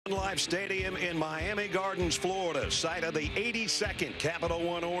MetLife Stadium in Miami Gardens, Florida, site of the 82nd Capital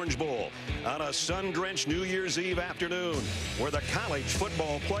One Orange Bowl on a sun-drenched New Year's Eve afternoon, where the college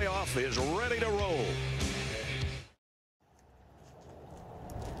football playoff is ready to roll.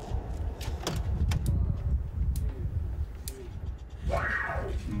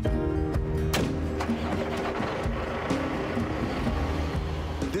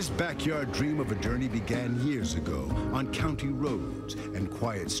 This backyard dream of a journey began years ago on county roads and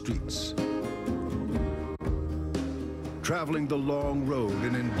quiet streets. Traveling the long road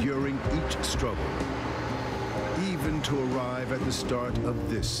and enduring each struggle, even to arrive at the start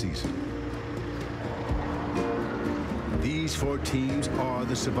of this season. These 4 teams are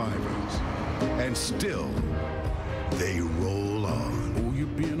the survivors, and still, they roll on. Oh,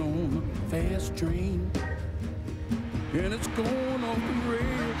 you've been on a fast train, and it's going off the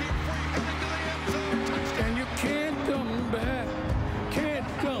rails, and you can't come back,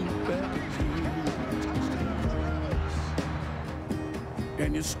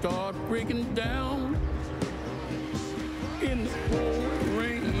 and you start breaking down in the pouring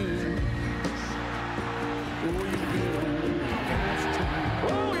rain. Oh, you've been on a fast train.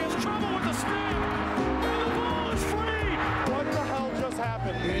 Oh, he has trouble with the snap, and the ball is free. What the hell just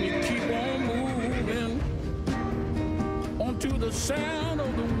happened? And you keep on moving onto the sound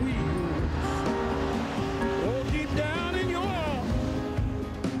of the wheels. Oh, deep down in your heart,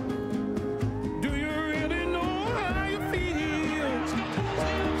 do you really know how you feel?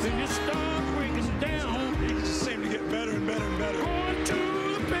 Then you start breaking down. He just seemed to get better and better and better. Going to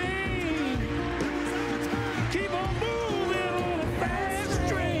the pain. Keep on moving on a fast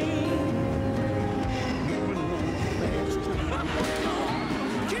train. Moving on a fast train.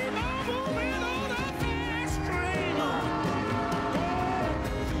 Keep on moving on a fast train.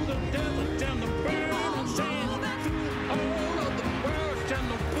 Through the desert and the burning sand. All of the birds and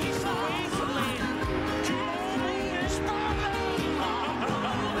the peaceful wasteland. Keep on moving slowly.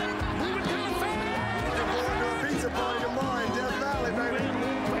 Moving to the fast You're going to a pizza party tomorrow in Death Valley, baby.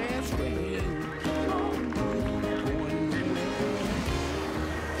 fast train.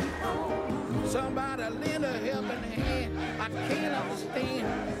 Somebody lend a helping hand. I can't understand.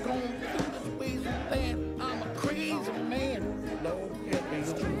 Going through this ways and land. I'm a crazy man. Lord help me on a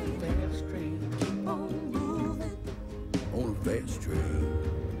fast train. Keep on moving. On a fast train.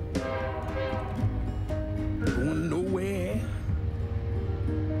 Going nowhere.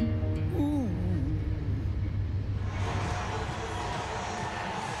 Ooh.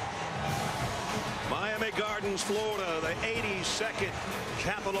 Miami Gardens, Florida, the 82nd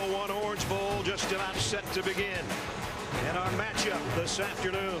Capital One Orange Bowl just about set to begin. And our matchup this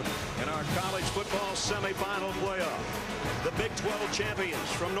afternoon in our college football semifinal playoff. The Big 12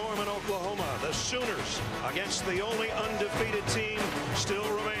 champions from Norman, Oklahoma, the Sooners, against the only undefeated team still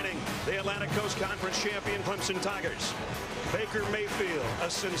remaining, the Atlantic Coast Conference champion Clemson Tigers. Baker Mayfield, a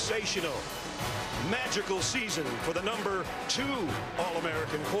sensational, magical season for the number 2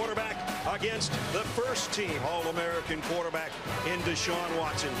 All-American quarterback against the first-team All-American quarterback in Deshaun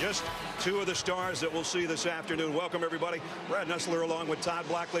Watson. Just 2 of the stars that we'll see this afternoon. Welcome, everybody. Brad Nussler along with Todd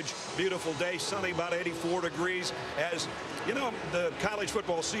Blackledge. Beautiful day, sunny, about 84 degrees. As you know, the college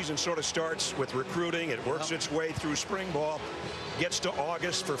football season sort of starts with recruiting. It works its way through spring ball, gets to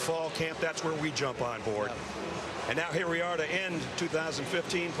August for fall camp. That's where we jump on board. And now here we are to end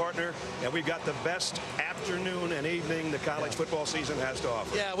 2015, partner, and we've got the best afternoon and evening the college football season has to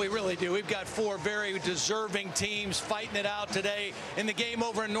offer. Yeah, we really do. We've got 4 very deserving teams fighting it out today in the game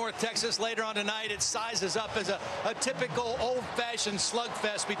over in North Texas. Later on tonight, it sizes up as a typical old-fashioned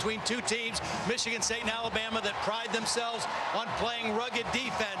slugfest between 2 teams, Michigan State and Alabama, that pride themselves on playing rugged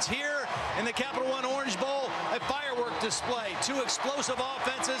defense. Here in the Capital One Orange Bowl, a firework display. 2 explosive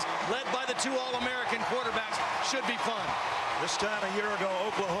offenses led by the 2 All-American quarterbacks. Should be fun. This time a year ago,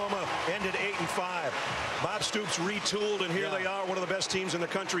 Oklahoma ended 8-5. Bob Stoops retooled, and here they are, one of the best teams in the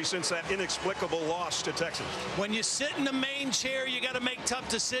country since that inexplicable loss to Texas. When you sit in the main chair, you got to make tough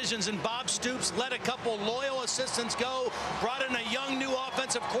decisions, and Bob Stoops let a couple loyal assistants go, brought in a young new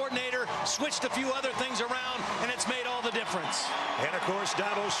offensive coordinator, switched a few other things around, and it's made all the difference. And of course,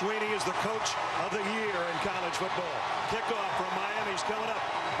 Dabo Swinney is the coach of the year in college football. Kickoff from Miami's coming up.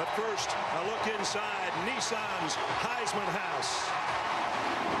 But first, a look inside Nissan's Heisman House.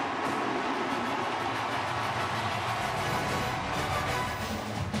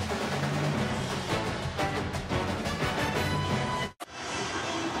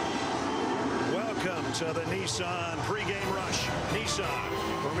 Welcome to the Nissan pregame rush. Nissan,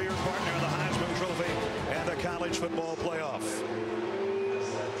 premier partner of the Heisman Trophy and the college football playoff.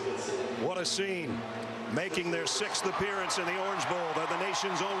 What a scene. making their 6th appearance in the Orange Bowl. They're the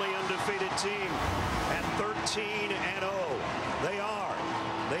nation's only undefeated team at 13-0. They are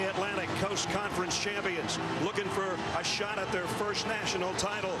the Atlantic Coast Conference champions, looking for a shot at their first national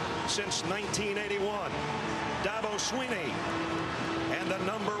title since 1981. Dabo Swinney and the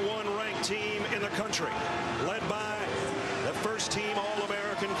 #1 ranked team in the country, led by the first-team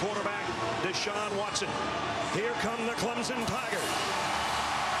All-American quarterback Deshaun Watson. Here come the Clemson Tigers.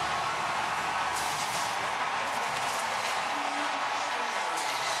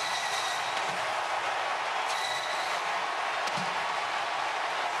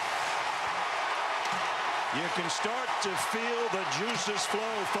 You can start to feel the juices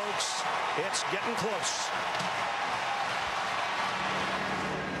flow, folks. It's getting close.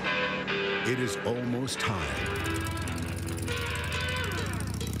 It is almost time.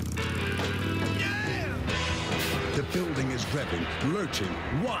 The building is revving, lurching,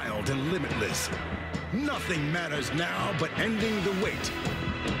 wild and limitless. Nothing matters now but ending the wait.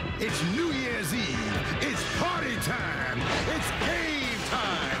 It's New Year's Eve. It's party time. It's game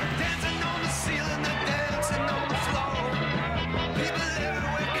time. Dancing on the ceiling, they're dancing on the floor. People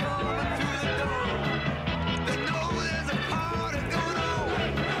everywhere coming through the door. They know there's a party going on.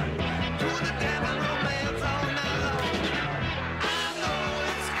 Doing the damn and romance all night long. I know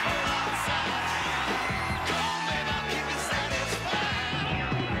it's cold outside. Come on, babe, I'll keep you satisfied.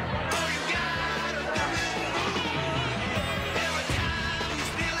 All you gotta do is move. Every time you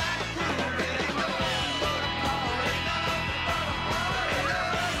feel like groove, it ain't nothing but a party now. Ain't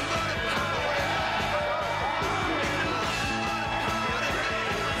nothing but a party.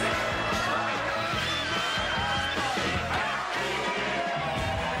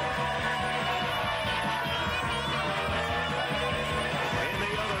 In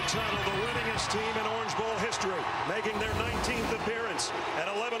the other tunnel, the winningest team in Orange Bowl history, making their 19th appearance at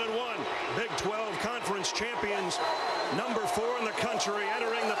 11-1. Big 12 Conference champions, #4 in the country,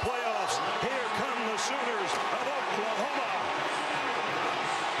 entering the playoffs. Here come the Sooners of Oklahoma.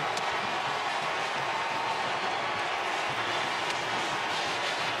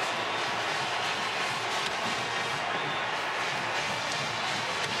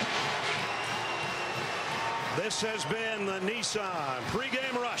 This has been the Nissan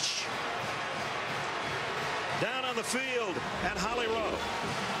pregame rush. Down on the field at Holly Rowe.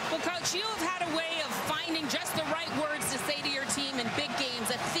 Well, Coach, you have had a way of finding just the right words to say to your team in big games,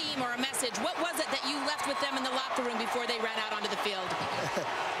 a theme or a message. What was it that you left with them in the locker room before they ran out onto the field?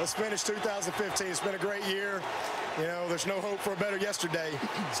 Let's finish 2015. It's been a great year. You know, there's no hope for a better yesterday.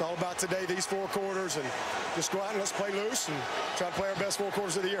 It's all about today, these 4 quarters, and just go out and let's play loose and try to play our best 4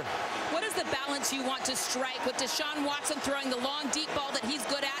 quarters of the year. What is the balance you want to strike with Deshaun Watson throwing the long, deep ball that he's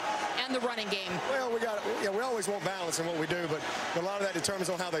good at and the running game? Well, we always want balance in what we do, but a lot of that determines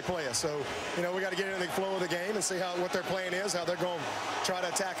on how they play us. So, you know, we got to get into the flow of the game and see what their plan is, how they're going to try to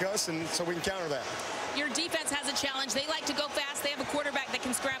attack us, and so we can counter that. Your defense has a challenge. They like to go fast. They have a quarterback that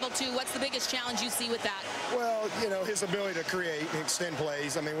can scramble too. What's the biggest challenge you see with that? Well, you know, his ability to create and extend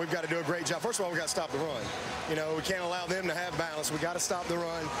plays. I mean, we've got to do a great job. First of all, we've got to stop the run. You know, we can't allow them to have balance. We got to stop the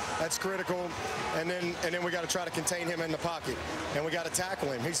run. That's critical. And then we got to try to contain him in the pocket. And we got to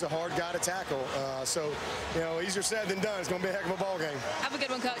tackle him. He's a hard guy to tackle. So, you know, easier said than done. It's going to be a heck of a ball game. Have a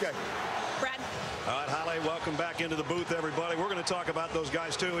good one, Coach. Okay. Brad. All right, Holly, welcome back into the booth, everybody. We're going to talk about those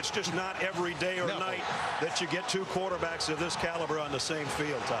guys, too. It's just not every day or night that you get 2 quarterbacks of this caliber on the same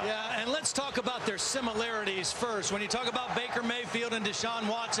field, Todd. Yeah, and let's talk about their similarities first. When you talk about Baker Mayfield and Deshaun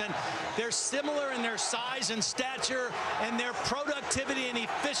Watson, they're similar in their size and stature and their productivity and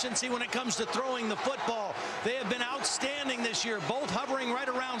efficiency when it comes to throwing the football. They have been outstanding this year, both hovering right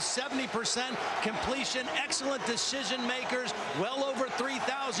around 70% completion, excellent decision makers, well over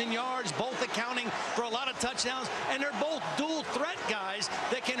 3,000 yards, both accounting for a lot of touchdowns, and they're both dual threat guys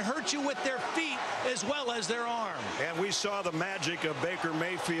that can hurt you with their feet as well as their arm. And we saw the magic of Baker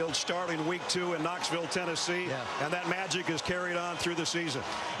Mayfield starting week 2 in Knoxville, Tennessee, and that magic is carried on through the season.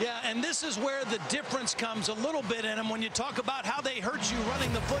 Yeah, and this is where the difference comes a little bit in them when you talk about how they hurt you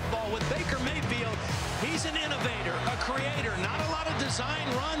running the football. With Baker Mayfield, he's an innovator, a creator. Not a lot of design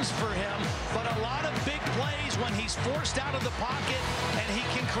runs for him, but a lot of big plays when he's forced out of the pocket and he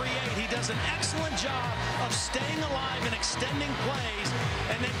can create. He does an excellent job of staying alive and extending plays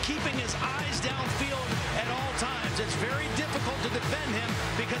and then keeping his eyes downfield at all times. It's very difficult to defend him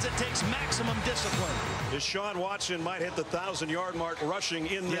because because it takes maximum discipline. Deshaun Watson might hit the 1,000-yard mark rushing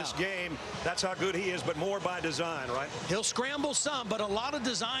in this game. That's how good he is, but more by design, right? He'll scramble some, but a lot of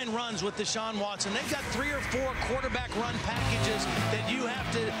design runs with Deshaun Watson. They've got 3 or 4 quarterback run packages that you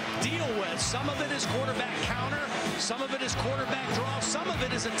have to deal with. Some of it is quarterback counter, some of it is quarterback draw, some of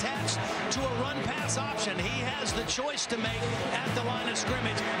it is attached to a run-pass option. He has the choice to make at the line of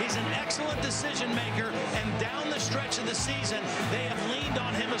scrimmage. He's an excellent decision maker, and down the stretch of the season, they have leaned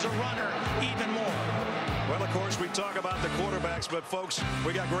on him as a runner even more. Well, of course, we talk about the quarterbacks, but, folks,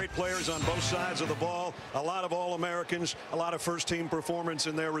 we got great players on both sides of the ball, a lot of All-Americans, a lot of first-team performance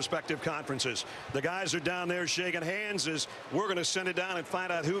in their respective conferences. The guys are down there shaking hands as we're going to send it down and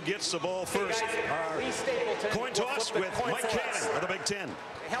find out who gets the ball first. Our coin toss with Mike Cannon of the Big Ten.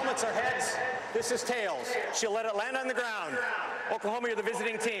 Helmets are heads. This is tails. She'll let it land on the ground. Oklahoma, you're the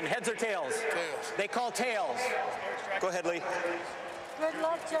visiting team. Heads or tails? Tails. They call tails. Go ahead, Lee. Good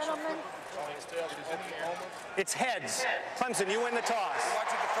luck, gentlemen. It's heads. Clemson, you win the toss.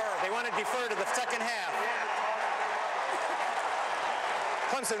 They want to defer to the second half.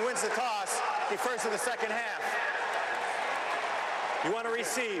 Clemson wins the toss, defers to the second half. You want to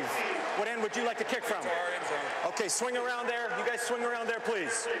receive. What end would you like to kick from? Okay, swing around there. You guys swing around there,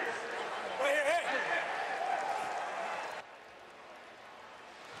 please.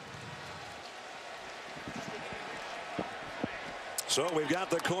 So we've got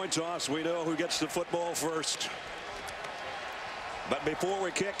the coin toss. We know who gets the football first. But before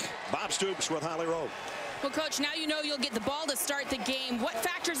we kick, Bob Stoops with Holly Rowe. Well, Coach, now you know you'll get the ball to start the game. What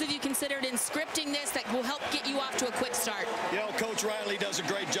factors have you considered in scripting this that will help get you off to a quick start? You know, Coach Riley does a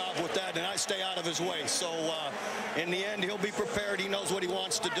great job with that, and I stay out of his way. So in the end, he'll be prepared. He knows what he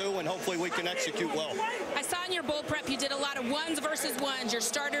wants to do, and hopefully we can execute well. I saw in your bowl prep you did a lot of ones versus ones, your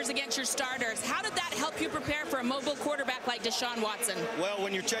starters against your starters. How did that help you prepare for a mobile quarterback like Deshaun Watson? Well,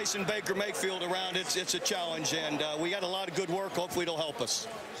 when you're chasing Baker Mayfield around, it's a challenge, and we got a lot of good work. Hopefully it'll help us.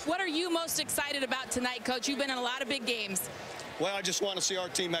 What are you most excited about tonight, Coach? You've been in a lot of big games. Well, I just want to see our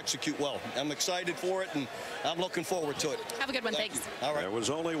team execute well. I'm excited for it, and I'm looking forward to it. Have a good one. Thanks. All right. There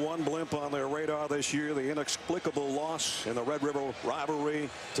was only one blimp on their radar this year, the inexplicable loss in the Red River rivalry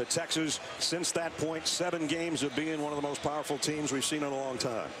to Texas. Since that point, 7 games of being one of the most powerful teams we've seen in a long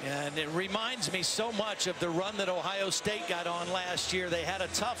time. And it reminds me so much of the run that Ohio State got on last year. They had a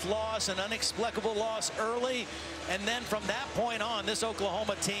tough loss, an inexplicable loss early, and then from that point on, this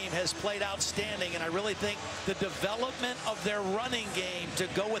Oklahoma team has played outstanding, and I really think the development of their running game to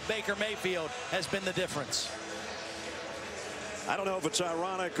go with Baker Mayfield has been the difference. I don't know if it's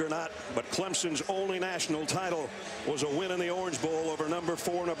ironic or not, but Clemson's only national title was a win in the Orange Bowl over number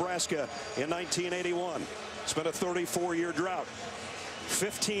 4 Nebraska in 1981. It's been a 34-year drought.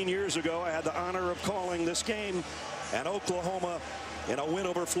 15 years ago, I had the honor of calling this game, and Oklahoma, in a win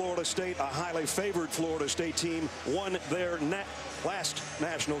over Florida State, a highly favored Florida State team, won their last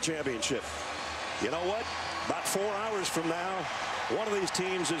national championship. You know what? About 4 hours from now, one of these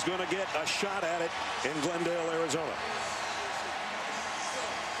teams is going to get a shot at it in Glendale, Arizona.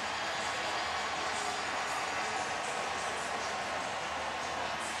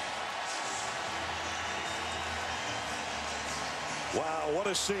 Wow, what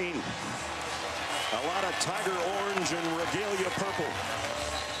a scene. A lot of tiger orange and regalia purple.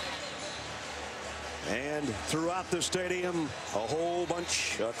 And throughout the stadium, a whole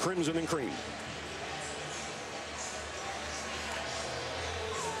bunch of crimson and cream.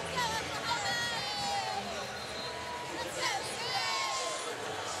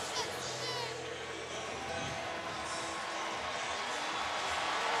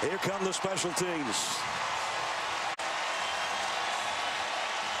 Here come the special teams.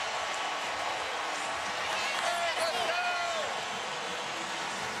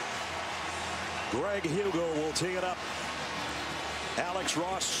 Greg Hugo will tee it up. Alex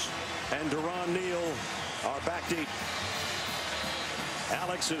Ross and Deron Neal are back deep.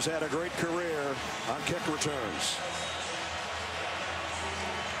 Alex has had a great career on kick returns.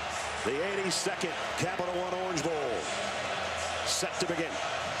 The 82nd Capital One Orange Bowl set to begin.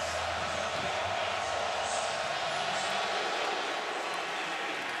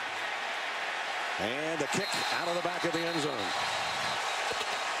 And the kick out of the back of the end zone.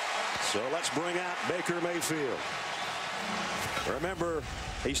 So let's bring out Baker Mayfield. Remember,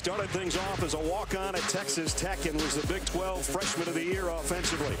 he started things off as a walk-on at Texas Tech and was the Big 12 Freshman of the Year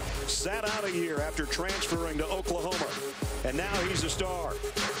offensively. Sat out a year after transferring to Oklahoma, and now he's a star.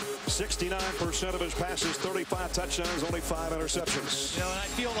 69% of his passes, 35 touchdowns, only 5 interceptions. You know, and I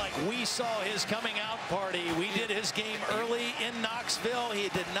feel like we saw his coming out party. We did his game early in Knoxville. He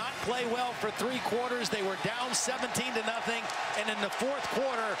did not play well for 3 quarters. They were down 17-0, and in the 4th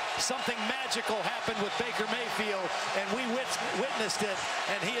quarter, something magical happened with Baker Mayfield, and we witnessed it,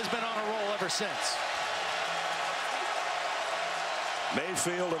 and he has been on a roll ever since.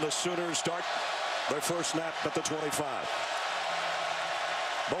 Mayfield and the Sooners start their first snap at the 25.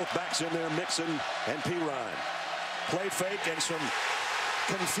 Both backs in there, Mixon and Pirine. Play fake and some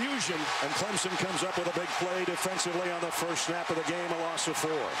confusion, and Clemson comes up with a big play defensively on the first snap of the game, a loss of 4.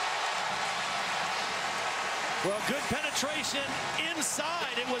 Well, good penetration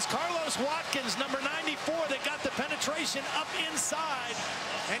inside. It was Carlos Watkins, number 94, that got the penetration up inside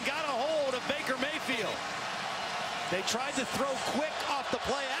and got a hold of Baker Mayfield. They tried to throw quick off the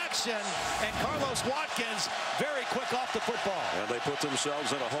play action, and Carlos Watkins very quick off the football. And they put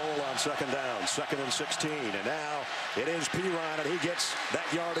themselves in a hole on 2nd down, 2nd and 16. And now it is Pirine, and he gets that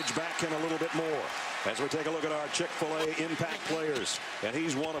yardage back and a little bit more. As we take a look at our Chick-fil-A impact players, and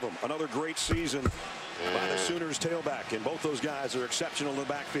he's one of them. Another great season by the Sooners tailback, and both those guys are exceptional in the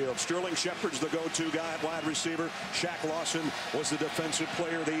backfield. Sterling Shepard's the go-to guy at wide receiver. Shaq Lawson was the defensive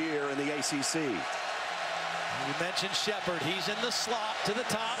player of the year in the ACC. You mentioned Shepard. He's in the slot to the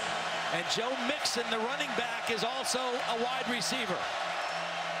top. And Joe Mixon, the running back, is also a wide receiver.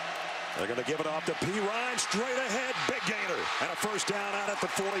 They're going to give it off to Pirine, straight ahead, big gainer, and a first down out at the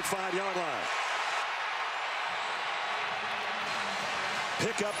 45-yard line.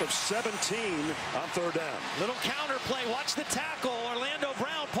 Pickup of 17 on 3rd down. Little counter play. Watch the tackle. Orlando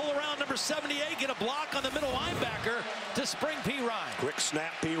Brown pull around number 78, get a block on the middle linebacker to spring Pirine. Quick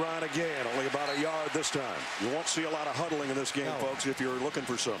snap, Pirine again. Only about a yard this time. You won't see a lot of huddling in this game, folks, if you're looking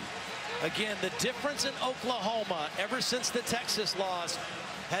for some. Again, the difference in Oklahoma ever since the Texas loss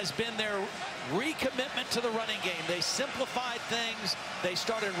has been their recommitment to the running game. They simplified things. They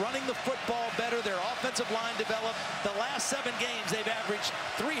started running the football better. Their offensive line developed. The last 7 games, they've averaged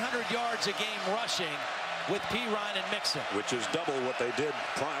 300 yards a game rushing with Pirine and Mixon. Which is double what they did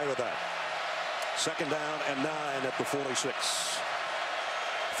prior to that. 2nd down and 9 at the 46.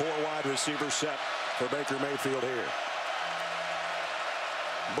 4 wide receivers set for Baker Mayfield here.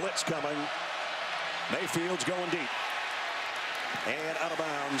 Blitz coming. Mayfield's going deep. And out of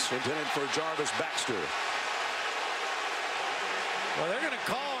bounds, intended for Jarvis Baxter. Well, they're going to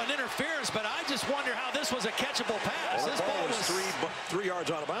call an interference, but I just wonder how this was a catchable pass. Well, this ball was 3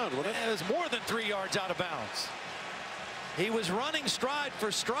 yards out of bounds, wasn't it? It was more than 3 yards out of bounds. He was running stride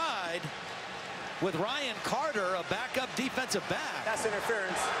for stride with Ryan Carter, a backup defensive back. That's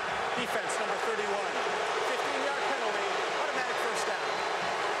interference. Defense number 31. 15-yard penalty. Automatic first down.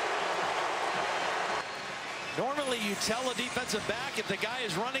 Normally you tell a defensive back if the guy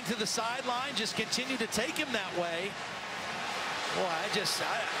is running to the sideline, just continue to take him that way. Well, I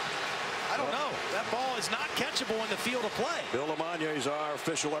don't know. That ball is not catchable in the field of play. Bill LeMonnier is our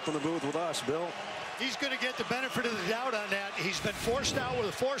official up in the booth with us. Bill? He's going to get the benefit of the doubt on that. He's been forced out with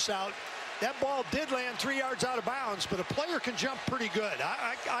a force out. That ball did land 3 yards out of bounds, but a player can jump pretty good.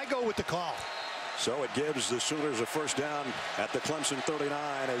 I go with the call. So it gives the Sooners a first down at the Clemson 39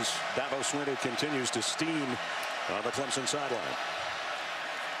 as Dabo Swinney continues to steam on the Clemson sideline.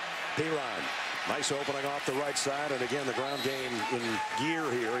 Pirine, nice opening off the right side, and again the ground game in gear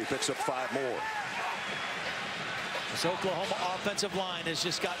here. He picks up 5 more. This Oklahoma offensive line has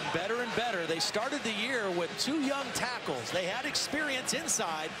just gotten better and better. They started the year with 2 young tackles. They had experience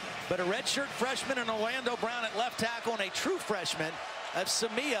inside, but a redshirt freshman in Orlando Brown at left tackle and a true freshman of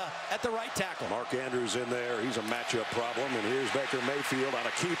Samia at the right tackle. Mark Andrews in there. He's a matchup problem. And here's Baker Mayfield on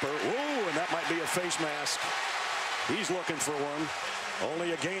a keeper. Ooh, and that might be a face mask. He's looking for one.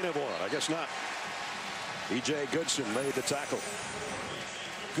 Only a gain of 1. I guess not. E.J. Goodson made the tackle.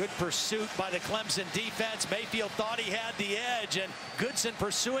 Good pursuit by the Clemson defense. Mayfield thought he had the edge, and Goodson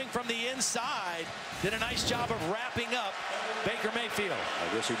pursuing from the inside did a nice job of wrapping up Baker Mayfield.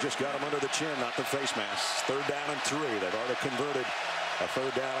 I guess he just got him under the chin, not the face mask. 3rd down and 3. They've already converted a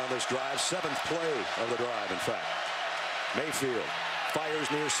 3rd down on this drive. 7th play of the drive, in fact. Mayfield fires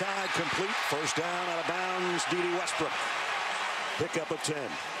near side, complete. First down, out of bounds. D.D. Westbrook. Pickup of 10.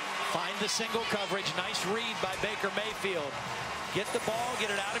 Find the single coverage. Nice read by Baker Mayfield. Get the ball, get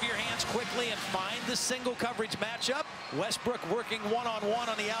it out of your hands quickly, and find the single coverage matchup. Westbrook working one-on-one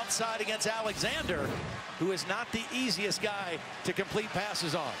on the outside against Alexander, who is not the easiest guy to complete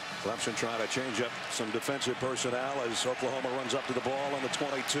passes on. Clemson trying to change up some defensive personnel as Oklahoma runs up to the ball on the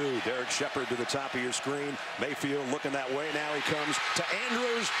 22. Derek Shepard to the top of your screen. Mayfield looking that way. Now he comes to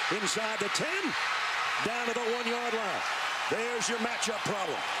Andrews inside the 10. Down to the 1-yard line. There's your matchup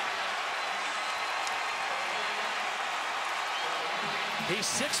problem. He's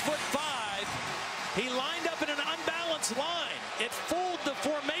 6'5". He lined up in an unbalanced line. It fooled the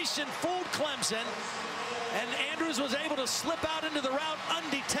formation, fooled Clemson, and Andrews was able to slip out into the route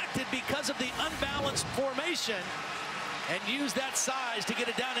undetected because of the unbalanced formation and use that size to get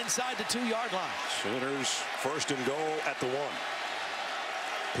it down inside the 2-yard line. Sooners first and goal at the 1.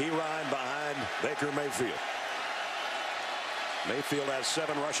 Pirine behind Baker Mayfield. Mayfield has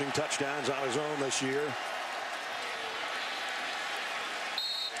 7 rushing touchdowns on his own this year.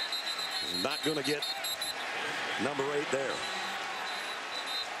 Not going to get number 8 there.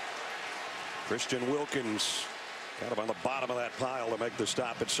 Christian Wilkins kind of on the bottom of that pile to make the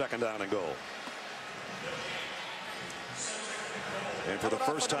stop at 2nd down and goal. And for the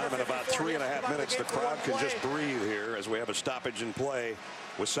first time in about 3.5 minutes, the crowd can just breathe here as we have a stoppage in play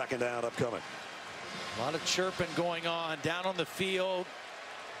with 2nd down upcoming. A lot of chirping going on down on the field.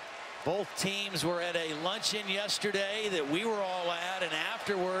 Both teams were at a luncheon yesterday that we were all at, and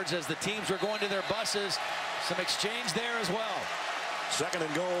afterwards, as the teams were going to their buses, some exchange there as well. 2nd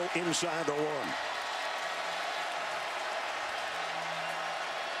and goal inside the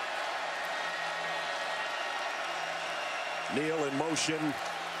 1. Neal in motion.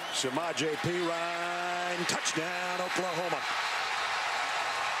 Samaje Perine. Touchdown, Oklahoma.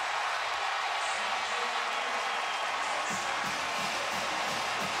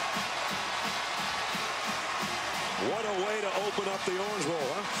 What a way to open up the Orange Bowl,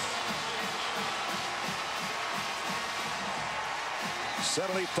 huh?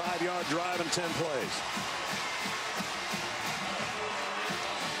 75-yard drive in 10 plays.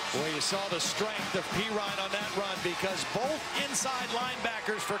 Well, you saw the strength of Pirine on that run because both inside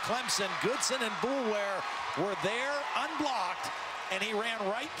linebackers for Clemson, Goodson and Boulware, were there unblocked, and he ran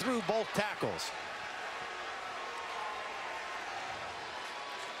right through both tackles.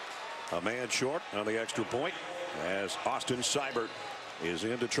 A man short on the extra point as Austin Seibert is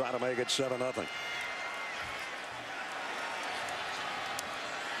in to try to make it 7-0.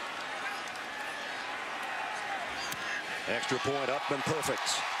 Extra point up and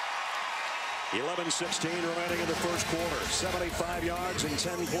perfect. 11:16 remaining in the first quarter. 75 yards in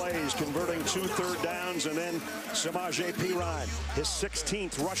 10 plays, converting 2 third downs, and then Samaje Perine, his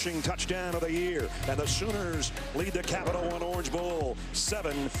 16th rushing touchdown of the year. And the Sooners lead the Capital One Orange Bowl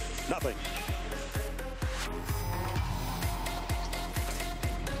 7-0.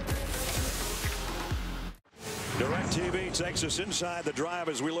 DirecTV takes us inside the drive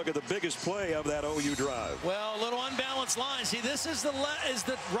as we look at the biggest play of that OU drive. Well, a little unbalanced line. See, this is the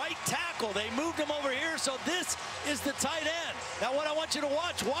right tackle. They moved him over here, so this is the tight end. Now, what I want you to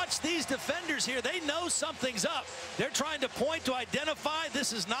watch these defenders here. They know something's up. They're trying to point to identify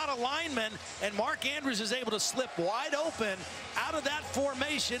this is not a lineman, and Mark Andrews is able to slip wide open out of that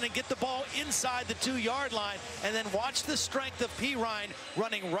formation and get the ball inside the 2-yard line, and then watch the strength of Pirine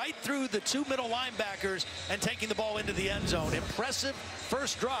running right through the 2 middle linebackers and taking the ball into the end zone. Impressive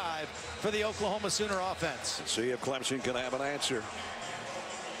first drive for the Oklahoma Sooner offense. Let's see if Clemson can have an answer.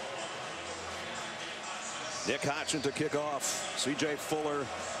 Nick Hodgson to kick off. C.J. Fuller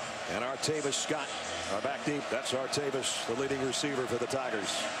and Artavis Scott are back deep. That's Artavis, the leading receiver for the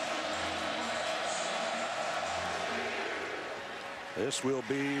Tigers. This will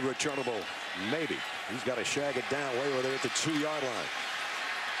be returnable. Maybe. He's got to shag it down way over there at the 2-yard line.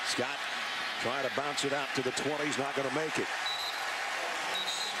 Scott trying to bounce it out to the 20. He's not going to make it.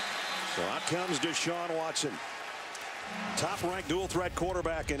 So out comes Deshaun Watson. Top-ranked dual-threat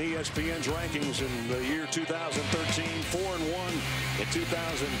quarterback in ESPN's rankings in the year 2013. 4-1 in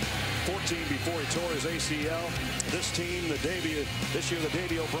 2014 before he tore his ACL. This team, this year the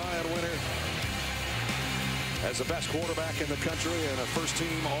Davey O'Brien winner, as the best quarterback in the country and a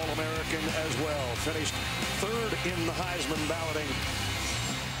first-team All-American as well. Finished 3rd in the Heisman balloting.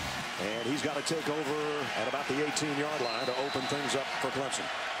 And he's got to take over at about the 18-yard line to open things up for Clemson.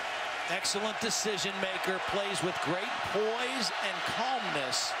 Excellent decision maker, plays with great poise and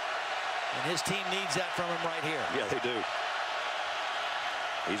calmness, and his team needs that from him right here. Yeah, they do.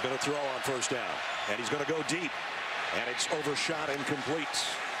 He's going to throw on first down, and he's going to go deep, and it's overshot and complete.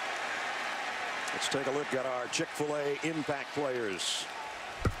 Let's take a look at our Chick-fil-A impact players.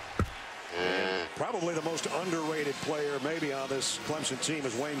 And probably the most underrated player maybe on this Clemson team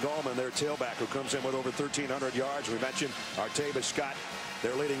is Wayne Gallman, their tailback, who comes in with over 1,300 yards. We mentioned Artavis Scott,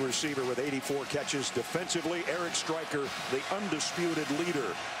 their leading receiver, with 84 catches. Defensively, Eric Stryker, the undisputed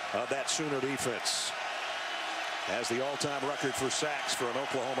leader of that Sooner defense, has the all-time record for sacks for an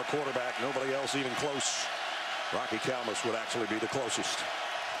Oklahoma quarterback. Nobody else even close. Rocky Kalmus would actually be the closest.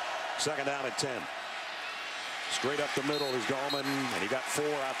 2nd down and 10. Straight up the middle is Gallman, and he got 4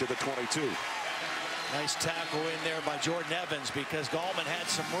 out to the 22. Nice tackle in there by Jordan Evans, because Gallman had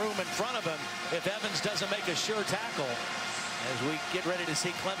some room in front of him if Evans doesn't make a sure tackle. As we get ready to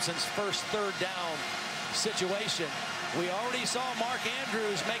see Clemson's first third down situation. We already saw Mark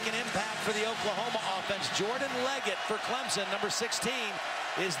Andrews make an impact for the Oklahoma offense. Jordan Leggett for Clemson, number 16,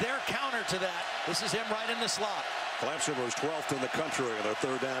 is their counter to that. This is him right in the slot. Clemson was 12th in the country in their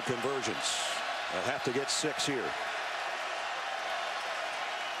third down conversions. They'll have to get 6 here.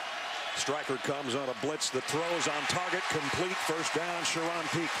 Striker comes on a blitz. The throws on target, complete. First down, Sharon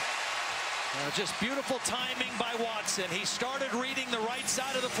Peak. Just beautiful timing by Watson. He started reading the right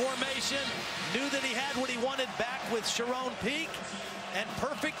side of the formation, knew that he had what he wanted back with Sharon Peak, and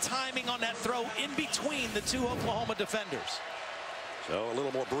perfect timing on that throw in between the two Oklahoma defenders. So a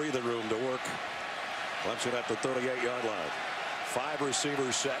little more breathing room to work. Clemson at the 38-yard line. 5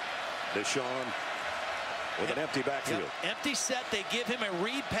 receivers set. Deshaun with an empty backfield. Yep. Empty set. They give him a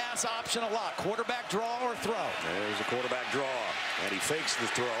read pass option a lot. Quarterback draw or throw. There's a quarterback draw. And he fakes the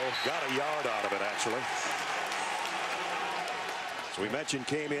throw. Got a yard out of it, actually. So we mentioned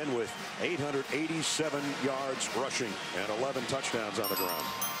came in with 887 yards rushing and 11 touchdowns on the ground.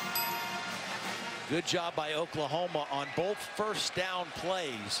 Good job by Oklahoma on both first down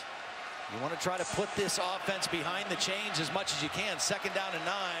plays. You want to try to put this offense behind the chains as much as you can. 2nd down and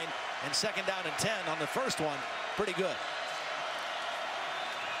 9 and 2nd down and 10 on the first one. Pretty good.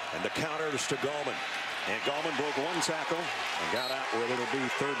 And the counters to Gallman. And Gallman broke 1 tackle and got out where it'll be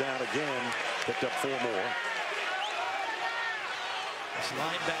 3rd down again. Picked up 4 more. This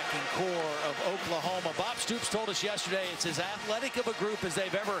linebacking core of Oklahoma. Bob Stoops told us yesterday it's as athletic of a group as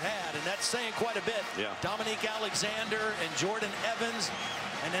they've ever had, and that's saying quite a bit. Yeah. Dominique Alexander and Jordan Evans,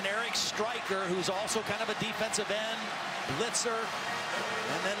 and then Eric Striker, who's also kind of a defensive end, blitzer.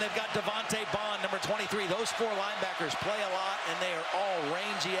 And then they've got Devontae Bond, number 23. Those 4 linebackers play a lot, and they are all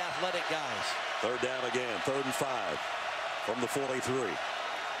rangy, athletic guys. 3rd down again, 3rd and 5 from the 43.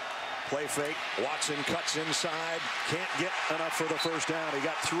 Play fake. Watson cuts inside. Can't get enough for the first down. He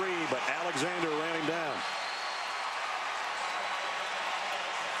got 3, but Alexander ran him down.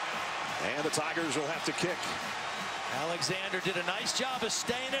 And the Tigers will have to kick. Alexander did a nice job of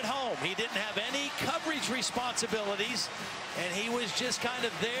staying at home. He didn't have any coverage responsibilities, and he was just kind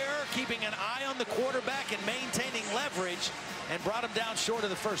of there, keeping an eye on the quarterback and maintaining leverage, and brought him down short of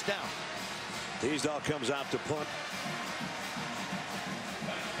the first down. Teasdale comes out to punt.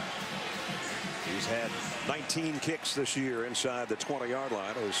 He's had 19 kicks this year inside the 20-yard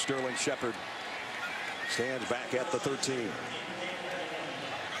line as Sterling Shepard stands back at the 13.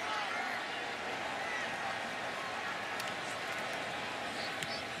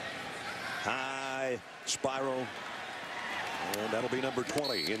 High spiral. And that'll be number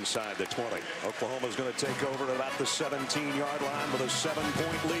 20 inside the 20. Oklahoma's going to take over at about the 17-yard line with a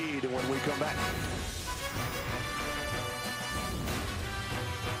 7-point lead when we come back.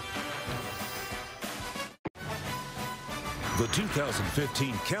 The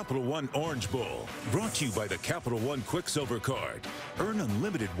 2015 Capital One Orange Bowl, brought to you by the Capital One Quicksilver Card. Earn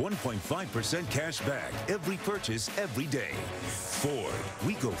unlimited 1.5% cash back every purchase every day. Ford,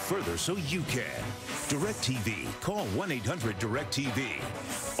 we go further so you can. DirecTV, call 1-800-DirecTV.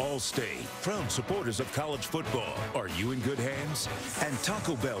 Allstate, proud supporters of college football. Are you in good hands? And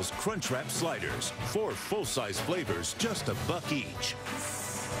Taco Bell's Crunchwrap Sliders, 4 full-size flavors, just $1 each.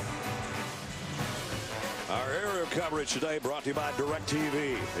 Our area coverage today brought to you by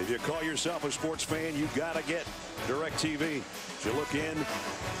DirecTV. If you call yourself a sports fan, you got to get DirecTV. If you look in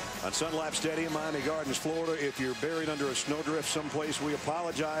on Sun Life Stadium, Miami Gardens, Florida, if you're buried under a snowdrift someplace, we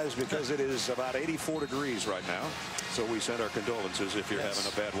apologize because it is about 84 degrees right now. So we send our condolences if you're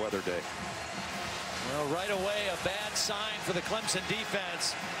having a bad weather day. Well, right away, a bad sign for the Clemson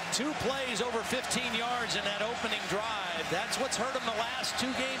defense. 2 plays over 15 yards in that opening drive. That's what's hurt them the last 2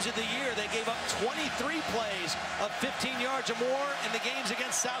 games of the year. They gave up 23 plays of 15 yards or more in the games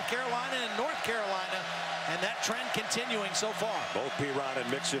against South Carolina and North Carolina, and that trend continuing so far. Both P-Rod and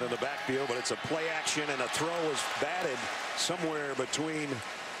Mixon in the backfield, but it's a play action, and a throw is batted somewhere between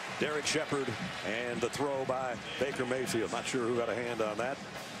Derek Shepard and the throw by Baker Mayfield. Not sure who got a hand on that.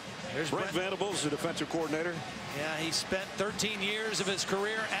 There's Brent Venables, the defensive coordinator. Yeah, he spent 13 years of his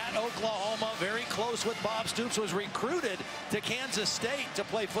career at Oklahoma, very close with Bob Stoops, was recruited to Kansas State to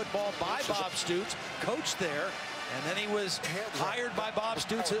play football by Bob Stoops, coached there, and then he was hired by Bob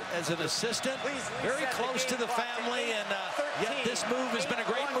Stoops as an assistant, very close to the family, and yet this move has been a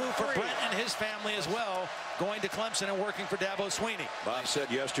great move for Brent and his family as well, going to Clemson and working for Dabo Swinney. Bob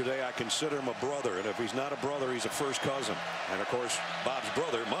said yesterday, I consider him a brother, and if he's not a brother, he's a first cousin. And of course, Bob's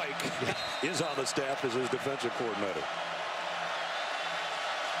brother, Mike, is on the staff as his defensive coordinator.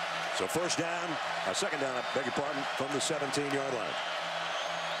 So first down, second down, I beg your pardon, from the 17-yard line.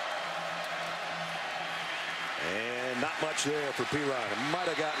 And not much there for Pirine. Might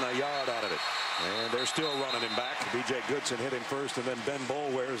have gotten a yard out of it. And they're still running him back. B.J. Goodson hit him first, and then Ben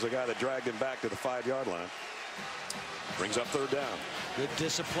Boulware is the guy that dragged him back to the 5-yard line. Brings up third down. Good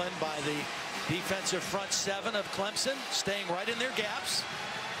discipline by the defensive front seven of Clemson, staying right in their gaps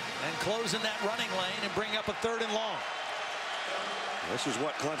and closing that running lane and bring up a 3rd and long. This is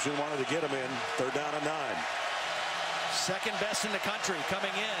what Clemson wanted to get him in. 3rd down and 9. Second best in the country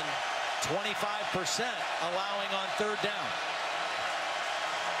coming in. 25% allowing on 3rd down.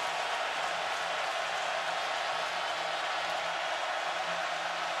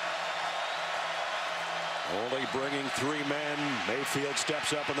 Only bringing 3 men. Mayfield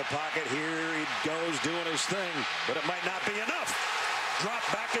steps up in the pocket. Here he goes doing his thing, but it might not be enough. Drop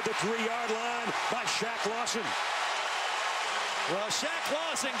back at the 3-yard line by Shaq Lawson. Well, Shaq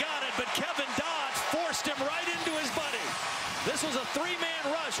Lawson got it, but Kevin Dodd forced him right into his buddy. This was a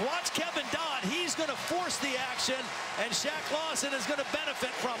 3-man rush. Watch Kevin Dodd. He's going to force the action, and Shaq Lawson is going to benefit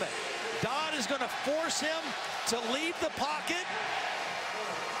from it. Dodd is going to force him to leave the pocket.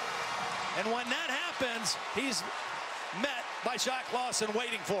 And when that happens, he's met by Shaq Lawson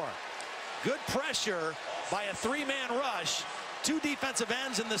waiting for him. Good pressure by a 3-man rush. 2 defensive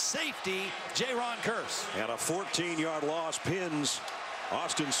ends and the safety, Jaron Kearse. And a 14-yard loss pins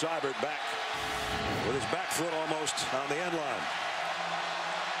Austin Seibert back with his back foot almost on the end line.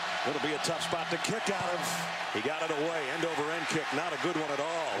 It'll be a tough spot to kick out of. He got it away. End over end kick. Not a good one at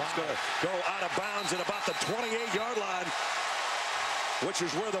all. Wow. It's going to go out of bounds at about the 28-yard line, which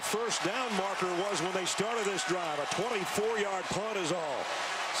is where the first down marker was when they started this drive. A 24-yard punt is all.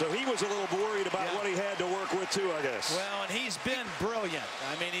 So he was a little worried about what he had to work with, too, I guess. Well, and he's been brilliant.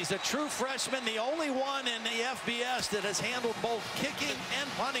 I mean, he's a true freshman, the only one in the FBS that has handled both kicking and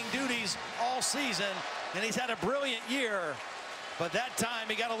punting duties all season. And he's had a brilliant year. But that time,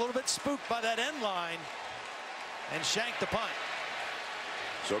 he got a little bit spooked by that end line and shanked the punt.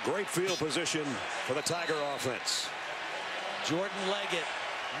 So great field position for the Tiger offense. Jordan Leggett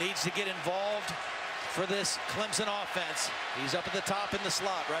needs to get involved for this Clemson offense. He's up at the top in the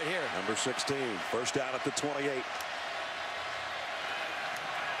slot right here. Number 16, first down at the 28.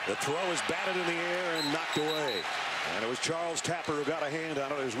 The throw is batted in the air and knocked away. And it was Charles Tapper who got a hand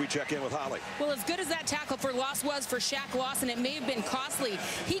on it as we check in with Holly. Well, as good as that tackle for loss was for Shaq Lawson, it may have been costly.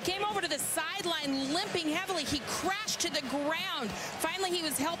 He came over to the sideline limping heavily. He crashed to the ground. Finally, he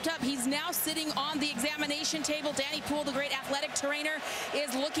was helped up. He's now sitting on the examination table. Danny Poole, the great athletic trainer,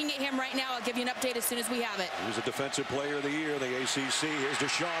 is looking at him right now. I'll give you an update as soon as we have it. He was a defensive player of the year in the ACC. Here's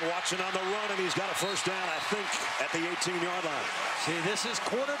Deshaun Watson on the run, and he's got a first down, I think, at the 18-yard line. See, this is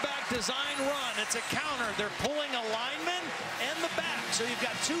quarterback design run. It's a counter. They're pulling a lineman and the back. So you've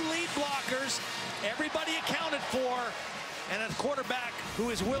got 2 lead blockers, everybody accounted for, and a quarterback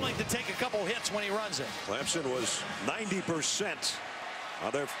who is willing to take a couple hits when he runs it. Clemson was 90%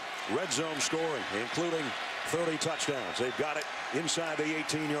 on their red zone scoring, including 30 touchdowns. They've got it inside the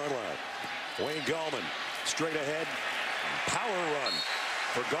 18-yard line. Wayne Gallman straight ahead, power run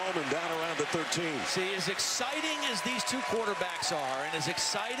for Gallman down around the 13. See, as exciting as these 2 quarterbacks are, and as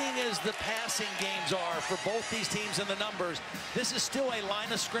exciting as the passing games are for both these teams in the numbers, this is still a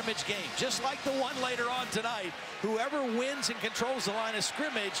line of scrimmage game. Just like the one later on tonight, whoever wins and controls the line of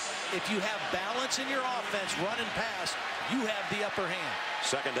scrimmage, if you have balance in your offense, run and pass, you have the upper hand.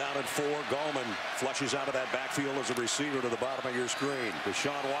 Second down and 4. Gallman flushes out of that backfield as a receiver to the bottom of your screen.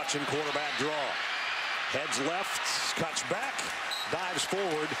 Deshaun Watson, quarterback draw. Heads left, cuts back. Dives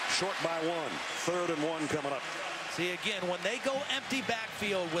forward, short by 1. 3rd and 1 coming up. See, again, when they go empty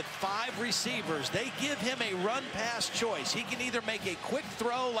backfield with 5 receivers, they give him a run-pass choice. He can either make a quick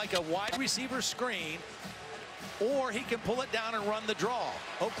throw like a wide receiver screen, or he can pull it down and run the draw.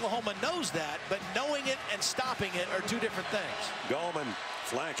 Oklahoma knows that, but knowing it and stopping it are 2 different things. Gallman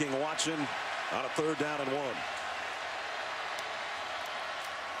flanking Watson on a 3rd down and 1.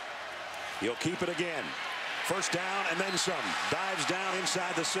 He'll keep it again. First down and then some. Dives down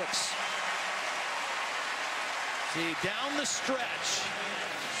inside the 6. See, down the stretch,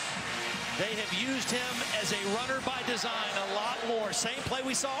 they have used him as a runner by design a lot more. Same play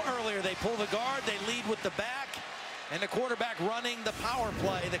we saw earlier. They pull the guard, they lead with the back, and the quarterback running the power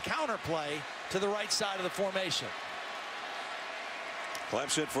play, the counter play to the right side of the formation.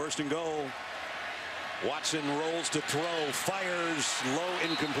 Clemson first and goal. Watson rolls to throw, fires low,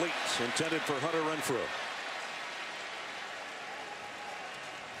 incomplete, intended for Hunter Renfrow.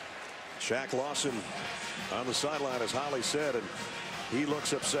 Shaq Lawson on the sideline, as Holly said, and he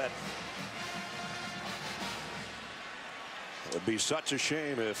looks upset. It would be such a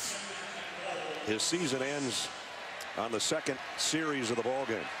shame if His season ends on the second series of the ball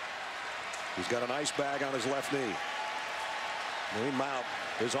game. He's got an ice bag on his left knee. Meanwhile,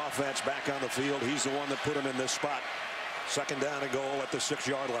 his offense back on the field. He's the one that put him in this spot. Second down and goal at the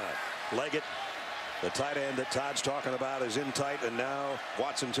 6-yard line. Leggett, the tight end that Todd's talking about, is in tight, and now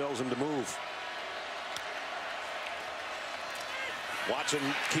Watson tells him to move. Watson,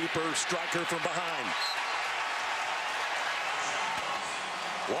 keeper, striker from behind.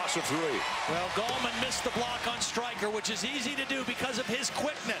 Loss of 3. Well, Gallman missed the block on Stryker, which is easy to do because of his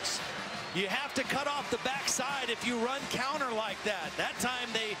quickness. You have to cut off the backside if you run counter like that. That time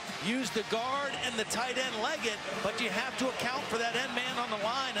they used the guard and the tight end Leggett, but you have to account for that end man on the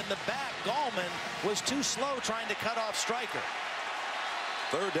line, and the back, Gallman, was too slow trying to cut off Stryker.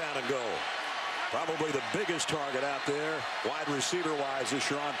 Third down and goal. Probably the biggest target out there, wide receiver-wise, is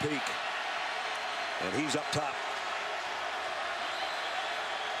Sharon Peak. And he's up top.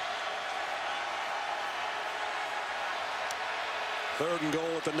 Third and goal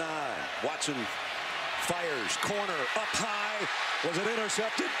at the 9. Watson fires, corner, up high. Was it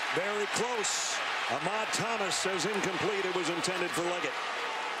intercepted? Very close. Ahmad Thomas says incomplete. It was intended for Leggett.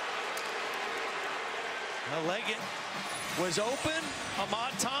 Well, Leggett was open.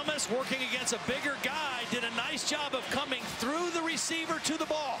 Ahmad Thomas, working against a bigger guy, did a nice job of coming through the receiver to the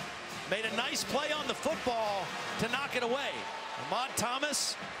ball. Made a nice play on the football to knock it away. Ahmad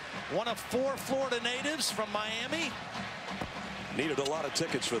Thomas, one of 4 Florida natives from Miami. Needed a lot of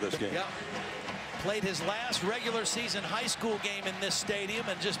tickets for this game. Yeah. Played his last regular season high school game in this stadium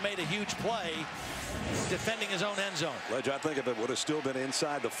and just made a huge play defending his own end zone. Ledge, I think if it would have still been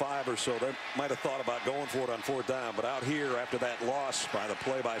inside the 5 or so, they might have thought about going for it on 4th down. But out here, after that loss by the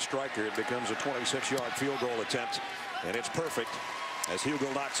play by Stryker, it becomes a 26-yard field goal attempt. And it's perfect as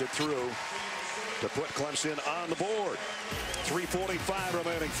Hugo knocks it through to put Clemson on the board. 3:45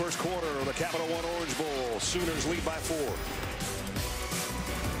 remaining, first quarter of the Capital One Orange Bowl. Sooners lead by 4.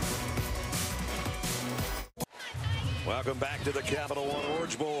 Welcome back to the Capital One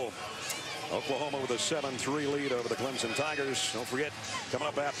Orange Bowl. Oklahoma with a 7-3 lead over the Clemson Tigers. Don't forget, coming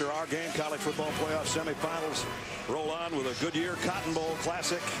up after our game, college football playoff semifinals roll on with a Goodyear Cotton Bowl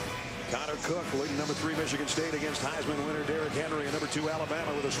Classic. Connor Cook leading number 3 Michigan State against Heisman winner Derrick Henry, and number 2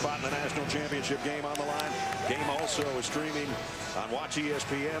 Alabama with a spot in the national championship game on the line. Game also is streaming on Watch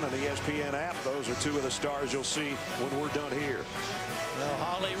ESPN and the ESPN app. Those are 2 of the stars you'll see when we're done here. Well,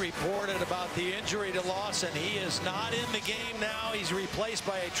 Holly reported about the injury to Lawson. He is not in the game now. He's replaced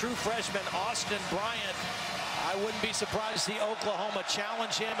by a true freshman, Austin Bryant. I wouldn't be surprised to see Oklahoma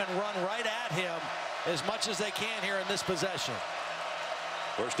challenge him and run right at him as much as they can here in this possession.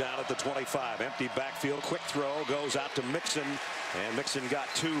 First down at the 25. Empty backfield. Quick throw goes out to Mixon. And Mixon got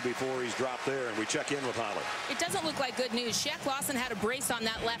 2 before he's dropped there. And we check in with Holly. It doesn't look like good news. Shaq Lawson had a brace on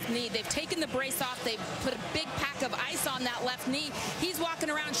that left knee. They've taken the brace off. They've put a big pack of ice on that left knee. He's walking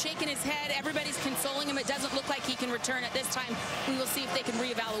around shaking his head. Everybody's consoling him. It doesn't look like he can return at this time. We will see if they can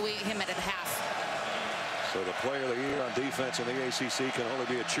reevaluate him at half. So the player of the year on defense in the ACC can only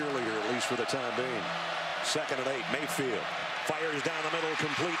be a cheerleader, at least for the time being. 2nd and 8. Mayfield fires down the middle,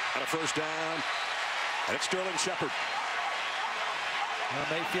 complete on a first down. And it's Sterling Shepard. Well,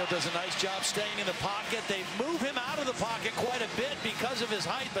 Mayfield does a nice job staying in the pocket. They move him out of the pocket quite a bit because of his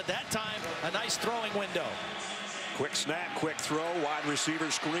height, but that time a nice throwing window. Quick snap, quick throw, wide receiver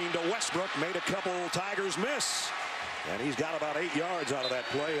screen to Westbrook, made a couple Tigers miss. And he's got about 8 yards out of that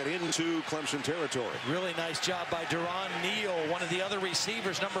play and into Clemson territory. Really nice job by Duron Neal, one of the other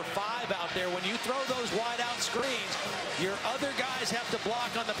receivers, number 5 out there. When you throw those wide out screens, your other guys have to block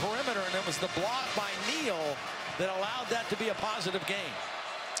on the perimeter, and it was the block by Neal that allowed that to be a positive gain.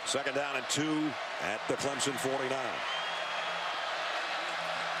 2nd down and 2 at the Clemson 49.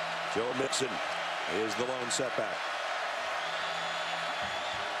 Joe Mixon is the lone setback.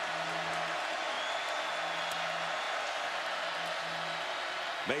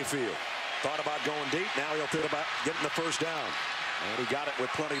 Mayfield thought about going deep. Now he'll think about getting the first down. And he got it with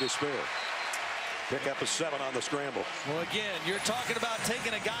plenty to spare. Pick up a 7 on the scramble. Well, again, you're talking about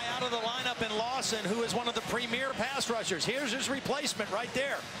taking a guy out of the lineup in Lawson, who is one of the premier pass rushers. Here's his replacement right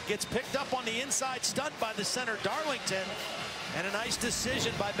there. Gets picked up on the inside stunt by the center, Darlington. And a nice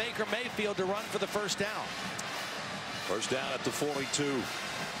decision by Baker Mayfield to run for the first down. First down at the 42.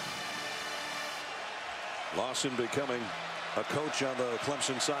 Lawson becoming a coach on the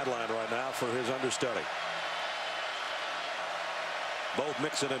Clemson sideline right now for his understudy. Both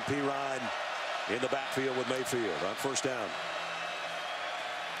Mixon and Pirine in the backfield with Mayfield on first down.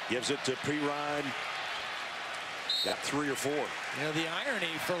 Gives it to Pirine. Got 3 or 4. You know, the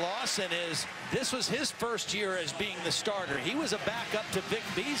irony for Lawson is this was his first year as being the starter. He was a backup to Vic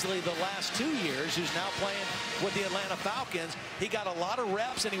Beasley the last 2 years, who's now playing with the Atlanta Falcons. He got a lot of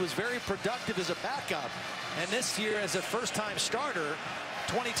reps, and he was very productive as a backup. And this year, as a first-time starter,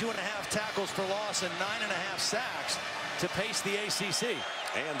 22.5 tackles for loss and 9.5 sacks to pace the ACC.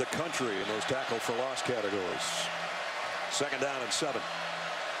 And the country in those tackle for loss categories. 2nd down and 7.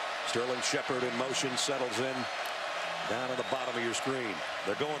 Sterling Shepard in motion, settles in. Down at the bottom of your screen.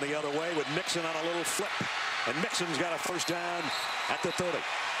 They're going the other way with Mixon on a little flip. And Mixon's got a first down at the 30.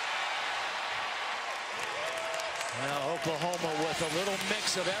 Now Oklahoma with a little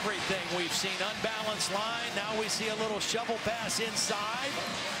mix of everything. We've seen unbalanced line. Now we see a little shovel pass inside.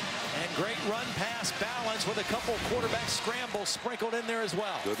 And great run pass balance with a couple quarterback scrambles sprinkled in there as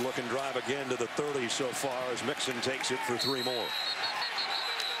well. Good looking drive again to the 30 so far as Mixon takes it for 3 more.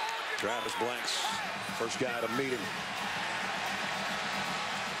 Travis Blank's first guy to meet him.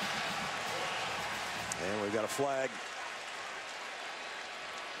 And we've got a flag.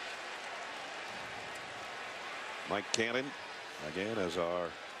 Mike Cannon again as our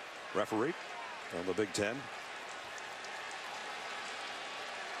referee on the Big Ten.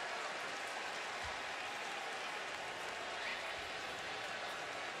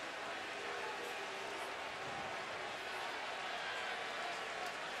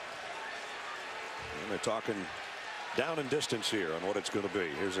 And they're talking down and distance here on what it's going to be.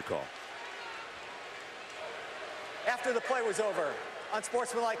 Here's a call. After the play was over,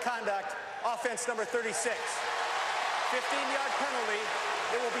 unsportsmanlike conduct, offense number 36. 15-yard penalty.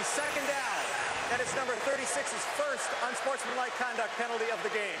 It will be 2nd down. That is number 36's first unsportsmanlike conduct penalty of the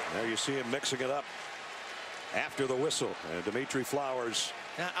game. Now you see him mixing it up after the whistle. And Dimitri Flowers.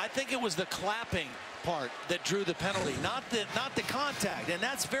 Now, I think it was the clapping part that drew the penalty, not the contact, and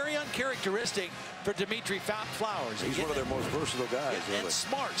that's very uncharacteristic for Dimitri Flowers. He's one of their most versatile guys. And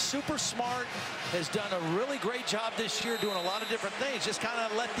smart, super smart, has done a really great job this year doing a lot of different things. Just kind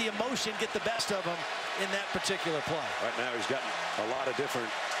of let the emotion get the best of him in that particular play. Right now he's gotten a lot of different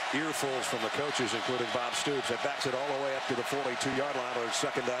earfuls from the coaches, including Bob Stoops. That backs it all the way up to the 42-yard line on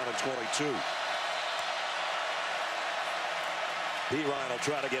 2nd down and 22. Ryan will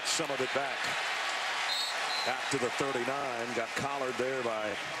try to get some of it back. Out to the 39, got collared there by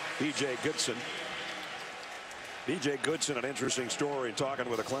B.J. Goodson. B.J. Goodson, an interesting story in talking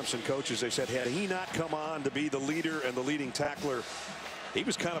with the Clemson coaches. They said had he not come on to be the leader and the leading tackler, he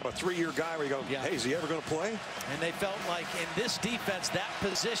was kind of a 3-year guy where you go, hey, is he ever going to play? And they felt like in this defense, that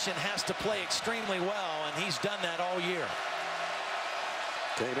position has to play extremely well, and he's done that all year.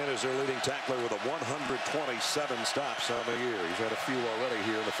 Came in as their leading tackler with a 127 stops on the year. He's had a few already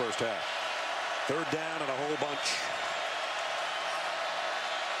here in the first half. 3rd down and a whole bunch.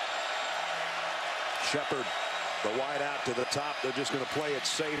 Shepard, the wide out to the top. They're just going to play it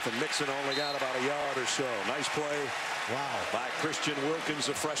safe, and Mixon only got about a yard or so. Nice play. Wow. By Christian Wilkins,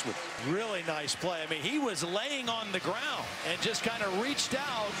 a freshman. Really nice play. I mean, he was laying on the ground and just kind of reached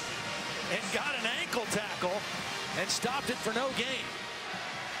out and got an ankle tackle and stopped it for no gain.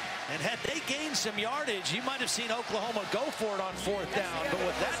 And had they gained some yardage, you might have seen Oklahoma go for it on 4th down. But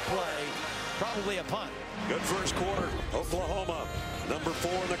with that play, probably a punt. Good first quarter. Oklahoma, number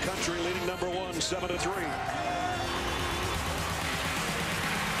 4 in the country, leading number 1, 7-3.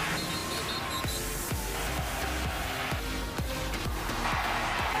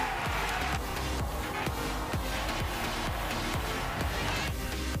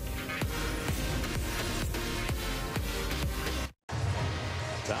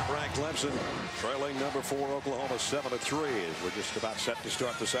 Top-ranked Clemson trailing number 4 Oklahoma 7-3. We're just about set to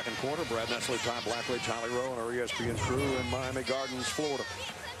start the 2nd quarter. Brad Nestle, Tom Blackledge, Holly Rowe, and our ESPN crew in Miami Gardens, Florida.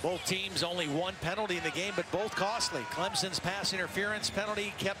 Both teams only 1 penalty in the game, but both costly. Clemson's pass interference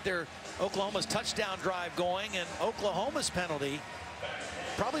penalty kept their Oklahoma's touchdown drive going, and Oklahoma's penalty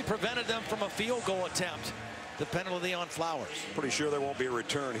probably prevented them from a field goal attempt. The penalty on Flowers. Pretty sure there won't be a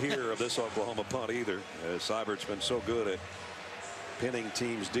return here of this Oklahoma punt either, as Seibert's been so good at pinning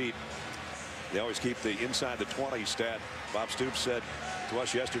teams deep. They always keep the inside the 20 stat. Bob Stoops said to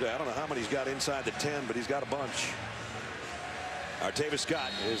us yesterday, I don't know how many he's got inside the 10, but he's got a bunch. Artavis Scott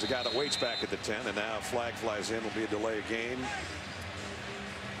is the guy that waits back at the 10, and now flag flies in. Will be a delay of game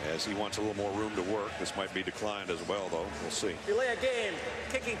as he wants a little more room to work. This might be declined as well, though. We'll see. Delay of game,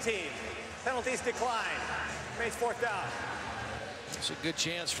 kicking team. Penalties decline. Remains 4th down. It's a good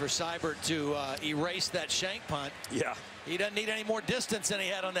chance for Seibert to erase that shank punt. Yeah. He doesn't need any more distance than he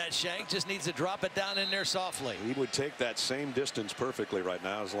had on that shank. Just needs to drop it down in there softly. He would take that same distance perfectly right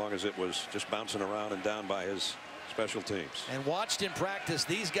now, as long as it was just bouncing around and down by his special teams. And watched in practice,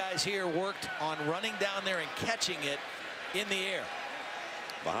 these guys here worked on running down there and catching it in the air.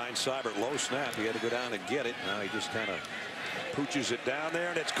 Behind Seibert, low snap. He had to go down and get it. Now he just kind of pooches it down there,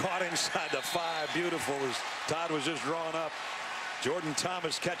 and it's caught inside the 5. Beautiful as Todd was just drawing up. Jordan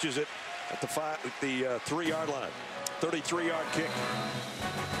Thomas catches it at the 3-yard line. 33-yard kick.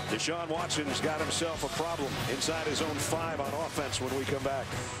 Deshaun Watson's got himself a problem inside his own 5 on offense when we come back.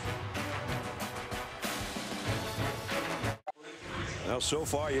 Now, so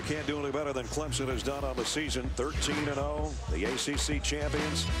far, you can't do any better than Clemson has done on the season. 13-0, the ACC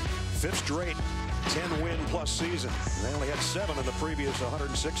champions. 5th straight 10-win-plus season. They only had 7 in the previous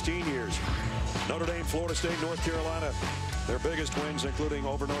 116 years. Notre Dame, Florida State, North Carolina, their biggest wins, including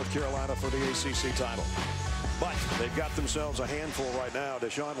over North Carolina for the ACC title. But they've got themselves a handful right now.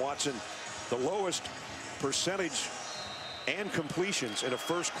 Deshaun Watson, the lowest percentage and completions in a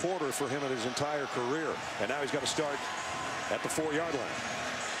first quarter for him in his entire career. And now he's got to start at the 4-yard line.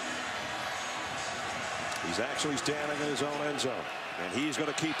 He's actually standing in his own end zone, and he's going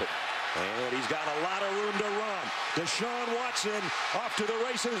to keep it. And he's got a lot of room to run. Deshaun Watson off to the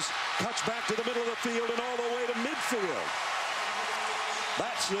races, cuts back to the middle of the field and all the way to midfield.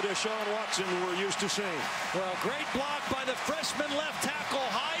 That's the Deshaun Watson we're used to seeing. Well, great block by the freshman left tackle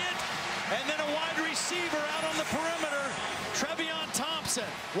Hyatt, and then a wide receiver out on the perimeter, Trevion Thompson.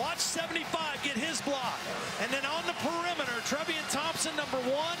 Watch 75 get his block. And then on the perimeter, Trevion Thompson, number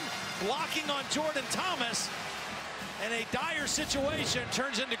 1, blocking on Jordan Thomas. And a dire situation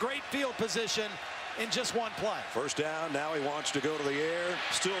turns into great field position in just one play. First down, now he wants to go to the air.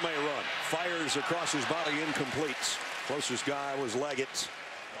 Still may run. Fires across his body, incomplete. Closest guy was Leggett.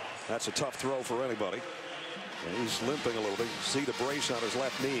 That's a tough throw for anybody. And he's limping a little bit. You see the brace on his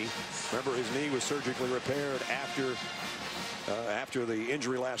left knee. Remember, his knee was surgically repaired after the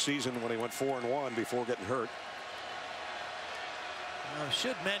injury last season when he went 4-1 before getting hurt. I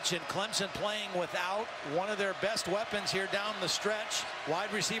should mention Clemson playing without one of their best weapons here down the stretch.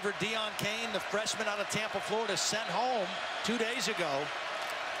 Wide receiver Deion Kane, the freshman out of Tampa, Florida, sent home 2 days ago.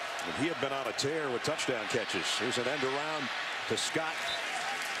 And he had been on a tear with touchdown catches. Here's an end around to Scott.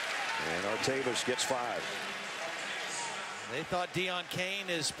 And Artavis gets 5. They thought Deion Kane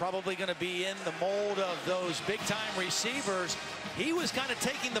is probably going to be in the mold of those big-time receivers. He was kind of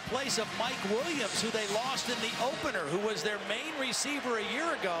taking the place of Mike Williams, who they lost in the opener, who was their main receiver a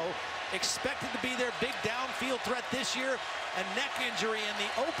year ago, expected to be their big downfield threat this year. A neck injury in the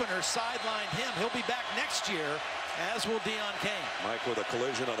opener sidelined him. He'll be back next year, as will Deion Kane. Mike with a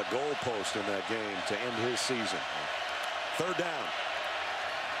collision on the goal post in that game to end his season. 3rd down.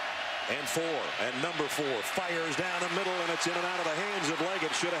 And 4, and number 4 fires down the middle, and it's in and out of the hands of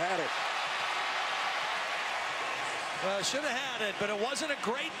Leggett. Should have had it. Well, should have had it, but it wasn't a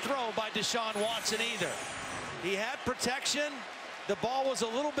great throw by Deshaun Watson either. He had protection. The ball was a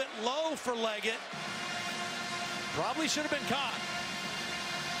little bit low for Leggett. Probably should have been caught.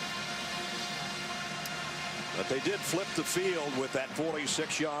 But they did flip the field with that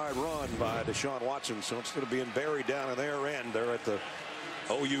 46-yard run by Deshaun Watson. So instead of being buried down in their end, they're at the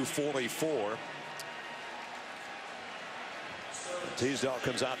OU 44. Teasdale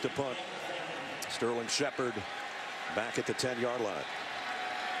comes out to punt. Sterling Shepard back at the 10-yard line.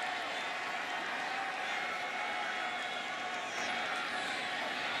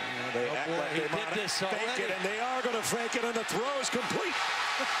 They act like they might fake it, and they are going to fake it, and the throw is complete.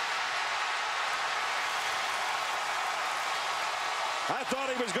 I thought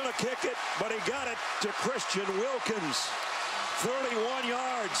he was going to kick it, but he got it to Christian Wilkins. 31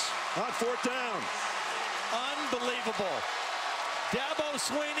 yards on 4th down. Unbelievable. Dabo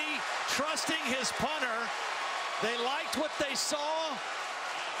Swinney trusting his punter. They liked what they saw,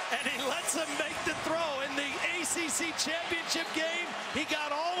 and he lets them make the throw. In the ACC championship game, he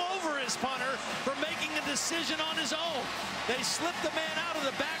got all over his punter for making a decision on his own. They slipped the man out of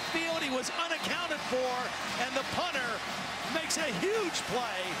the backfield. He was unaccounted for, and the punter makes a huge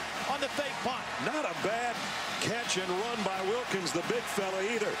play on the fake punt. Not a bad catch and run by Wilkins, the big fella,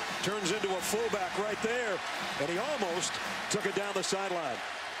 either. Turns into a fullback right there, and he almost took it down the sideline.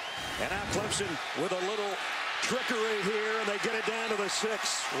 And now Clemson with a little trickery here, and they get it down to the 6.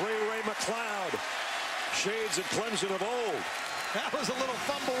 Ray McLeod, shades of Clemson of old. That was a little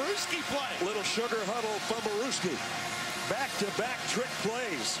Fumblerooski play. Little sugar huddle Fumblerooski. Back-to-back trick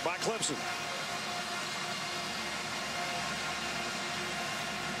plays by Clemson.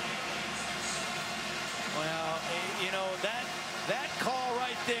 Well, you know, that call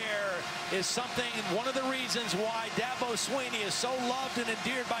right there is something, one of the reasons why Dabo Swinney is so loved and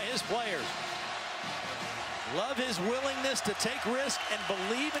endeared by his players. Love his willingness to take risk and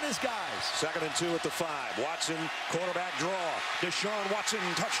believe in his guys. 2nd and 2 at the 5. Watson, quarterback draw. Deshaun Watson,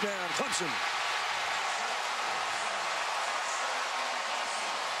 touchdown, Clemson.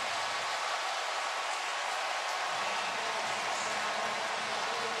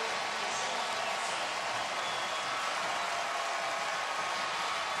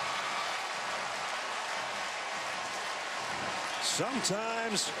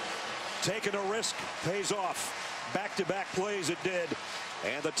 Sometimes taking a risk pays off. Back-to-back plays it did,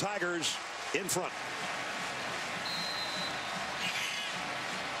 and the Tigers in front.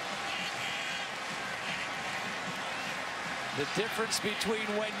 The difference between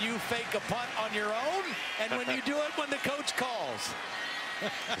when you fake a punt on your own and when you do it when the coach calls.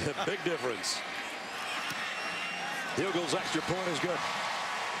 Big difference. Field goal's extra point is good.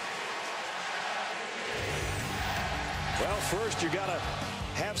 Well, first you got to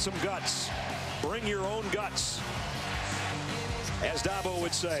have some guts. Bring your own guts. As Dabo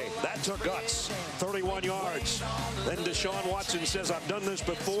would say, that took guts. 31 yards. Then Deshaun Watson says, I've done this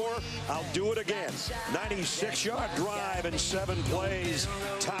before. I'll do it again. 96-yard drive in 7 plays.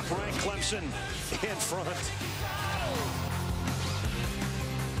 Top-ranked Clemson in front.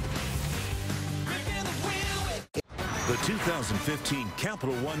 The 2015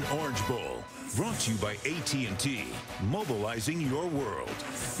 Capital One Orange Bowl, brought to you by AT&T, mobilizing your world.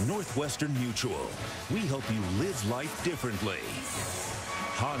 Northwestern Mutual, we help you live life differently.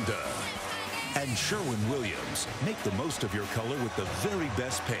 Honda and Sherwin-Williams, make the most of your color with the very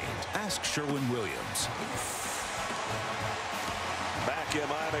best paint. Ask Sherwin-Williams. Back in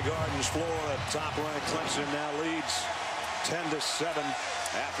Miami Gardens, Florida, top-ranked Clemson now leads 10-7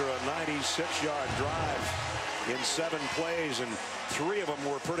 after a 96-yard drive in 7 plays, and 3 of them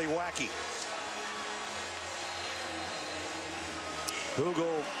were pretty wacky.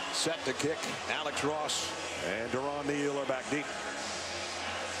 Hugel set to kick. Alex Ross and Deron Neal are back deep.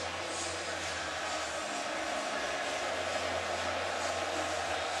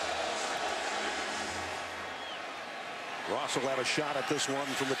 Ross will have a shot at this one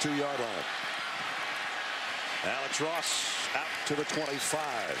from the 2-yard line. Alex Ross out to the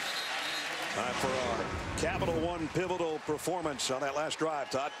 25. Time for our Capital One pivotal performance on that last drive,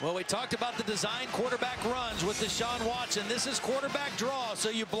 Todd. Well, we talked about the design quarterback runs with Deshaun Watson. This is quarterback draw. So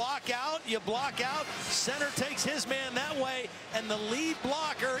you block out, center takes his man that way, and the lead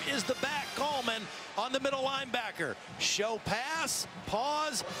blocker is the back, Coleman, on the middle linebacker. Show pass,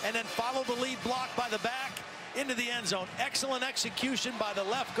 pause, and then follow the lead block by the back into the end zone. Excellent execution by the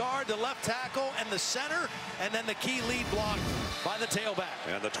left guard, the left tackle, and the center, and then the key lead block by the tailback.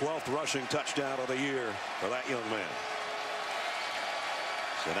 And the 12th rushing touchdown of the year for that young man.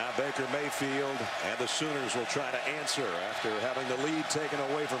 So now Baker Mayfield and the Sooners will try to answer after having the lead taken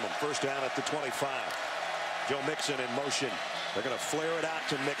away from them. First down at the 25. Joe Mixon in motion. They're going to flare it out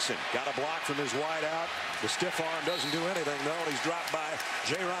to Mixon. Got a block from his wide out. The stiff arm doesn't do anything, though. He's dropped by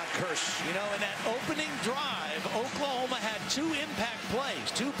J-Ron Kearse. You know, in that opening drive, Oklahoma had 2 impact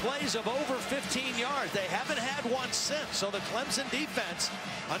plays, 2 plays of over 15 yards. They haven't had one since. So the Clemson defense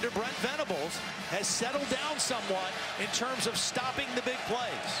under Brent Venables has settled down somewhat in terms of stopping the big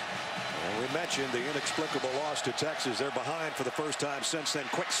plays. Well, we mentioned the inexplicable loss to Texas. They're behind for the first time since then.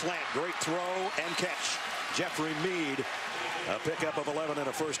 Quick slant, great throw and catch. Jeffrey Mead, a pickup of 11 and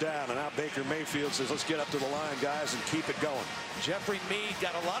a first down. And now Baker Mayfield says, let's get up to the line, guys, and keep it going. Jeffrey Mead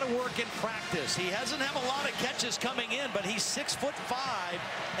got a lot of work in practice. He hasn't had a lot of catches coming in, but he's 6'5"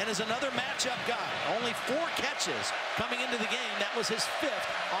 and is another matchup guy. Only 4 catches coming into the game. That was his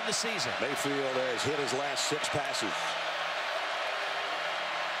 5th on the season. Mayfield has hit his last 6 passes.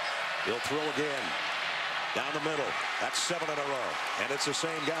 He'll throw again. Down the middle. That's 7 in a row. And it's the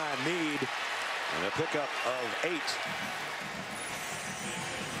same guy, Mead. And a pickup of 8.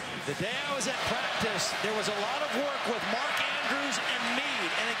 The day I was at practice, there was a lot of work with Mark Andrews and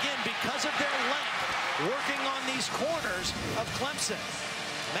Mead. And again, because of their length, working on these corners of Clemson.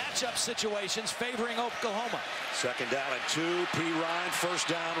 Matchup situations favoring Oklahoma. Second down and 2. P. Ryan, first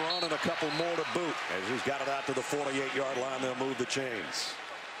down run, and a couple more to boot. As he's got it out to the 48-yard line, they'll move the chains.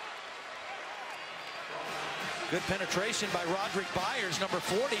 Good penetration by Roderick Byers, number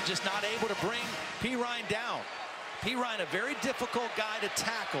 40, just not able to bring P. Ryan down. P. Ryan, a very difficult guy to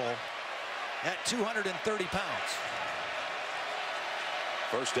tackle at 230 pounds.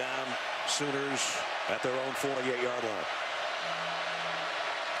 First down, Sooners at their own 48-yard line.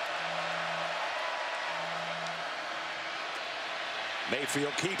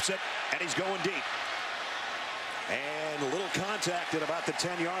 Mayfield keeps it, and he's going deep. And a little contact at about the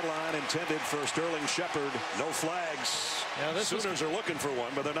 10-yard line intended for Sterling Shepard. No flags. Sooners are looking for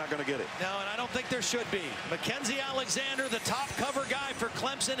one, but they're not going to get it. No, and I don't think there should be. Mackenzie Alexander, the top cover guy for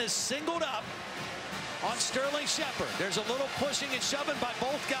Clemson, is singled up on Sterling Shepard. There's a little pushing and shoving by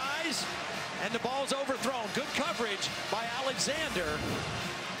both guys, and the ball's overthrown. Good coverage by Alexander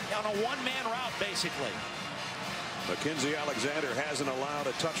on a one-man route, basically. Mackenzie Alexander hasn't allowed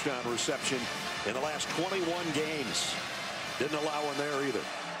a touchdown reception in the last 21 games. Didn't allow one there either.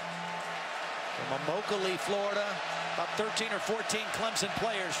 From Immokalee, Florida, about 13 or 14 Clemson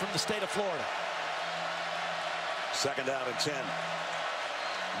players from the state of Florida. 2nd down and 10.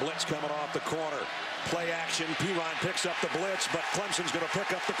 Blitz coming off the corner. Play action. Pirine picks up the blitz, but Clemson's going to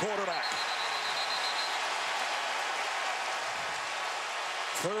pick up the quarterback.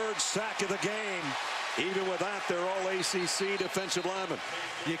 3rd sack of the game. Even with that, they're all ACC defensive linemen.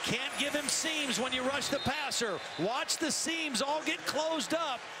 You can't give him seams when you rush the passer. Watch the seams all get closed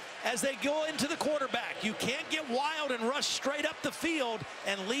up as they go into the quarterback. You can't get wild and rush straight up the field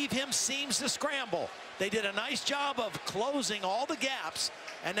and leave him seams to scramble. They did a nice job of closing all the gaps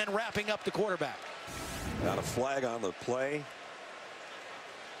and then wrapping up the quarterback. Got a flag on the play.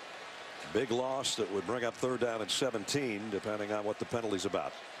 Big loss that would bring up 3rd down and 17, depending on what the penalty's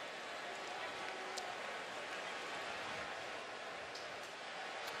about.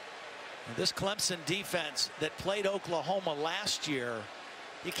 This Clemson defense that played Oklahoma last year,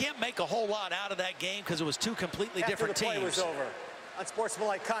 you can't make a whole lot out of that game because it was 2 completely different teams. After the play was over,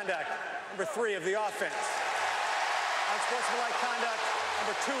 unsportsmanlike conduct, number 3 of the offense. Unsportsmanlike conduct,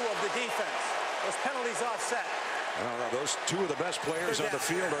 number 2 of the defense. Those penalties offset. I don't know. Those 2 of the best players on the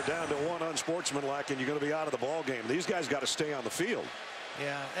field are down to 1 unsportsmanlike, and you're going to be out of the ball game. These guys got to stay on the field.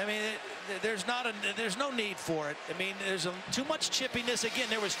 Yeah, I mean, there's no need for it. I mean, there's too much chippiness. Again,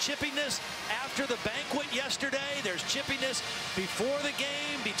 there was chippiness after the banquet yesterday. There's chippiness before the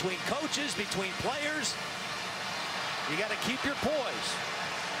game, between coaches, between players. You got to keep your poise.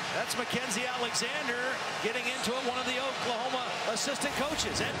 That's Mackenzie Alexander getting into it, one of the Oklahoma assistant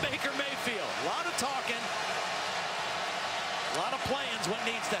coaches, and Baker Mayfield. A lot of talking. A lot of plans what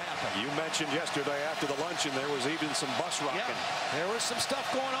needs to happen. You mentioned yesterday after the luncheon there was even some bus rocking. Yeah, there was some stuff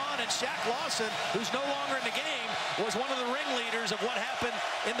going on, and Shaq Lawson, who's no longer in the game, was one of the ringleaders of what happened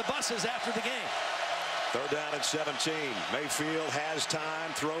in the buses after the game. 3rd down and 17. Mayfield has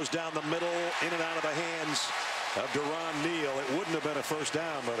time, throws down the middle, in and out of the hands of Deron Neal. It wouldn't have been a 1st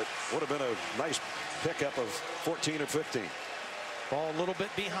down, but it would have been a nice pickup of 14 or 15. Ball a little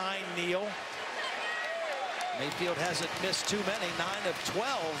bit behind Neal. Mayfield hasn't missed too many, 9 of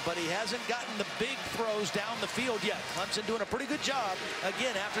 12, but he hasn't gotten the big throws down the field yet. Clemson doing a pretty good job,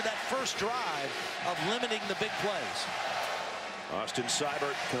 again, after that first drive of limiting the big plays. Austin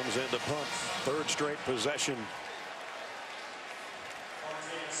Seibert comes in to punt. 3rd straight possession.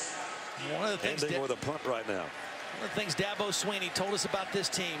 One of the things ending with a punt right now. One of the things Dabo Swinney told us about this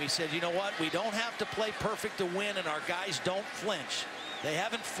team, he said, you know what, we don't have to play perfect to win, and our guys don't flinch. They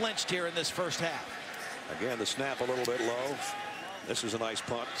haven't flinched here in this first half. Again, the snap a little bit low. This is a nice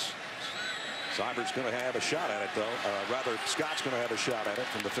punt. Seibert's going to have a shot at it, though. Rather, Scott's going to have a shot at it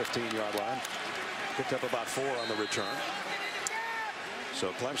from the 15-yard line. Picked up about 4 on the return.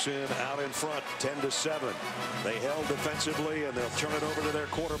 So Clemson out in front, 10-7. They held defensively, and they'll turn it over to their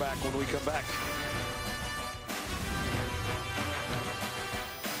quarterback when we come back.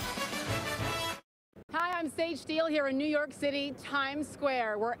 Hi, I'm Sage Steele here in New York City, Times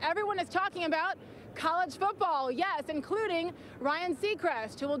Square, where everyone is talking about college football, yes, including Ryan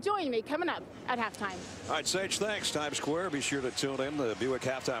Seacrest, who will join me coming up at halftime. All right, Sage, thanks. Times Square. Be sure to tune in. The Buick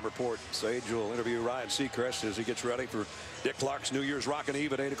Halftime Report. Sage will interview Ryan Seacrest as he gets ready for Dick Clark's New Year's Rockin'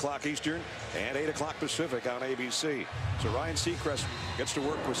 Eve at 8 o'clock Eastern and 8 o'clock Pacific on ABC. So Ryan Seacrest gets to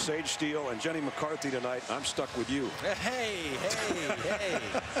work with Sage Steele and Jenny McCarthy tonight. I'm stuck with you. Hey.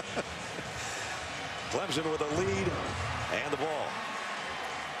 Clemson with a lead and the ball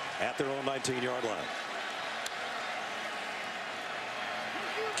at their own 19-yard line.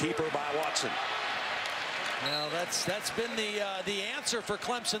 Keeper by Watson. Now that's been the answer for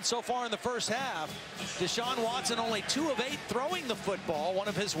Clemson so far in the first half. Deshaun Watson only 2 of 8 throwing the football, one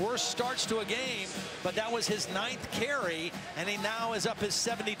of his worst starts to a game, but that was his 9th carry, and he now is up his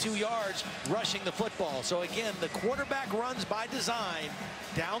 72 yards rushing the football. So again, the quarterback runs by design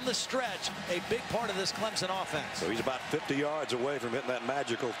down the stretch, a big part of this Clemson offense. So he's about 50 yards away from hitting that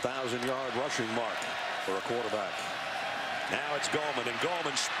magical 1,000-yard rushing mark for a quarterback. Now it's Gallman, and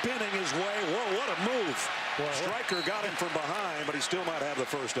Gallman spinning his way. Whoa, what a move. Boy, Stryker got him from behind, but he still might have the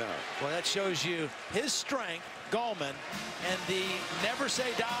first down. Well, that shows you his strength, Gallman, and the never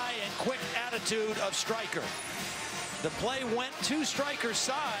say die and quick attitude of Stryker. The play went to Stryker's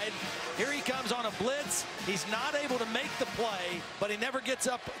side. Here he comes on a blitz. He's not able to make the play, but he never gives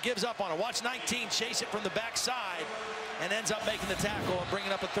up on it. Watch 19 chase it from the backside and ends up making the tackle and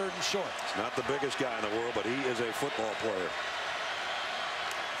bringing up a 3rd and short. He's not the biggest guy in the world, but he is a football player.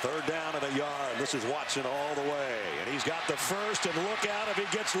 3rd down and a yard. This is Watson all the way, and he's got the first, and look out if he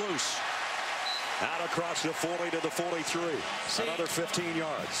gets loose. Out across the 40 to the 43. See, another 15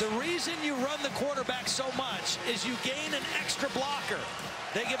 yards. The reason you run the quarterback so much is you gain an extra blocker.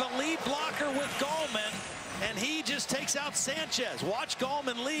 They give a lead blocker with Gallman, and he just takes out Sanchez. Watch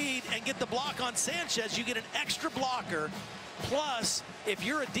Gallman lead and get the block on Sanchez. You get an extra blocker. Plus, if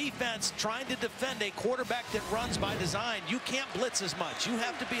you're a defense trying to defend a quarterback that runs by design, you can't blitz as much. You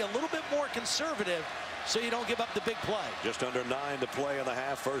have to be a little bit more conservative so you don't give up the big play. Just under 9 to play in the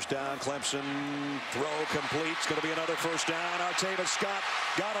half. First down. Clemson throw complete. It's going to be another first down. Artavis Scott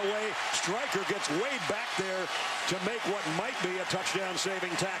got away. Stryker gets way back there to make what might be a touchdown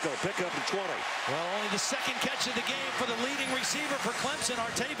saving tackle. Pick up to 20. Well, only the second catch of the game for the leading receiver for Clemson,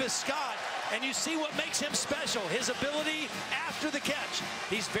 Artavis Scott. And you see what makes him special, his ability after the catch.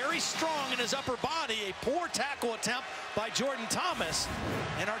 He's very strong in his upper body. A poor tackle attempt by Jordan Thomas.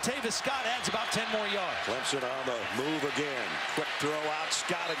 And Artavis Scott adds about 10 more yards. Clemson on the move again. Quick throw out.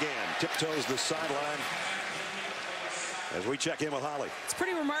 Scott again. Tiptoes the sideline as we check in with Holly. It's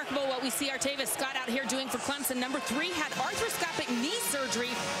pretty remarkable what we see Artavis Scott out here doing for Clemson. Number 3 had arthroscopic knee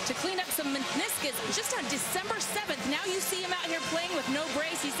surgery to clean up some meniscus just on December 7th. Now you see him out here playing with no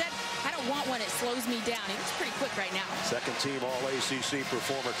brace. He said, I don't want one. It slows me down. He looks pretty quick right now. Second team All-ACC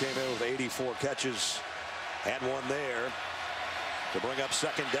performer came in with 84 catches. Had one there to bring up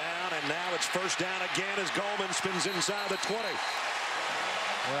second down. And now it's first down again as Gallman spins inside the 20.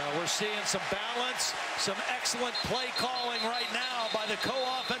 Well, we're seeing some balance, some excellent play calling right now by the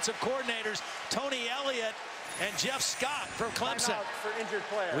co-offensive coordinators, Tony Elliott and Jeff Scott from Clemson. For injured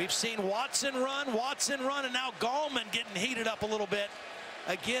player. We've seen Watson run, and now Gallman getting heated up a little bit.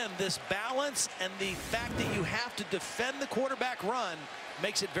 Again, this balance and the fact that you have to defend the quarterback run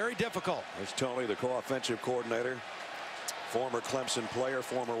makes it very difficult. There's Tony, the co-offensive coordinator, former Clemson player,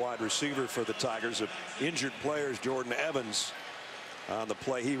 former wide receiver for the Tigers. Of injured players, Jordan Evans on the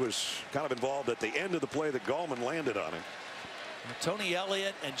play. He was kind of involved at the end of the play that Gallman landed on him. Tony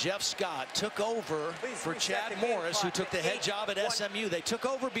Elliott and Jeff Scott took over for Chad Morris, who took the head job at SMU. They took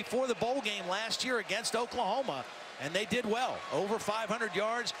over before the bowl game last year against Oklahoma, and they did well. Over 500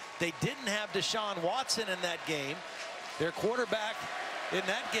 yards. They didn't have Deshaun Watson in that game. Their quarterback in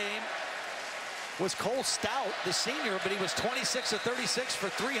that game was Cole Stout, the senior, but he was 26 of 36 for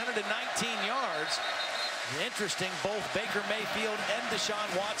 319 yards. Interesting, both Baker Mayfield and Deshaun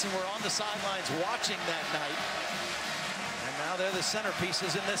Watson were on the sidelines watching that night. And now they're the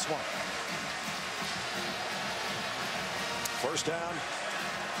centerpieces in this one. First down,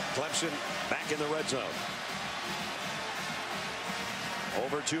 Clemson back in the red zone.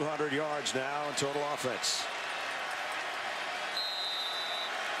 Over 200 yards now in total offense.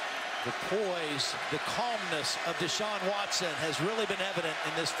 The poise, the calmness of Deshaun Watson has really been evident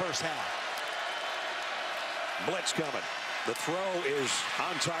in this first half. Blitz coming. The throw is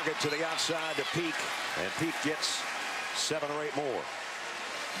on target to the outside to Peak, and Peak gets 7 or 8 more.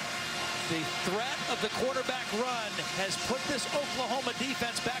 The threat of the quarterback run has put this Oklahoma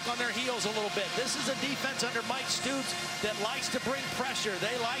defense back on their heels a little bit. This is a defense under Mike Stoops that likes to bring pressure.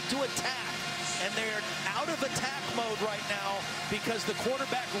 They like to attack, and they're out of attack mode right now because the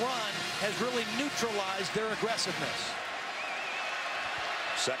quarterback run has really neutralized their aggressiveness.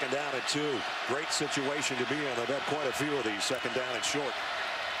 Second down and 2. Great situation to be in. They've had quite a few of these second down and short.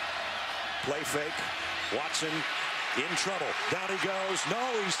 Play fake. Watson in trouble. Down he goes. No,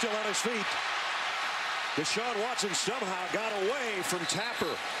 he's still on his feet. Deshaun Watson somehow got away from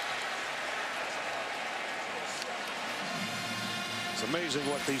Tapper. It's amazing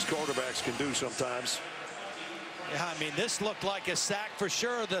what these quarterbacks can do sometimes. Yeah, I mean, this looked like a sack for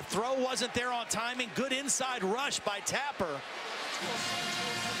sure. The throw wasn't there on timing. Good inside rush by Tapper.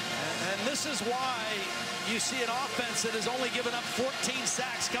 And this is why you see an offense that has only given up 14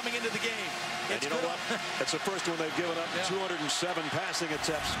 sacks coming into the game. And you know what? That's the first one they've given up. 207 passing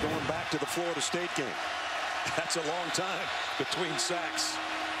attempts going back to the Florida State game. That's a long time between sacks.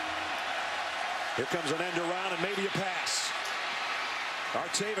 Here comes an end around and maybe a pass.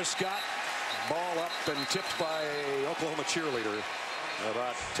 Artavis Scott, ball up and tipped by Oklahoma cheerleader.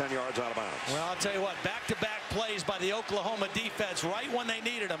 About 10 yards out of bounds. Well, I'll tell you what, back-to-back plays by the Oklahoma defense right when they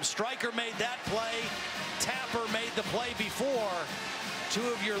needed them. Stryker made that play. Tapper made the play before. 2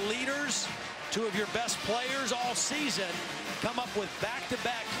 of your leaders, 2 of your best players all season come up with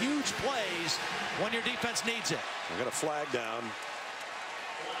back-to-back huge plays when your defense needs it. We're going to flag down.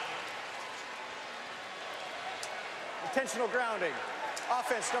 Intentional grounding.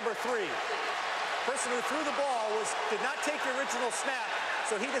 Offense number 3. Person who threw the ball did not take the original snap,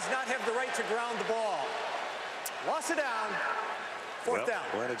 so he does not have the right to ground the ball. Lost it down. Fourth down.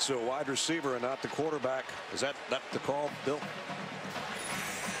 When it's a wide receiver and not the quarterback, is that the call, Bill?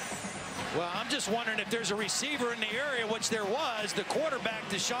 Well, I'm just wondering if there's a receiver in the area, which there was, the quarterback,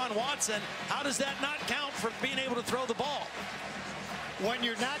 Deshaun Watson. How does that not count for being able to throw the ball? when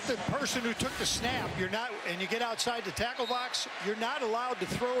you're not the person who took the snap, and you get outside the tackle box, you're not allowed to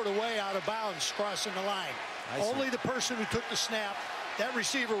throw it away out of bounds crossing the line. Only the person who took the snap. That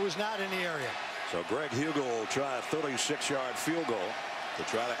receiver was not in the area. So Greg Hugel will try a 36-yard field goal to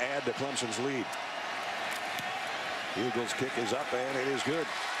try to add to Clemson's lead. Hugel's kick is up, and it is good.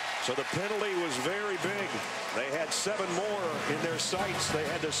 So the penalty was very big. They had 7 more in their sights. They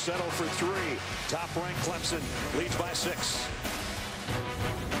had to settle for 3. Top-ranked Clemson leads by 6.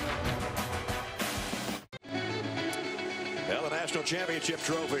 Well, the National Championship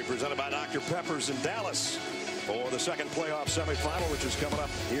Trophy presented by Dr. Pepper's in Dallas for the second playoff semifinal, which is coming up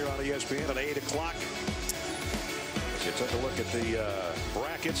here on ESPN at 8 o'clock. Let's take a look at the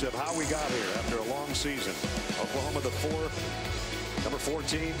brackets of how we got here after a long season. Oklahoma the 4, number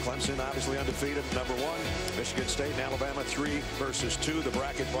 14. Clemson obviously undefeated, number 1. Michigan State and Alabama 3 versus 2. The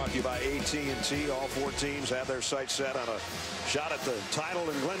bracket brought to you by AT&T. All 4 teams have their sights set on a shot at the title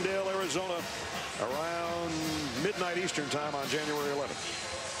in Glendale, Arizona, around midnight Eastern time on January 11th.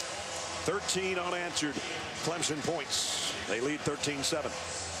 13 unanswered Clemson points. They lead 13-7.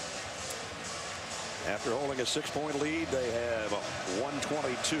 After holding a 6-point lead, they have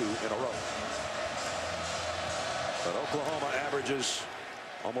 122 in a row. But Oklahoma averages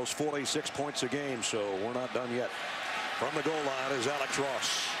almost 46 points a game, so we're not done yet. From the goal line is Alex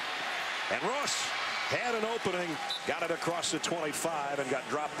Ross. And Ross had an opening, got it across the 25, and got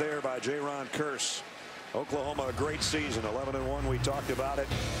dropped there by Jaron Kearse. Oklahoma, a great season, 11-1. We talked about it.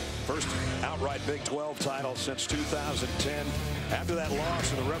 First outright Big 12 title since 2010. After that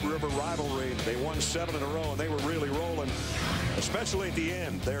loss in the Red River rivalry, they won 7 in a row, and they were really rolling, especially at the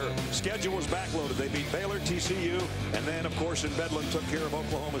end. Their schedule was backloaded. They beat Baylor, TCU, and then, of course, in Bedlam took care of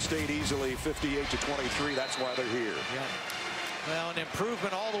Oklahoma State easily, 58-23. That's why they're here. Yeah. Well, an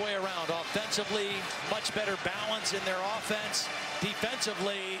improvement all the way around. Offensively, much better balance in their offense.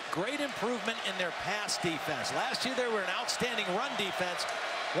 Defensively, great improvement in their pass defense. Last year, they were an outstanding run defense,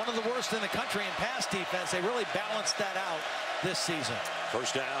 one of the worst in the country in pass defense. They really balanced that out this season.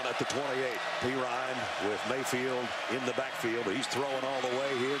 First down at the 28. Pirine with Mayfield in the backfield. He's throwing all the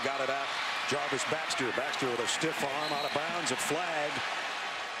way here. Got it out. Jarvis Baxter. Baxter with a stiff arm out of bounds. A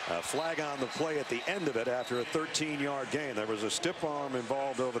flag on the play at the end of it after a 13-yard gain. There was a stiff arm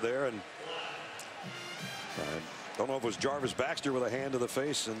involved over there, and I don't know if it was Jarvis Baxter with a hand to the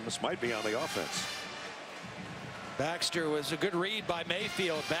face, and this might be on the offense. Baxter was a good read by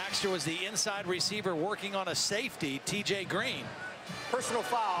Mayfield. Baxter was the inside receiver working on a safety, TJ Green. Personal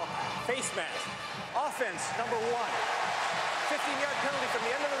foul, face mask. Offense, number 1. 15-yard penalty from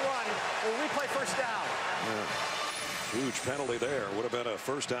the end of the run. We'll replay first down. Yeah. Huge penalty there. Would have been a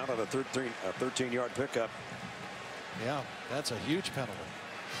first down on a 13-yard pickup. Yeah, that's a huge penalty.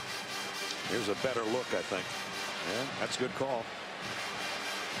 Here's a better look, I think. Yeah, that's a good call.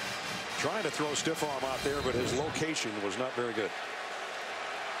 Trying to throw stiff arm out there, but his location was not very good.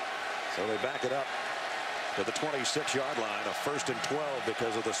 So they back it up to the 26-yard line, a 1st and 12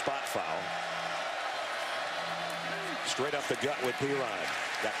 because of the spot foul. Straight up the gut with Pirine.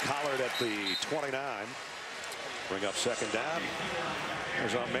 Got collared at the 29. Bring up second down.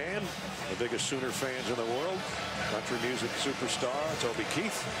 There's our man, the biggest Sooner fans in the world, country music superstar Toby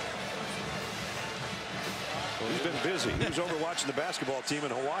Keith. Well, he's been busy. He was over watching the basketball team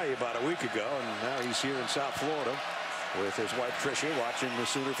in Hawaii about a week ago, and now he's here in South Florida with his wife Tricia watching the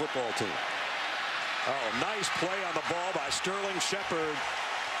Sooner football team. Oh, nice play on the ball by Sterling Shepard.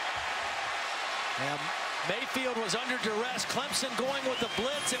 And Mayfield was under duress. Clemson going with the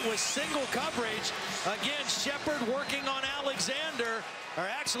blitz. It was single coverage. Again, Shepard working on Alexander, or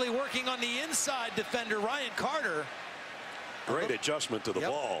actually working on the inside defender, Ryan Carter. Great adjustment to the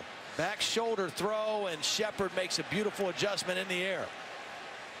ball. Back shoulder throw, and Shepard makes a beautiful adjustment in the air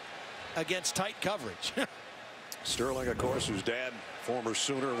against tight coverage. Sterling, of course, whose dad, former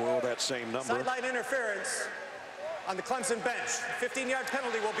Sooner, wore that same number. Sideline interference on the Clemson bench. 15-yard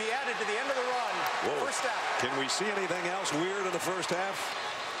penalty will be added to the end of the run. Whoa. First down. Can we see anything else weird in the first half?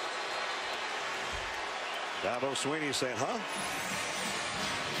 Dabo Swinney saying, huh?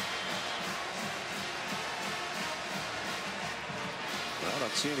 I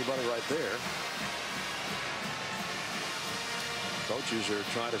don't see anybody right there. Coaches are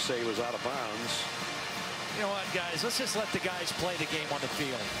trying to say he was out of bounds. You know what, guys? Let's just let the guys play the game on the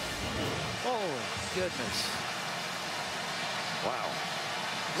field. Oh, goodness. Wow.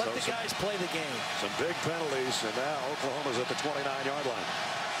 Let the guys play the game. Some big penalties, and now Oklahoma's at the 29-yard line.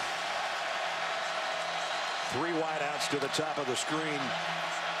 3 wideouts to the top of the screen.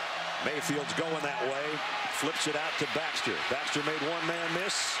 Mayfield's going that way. Flips it out to Baxter. Baxter made one man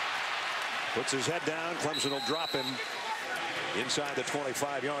miss. Puts his head down. Clemson will drop him inside the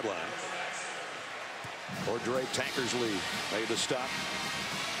 25-yard line. Cordray Tankersley made the stop.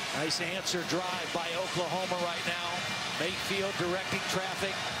 Nice answer drive by Oklahoma right now. Mayfield directing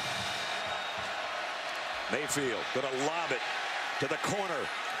traffic. Mayfield gonna lob it to the corner.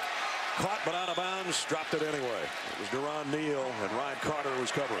 Caught but out of bounds, dropped it anyway. It was Deron Neal, and Ryan Carter was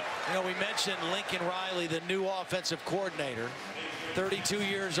covering. You know, we mentioned Lincoln Riley, the new offensive coordinator. 32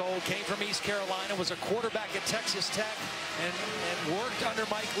 years old, came from East Carolina, was a quarterback at Texas Tech, and worked under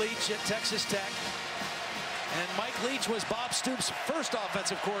Mike Leach at Texas Tech. And Mike Leach was Bob Stoops' first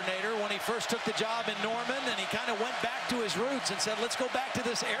offensive coordinator when he first took the job in Norman, and he kind of went back to his roots and said, let's go back to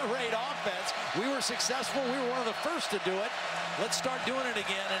this air raid offense. We were successful. We were one of the first to do it. Let's start doing it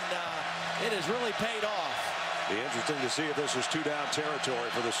again, and it has really paid off. Be interesting to see if this is 2-down territory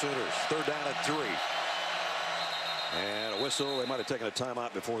for the Sooners. 3rd down at 3. And a whistle. They might have taken a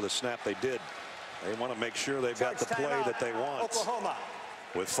timeout before the snap. They did. They want to make sure they've got the play that they want. Oklahoma.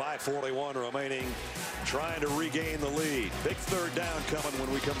 With 5:41 remaining, trying to regain the lead. Big 3rd down coming when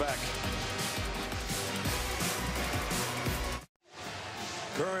we come back.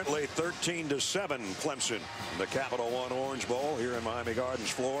 Currently 13-7 Clemson in the Capital One Orange Bowl here in Miami Gardens,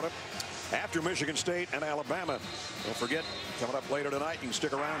 Florida. After Michigan State and Alabama. Don't forget, coming up later tonight, you can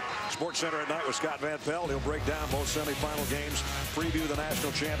stick around. Sports Center at night with Scott Van Pelt. He'll break down both semifinal games, preview the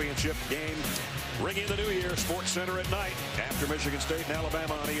national championship game. Ringing the new year, Sports Center at night after Michigan State and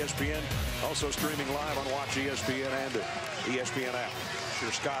Alabama on ESPN. Also streaming live on Watch ESPN and the ESPN app. I'm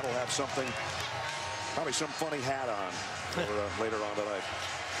sure Scott will have something, probably some funny hat on later on tonight.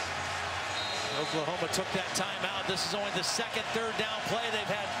 Oklahoma took that timeout. This is only the second 3rd down play. They've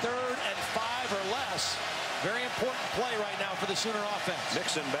had 3rd and 5 or less. Very important play right now for the Sooner offense.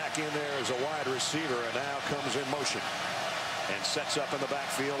 Nixon back in there as a wide receiver, and now comes in motion and sets up in the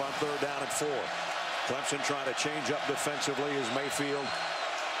backfield on 3rd down and 4. Clemson trying to change up defensively as Mayfield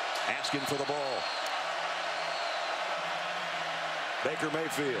asking for the ball. Baker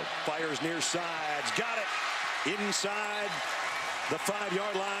Mayfield fires near sides, got it inside the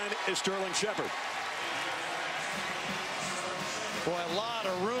 5-yard line is Sterling Shepard. Boy, a lot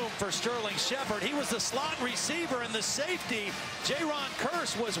of room for Sterling Shepard. He was the slot receiver, and the safety, Jaron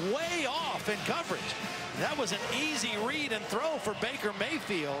Kearse, was way off in coverage. That was an easy read and throw for Baker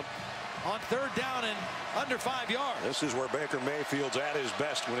Mayfield on 3rd down and under 5 yards. This is where Baker Mayfield's at his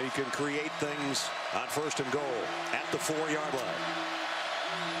best, when he can create things on 1st and goal at the 4-yard line.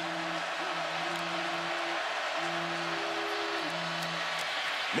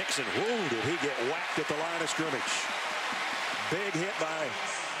 Nixon, whoa, did he get whacked at the line of scrimmage. Big hit by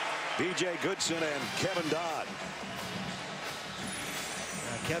B.J. Goodson and Kevin Dodd.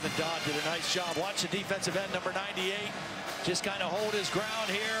 Kevin Dodd did a nice job. Watch the defensive end, number 98. Just kind of hold his ground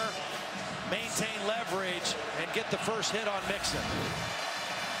here, maintain leverage, and get the first hit on Mixon.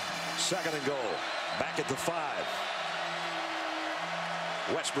 2nd and goal. Back at the 5.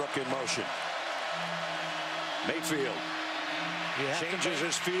 Westbrook in motion. Mayfield changes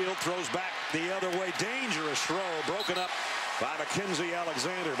his field, throws back the other way. Dangerous throw, broken up by Mackenzie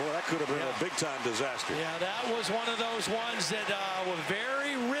Alexander. Boy, that could have been a big-time disaster. Yeah, that was one of those ones that was a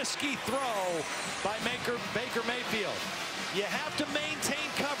very risky throw by Baker Mayfield. You have to maintain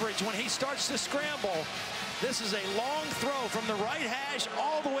coverage when he starts to scramble. This is a long throw from the right hash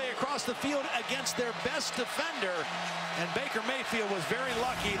all the way across the field against their best defender. And Baker Mayfield was very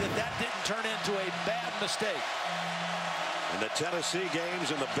lucky that that didn't turn into a bad mistake. In the Tennessee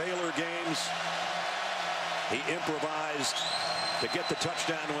games and the Baylor games, he improvised to get the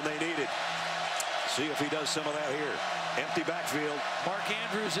touchdown when they needed. See if he does some of that here. Empty backfield. Mark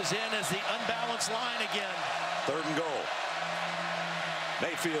Andrews is in as the unbalanced line again. 3rd and goal.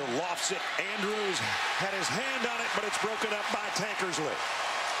 Mayfield lofts it. Andrews had his hand on it, but it's broken up by Tankersley.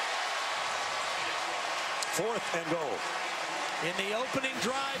 4th and goal. In the opening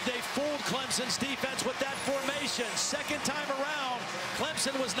drive, they fooled Clemson's defense with that formation. 2nd time around,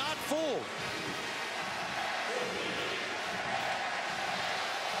 Clemson was not fooled.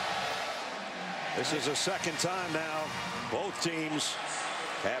 This is the 2nd time now. Both teams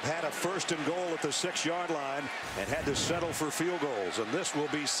have had a 1st and goal at the 6-yard line and had to settle for field goals. And this will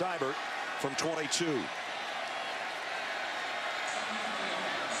be Seibert from 22.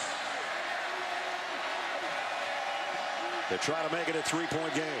 They try to make it a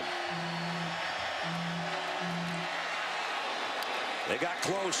 3-point game. They got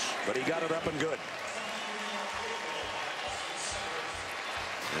close, but he got it up and good.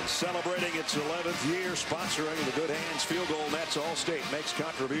 And celebrating its 11th year, sponsoring the Good Hands Field Goal Nets, All-State makes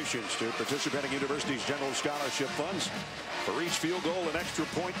contributions to participating universities' general scholarship funds for each field goal and extra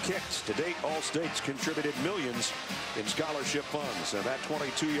point kicked. To date, All-State's contributed millions in scholarship funds, and that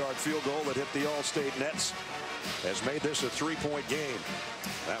 22-yard field goal that hit the All-State nets has made this a 3-point game.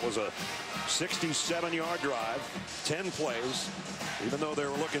 That was a 67-yard drive, 10 plays, even though they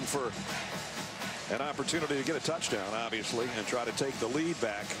were looking for an opportunity to get a touchdown, obviously, and try to take the lead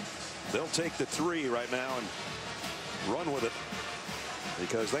back. They'll take the 3 right now and run with it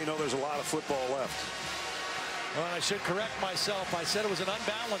because they know there's a lot of football left. Well, I should correct myself. I said it was an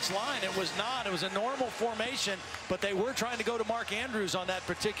unbalanced line. It was not. It was a normal formation, but they were trying to go to Mark Andrews on that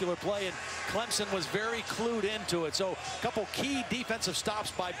particular play, and Clemson was very clued into it. So a couple key defensive stops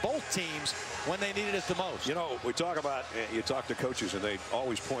by both teams when they needed it the most. You know, we talk about, you talk to coaches, and they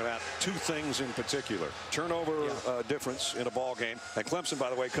always point out 2 things in particular. Turnover difference in a ball game. And Clemson, by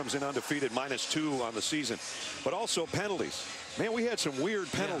the way, comes in undefeated, -2 on the season. But also penalties. Man, we had some weird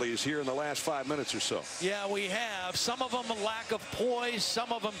penalties here in the last 5 minutes or so. Yeah, we have. Some of them a lack of poise,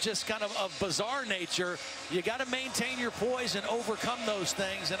 some of them just kind of bizarre nature. You got to maintain your poise and overcome those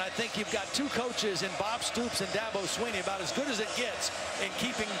things, and I think you've got 2 coaches in Bob Stoops and Dabo Swinney about as good as it gets in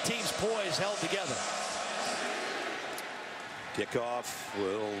keeping teams' poise held together. Kickoff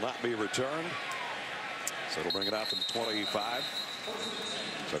will not be returned, so it'll bring it out to the 25.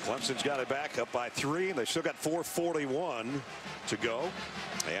 So Clemson's got it back up by 3, and they've still got 4:41 to go,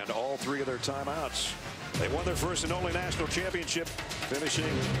 and all 3 of their timeouts. They won their first and only national championship, finishing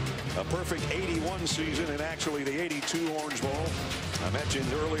a perfect 81 season and actually the 82 Orange Bowl. I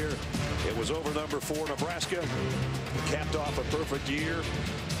mentioned earlier it was over number 4 Nebraska. Capped off a perfect year.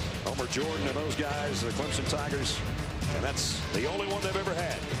 Homer Jordan and those guys, the Clemson Tigers, and that's the only one they've ever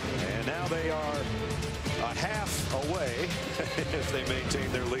had. And now they are a half away if they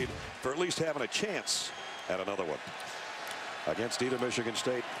maintain their lead for at least having a chance at another one against either Michigan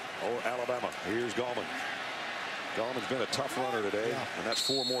State or Alabama. Here's Gallman. Gallman's been a tough runner today, and that's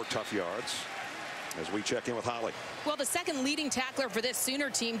 4 more tough yards as we check in with Holly. Well, the second leading tackler for this Sooner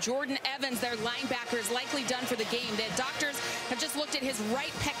team, Jordan Evans, their linebacker, is likely done for the game. The doctors have just looked at his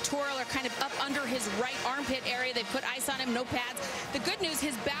right pectoral, or kind of up under his right armpit area. They put ice on him, no pads. The good news,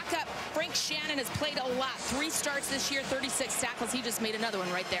 his backup, Frank Shannon, has played a lot. 3 starts this year, 36 tackles. He just made another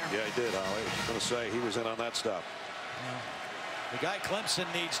one right there. Yeah, he did, Holly. I was going to say he was in on that stop. The guy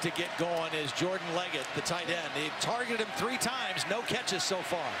Clemson needs to get going is Jordan Leggett, the tight end. They've targeted him 3 times, no catches so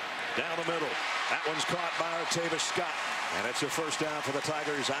far. Down the middle. That one's caught by Artavis Scott. And it's a first down for the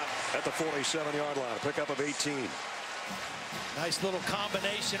Tigers out at the 47-yard line. A pickup of 18. Nice little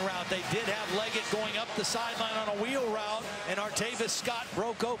combination route. They did have Leggett going up the sideline on a wheel route, and Artavis Scott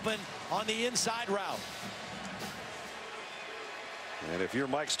broke open on the inside route. And if you're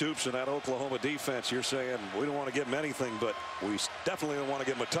Mike Stoops in that Oklahoma defense, you're saying we don't want to give him anything, but we definitely don't want to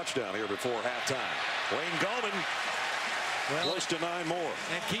give him a touchdown here before halftime. Wayne Gallman close to 9 more.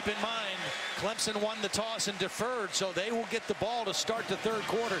 And keep in mind, Clemson won the toss and deferred, so they will get the ball to start the 3rd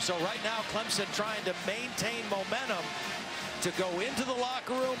quarter. So right now, Clemson trying to maintain momentum to go into the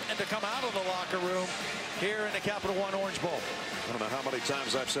locker room and to come out of the locker room here in the Capital One Orange Bowl. I don't know how many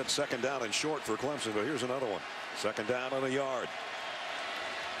times I've said second down and short for Clemson, but here's another one. Second down and a yard.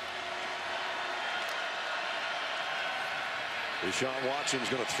 Deshaun Watson's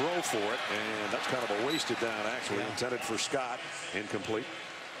going to throw for it, and that's kind of a wasted down, actually, intended for Scott. Incomplete.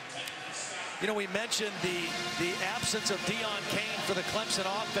 You know, we mentioned the absence of Deion Kane for the Clemson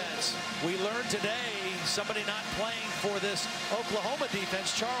offense. We learned today somebody not playing for this Oklahoma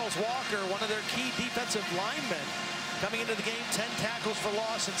defense, Charles Walker, one of their key defensive linemen, coming into the game, 10 tackles for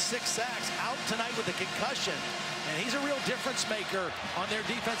loss and 6 sacks, out tonight with a concussion. And he's a real difference maker on their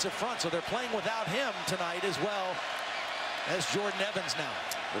defensive front, so they're playing without him tonight as well as Jordan Evans now.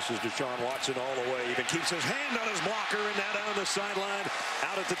 This is Deshaun Watson all the way. Even keeps his hand on his blocker, and now down the sideline,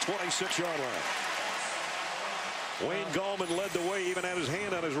 out at the 26-yard line. Wayne Gallman led the way, even had his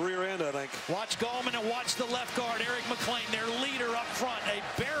hand on his rear end, I think. Watch Gallman and watch the left guard, Eric McLean, their leader up front. A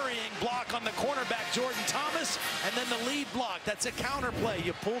burying block on the cornerback, Jordan Thomas, and then the lead block. That's a counter play.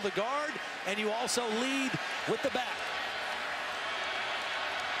 You pull the guard, and you also lead with the back.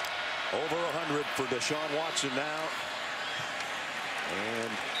 Over 100 for Deshaun Watson now.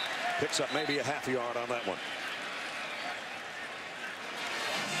 And picks up maybe a half yard on that one.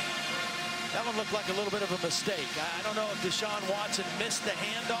 That one looked like a little bit of a mistake. I don't know if Deshaun Watson missed the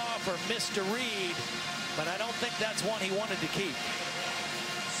handoff or missed a read, but I don't think that's one he wanted to keep.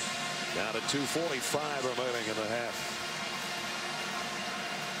 Down to 2:45 remaining in the half.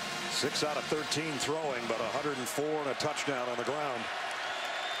 6 out of 13 throwing, but 104 and a touchdown on the ground.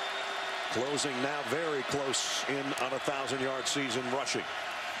 closing now very close in on a 1,000-yard season rushing.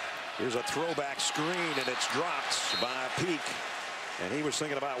 Here's a throwback screen, and it's dropped by Peak. And he was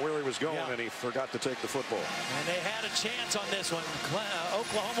thinking about where he was going, and he forgot to take the football. And they had a chance on this one.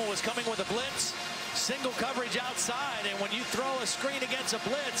 Oklahoma was coming with a blitz. Single coverage outside, and when you throw a screen against a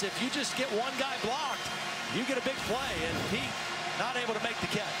blitz, if you just get one guy blocked, you get a big play, and Pete not able to make the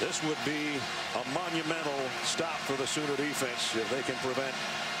catch. This would be a monumental stop for the Sooner defense if they can prevent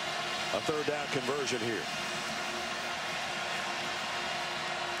a third down conversion here.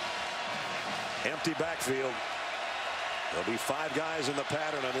 Empty backfield. There'll be 5 guys in the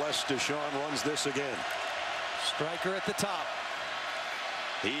pattern unless Deshaun runs this again. Striker at the top.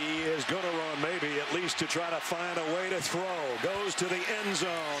 He is going to run, maybe at least to try to find a way to throw. Goes to the end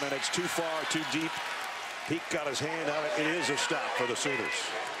zone, and it's too far, too deep. Peak got his hand on it. It is a stop for the Sooners.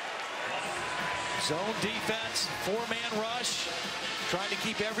 Zone defense, 4-man rush, trying to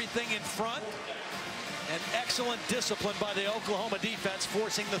keep everything in front. And excellent discipline by the Oklahoma defense,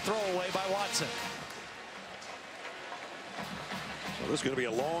 forcing the throwaway by Watson. So this is going to be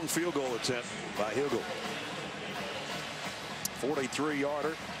a long field goal attempt by Hugel.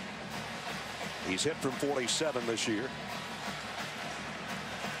 43-yarder. He's hit from 47 this year.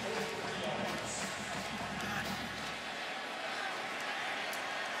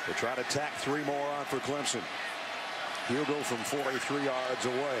 They try to tack 3 more on for Clemson. Hugel from 43 yards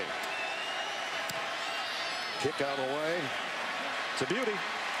away. Kick out of the way. It's a beauty.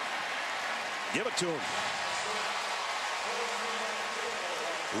 Give it to him.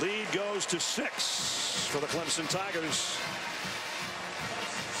 Lead goes to 6 for the Clemson Tigers.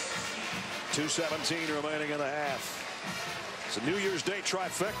 2:17 remaining in the half. It's a New Year's Day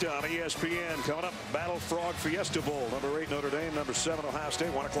trifecta on ESPN. Coming up, Battle Frog Fiesta Bowl. Number 8 Notre Dame, number 7 Ohio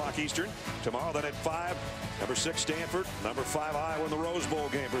State, 1 o'clock Eastern. Tomorrow then at 5, number 6 Stanford, number 5 Iowa in the Rose Bowl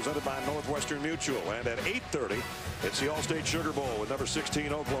game presented by Northwestern Mutual. And at 8:30, it's the All-State Sugar Bowl with number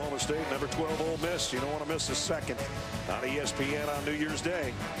 16 Oklahoma State, number 12 Ole Miss. You don't want to miss the second on ESPN on New Year's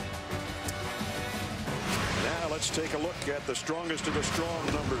Day. Now let's take a look at the strongest of the strong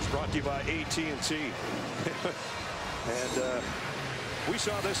numbers brought to you by AT&T. And we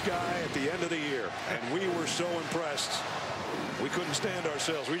saw this guy at the end of the year, and we were so impressed. We couldn't stand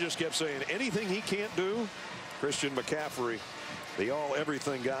ourselves. We just kept saying anything he can't do. Christian McCaffrey, the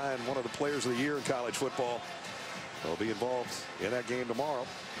all-everything guy and one of the players of the year in college football, will be involved in that game tomorrow.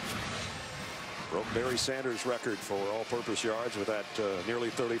 Broke Barry Sanders' record for all-purpose yards with that nearly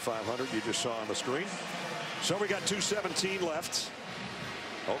 3,500 you just saw on the screen. So we got 2:17 left.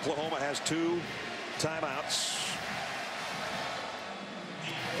 Oklahoma has 2 timeouts.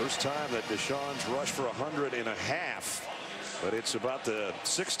 First time that Deshaun's rushed for 100 and a half, but it's about the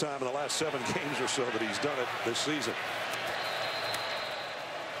 6th time in the last 7 games or so that he's done it this season.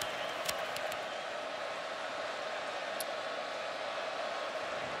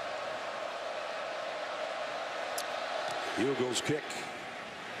 Hugel's kick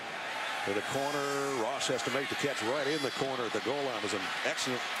to the corner. Ross has to make the catch right in the corner at the goal line. It was an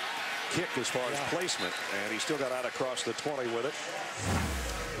excellent kick as far as placement, and he still got out across the 20 with it.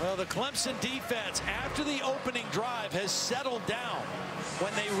 Well, the Clemson defense, after the opening drive, has settled down.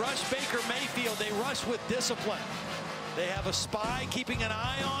 When they rush Baker Mayfield, they rush with discipline. They have a spy keeping an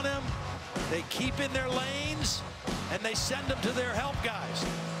eye on him. They keep in their lanes, and they send them to their help guys.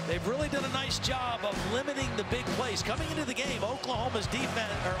 They've really done a nice job of limiting the big plays. Coming into the game, Oklahoma's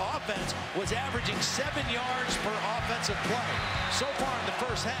defense or offense was averaging 7 yards per offensive play. So far in the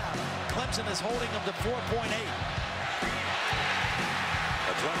first half, Clemson is holding them to 4.8.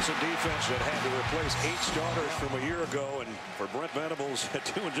 A Clemson defense that had to replace 8 starters from a year ago, and for Brent Venables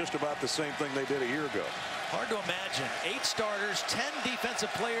doing just about the same thing they did a year ago. Hard to imagine. 8 starters, 10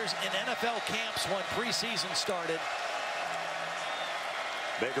 defensive players in NFL camps when preseason started.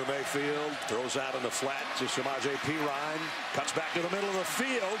 Baker Mayfield throws out in the flat to Samaje Perine. Cuts back to the middle of the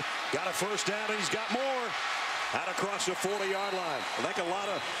field. Got a first down, and he's got more. Out across the 40-yard line. I think a lot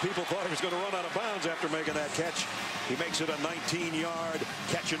of people thought he was going to run out of bounds after making that catch. He makes it a 19-yard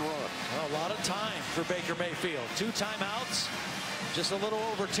catch and run. Well, a lot of time for Baker Mayfield. 2 timeouts. Just a little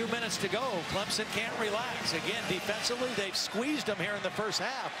over 2 minutes to go. Clemson can't relax. Again, defensively, they've squeezed them here in the first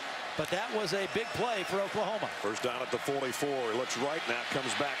half. But that was a big play for Oklahoma. First down at the 44. He looks right now,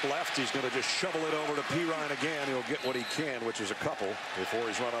 comes back left. He's going to just shovel it over to Perine again. He'll get what he can, which is a couple, before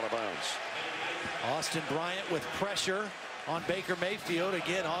he's run out of bounds. Austin Bryant with pressure on Baker Mayfield.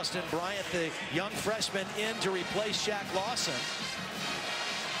 Again, Austin Bryant, the young freshman, in to replace Shaq Lawson.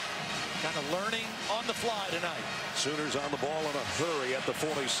 Kind of learning on the fly tonight. Sooners on the ball in a hurry at the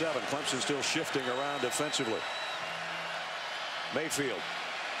 47. Clemson still shifting around defensively. Mayfield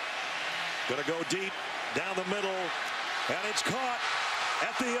Going to go deep down the middle, and it's caught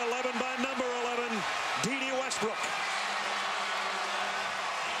at the 11 by number 11, D.D. Westbrook.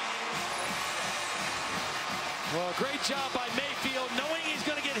 Well, great job by Mayfield, knowing he's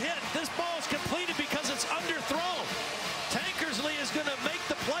going to get hit. This ball is completed because it's underthrown. Tankersley is going to make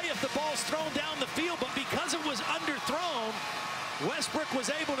the play if the ball's thrown down the field, but because it was underthrown, Westbrook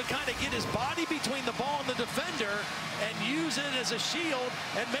was able to kind of get his body between the ball and the defender and use it as a shield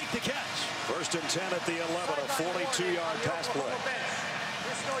and make the catch. 1st and 10 at the 11, a 42-yard pass play.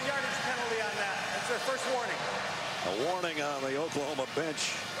 There's no yardage penalty on that. That's their first warning. A warning on the Oklahoma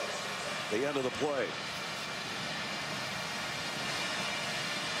bench. The end of the play.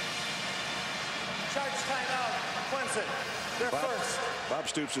 Charge timeout, Clemson. They're first. Bob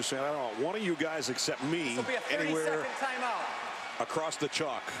Stoops is saying, I don't want one of you guys except me This will be a 30-second anywhere timeout. across the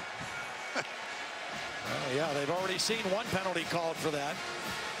chalk. Yeah, they've already seen one penalty called for that.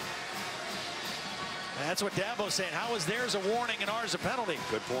 And that's what Dabo's saying. How is theirs a warning and ours a penalty?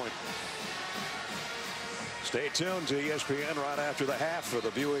 Good point. Stay tuned to ESPN right after the half for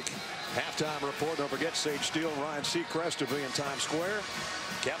the Buick halftime report. Don't forget Sage Steele and Ryan Seacrest to be in Times Square.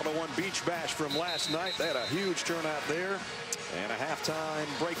 Capital One Beach Bash from last night. They had a huge turnout there. And a halftime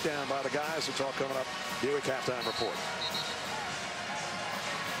breakdown by the guys. It's all coming up. Buick halftime report.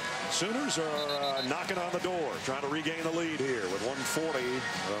 Sooners are knocking on the door, trying to regain the lead here with 1:40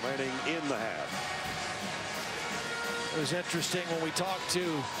 remaining in the half. It was interesting when we talked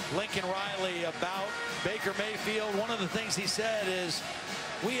to Lincoln Riley about Baker Mayfield. One of the things he said is,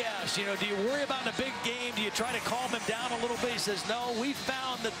 we asked, do you worry about in a big game? Do you try to calm him down a little bit? He says, no, we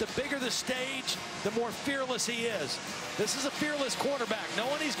found that the bigger the stage, the more fearless he is. This is a fearless quarterback.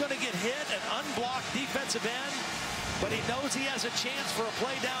 Knowing he's going to get hit an unblocked defensive end, but he knows he has a chance for a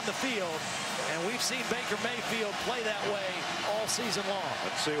play down the field. And we've seen Baker Mayfield play that way all season long.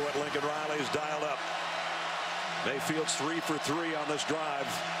 Let's see what Lincoln Riley's dialed up. Mayfield's 3 for 3 on this drive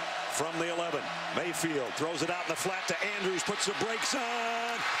from the 11. Mayfield throws it out in the flat to Andrews, puts the brakes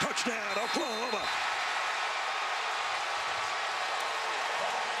on. Touchdown, Oklahoma.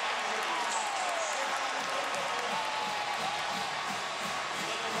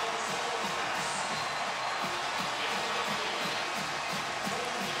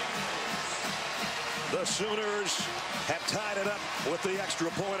 The Sooners have tied it up with the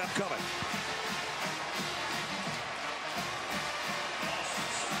extra point upcoming.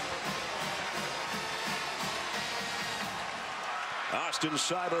 Austin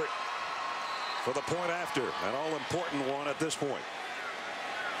Seibert for the point after, an all-important one at this point.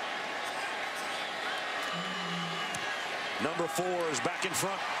 Number 4 is back in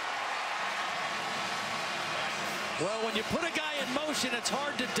front. Well, when you put a guy in motion, it's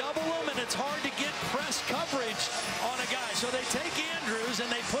hard to double him, and it's hard to get press coverage on a guy. So they take Andrews, and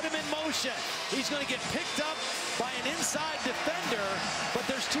they put him in motion. He's going to get picked up by an inside defender, but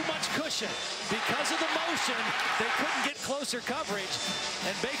there's too much cushion. Because of the motion, they couldn't get closer coverage,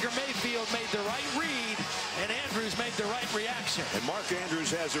 and Baker Mayfield made the right read, and Andrews made the right reaction. And Mark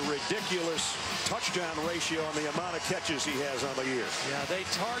Andrews has a ridiculous touchdown ratio on the amount of catches he has on the year. Yeah, they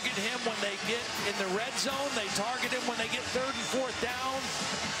target him when they get in the red zone. They target him when they get 3rd and 4th down.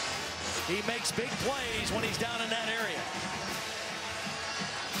 He makes big plays when he's down in that area.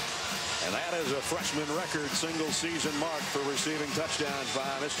 And that is a freshman record single season mark for receiving touchdowns by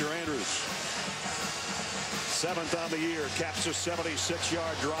Mr. Andrews. 7th on the year, caps a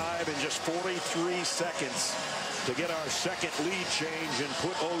 76-yard drive in just 43 seconds to get our second lead change and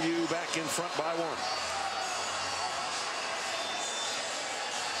put OU back in front by 1.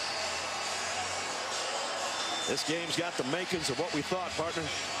 This game's got the makings of what we thought, partner.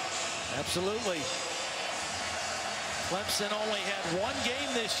 Absolutely. Clemson only had one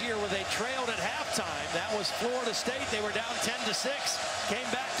game this year where they trailed at halftime. That was Florida State. They were down 10-6, came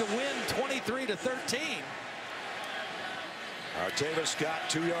back to win 23-13. Artavis Scott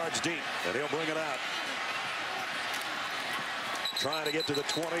 2 yards deep, and he'll bring it out. Trying to get to the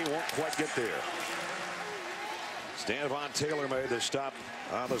 20, won't quite get there. Stan Von Taylor made the stop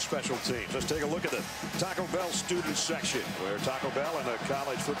on the special teams. Let's take a look at the Taco Bell student section, where Taco Bell and the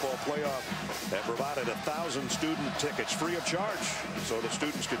college football playoff have provided 1,000 student tickets free of charge, so the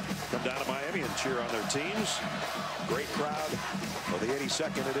students could come down to Miami and cheer on their teams. Great crowd for the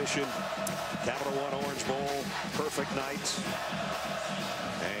 82nd edition Capital One Orange Bowl. Perfect night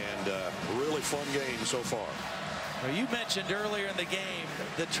and really fun game so far. Well, you mentioned earlier in the game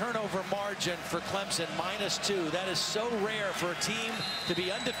the turnover margin for Clemson -2. That is so rare for a team to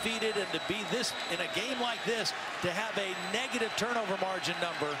be undefeated and to be this in a game like this, to have a negative turnover margin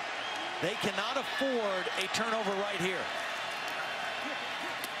number. They cannot afford a turnover right here.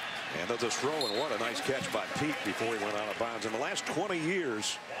 And they'll just throw, and what a nice catch by Peak before he went out of bounds. In the last 20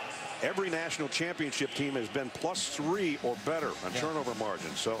 years, every national championship team has been +3 or better on turnover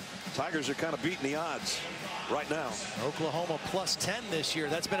margin. So Tigers are kind of beating the odds right now. Oklahoma +10 this year.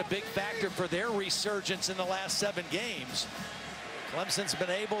 That's been a big factor for their resurgence in the last 7 games. Clemson's been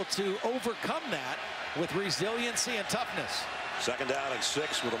able to overcome that with resiliency and toughness. 2nd down and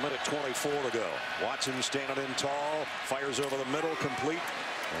 6 with 1:24 to go. Watson standing in tall, fires over the middle, complete.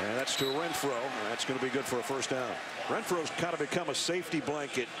 And that's to Renfro. That's going to be good for a 1st down. Renfro's kind of become a safety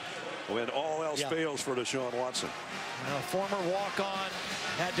blanket when all else fails for Deshaun Watson. Former walk-on,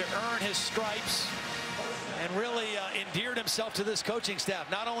 had to earn his stripes and really endeared himself to this coaching staff.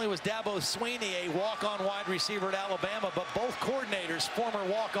 Not only was Dabo Sweeney a walk-on wide receiver at Alabama, but both coordinators former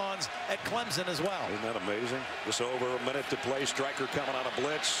walk-ons at Clemson as well. Isn't that amazing? Just over a minute to play. Stryker coming on a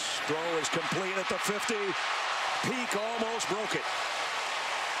blitz. Throw is complete at the 50. Peak almost broke it.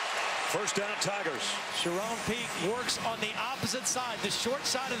 1st down, Tigers. Sharon Peak works on the opposite side, the short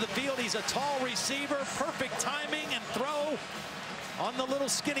side of the field. He's a tall receiver, perfect timing and throw on the little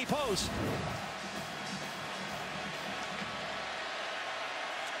skinny post.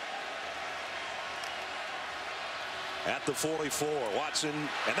 At the 44, Watson,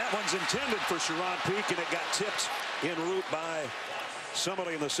 and that one's intended for Sharon Peak, and it got tipped en route by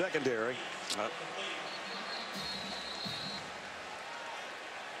somebody in the secondary.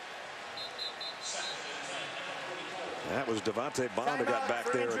 That was Devontae Bond who got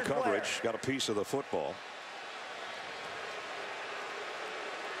back there in coverage, got a piece of the football.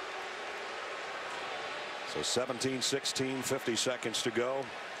 So 17-16, 50 seconds to go.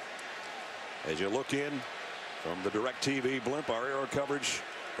 As you look in from the DirecTV blimp, our air coverage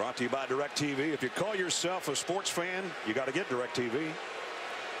brought to you by DirecTV. If you call yourself a sports fan, you got to get DirecTV.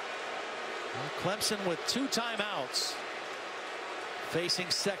 Well, Clemson with 2 timeouts, facing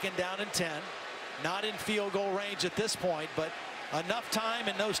 2nd down and 10. Not in field goal range at this point, but enough time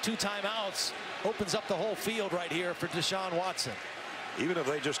in those 2 timeouts opens up the whole field right here for Deshaun Watson. Even if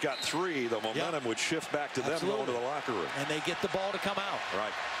they just got 3, the momentum would shift back to them going to the locker room. And they get the ball to come out.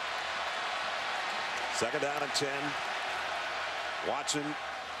 Right. 2nd down and 10. Watson,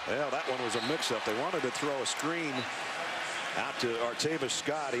 well, that one was a mix-up. They wanted to throw a screen out to Artavis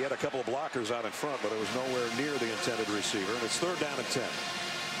Scott. He had a couple of blockers out in front, but it was nowhere near the intended receiver. And it's 3rd down and 10.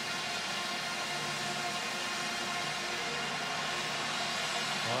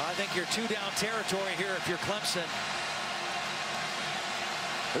 Well, I think you're 2-down territory here if you're Clemson.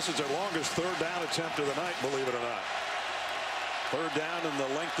 This is their longest 3rd down attempt of the night, believe it or not. 3rd down and the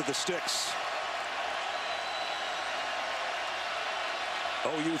length of the sticks.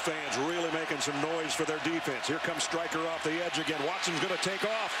 OU fans really making some noise for their defense. Here comes Stryker off the edge again. Watson's going to take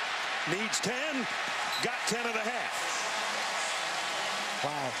off. Needs 10. Got 10.5.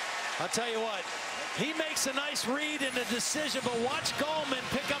 Wow. I'll tell you what. He makes a nice read and a decision, but watch Gallman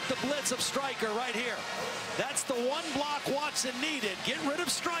pick up the blitz of Stryker right here. That's the one block Watson needed. Get rid of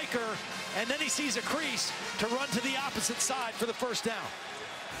Stryker, and then he sees a crease to run to the opposite side for the 1st down.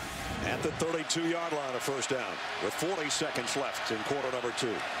 At the 32-yard line, a 1st down with 40 seconds left in quarter number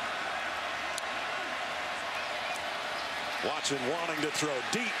 2. Watson wanting to throw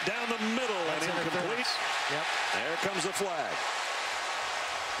deep down the middle and incomplete. Yep. There comes the flag.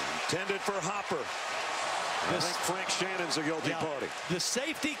 Intended for Hopper. I think Frank Shannon's a guilty party. The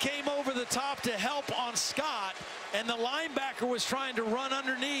safety came over the top to help on Scott, and the linebacker was trying to run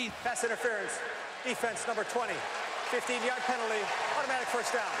underneath. Pass interference. Defense number 20. 15-yard penalty. Automatic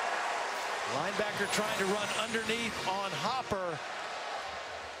 1st down. Linebacker trying to run underneath on Hopper.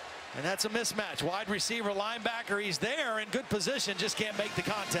 And that's a mismatch. Wide receiver, linebacker, he's there in good position, just can't make the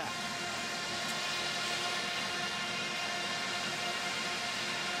contact.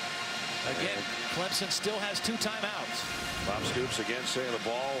 Again, Clemson still has 2 timeouts. Bob Stoops again saying the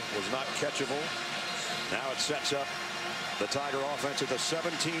ball was not catchable. Now it sets up the Tiger offense at the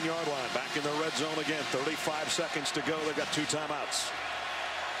 17-yard line. Back in the red zone again. 35 seconds to go. They've got 2 timeouts.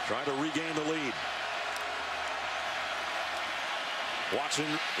 Trying to regain the lead. Watson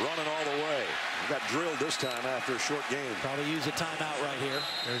running all the way. He got drilled this time after a short game. Probably use a timeout right here.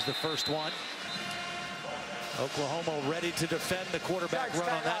 There's the first one. Oklahoma ready to defend the quarterback run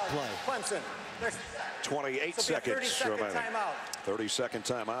on that play. Clemson. 28 seconds. 30-second timeout. 30-second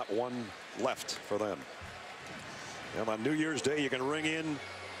timeout. 1 left for them. And on New Year's Day, you can ring in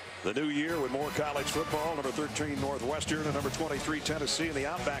the new year with more college football. Number 13 Northwestern and number 23 Tennessee in the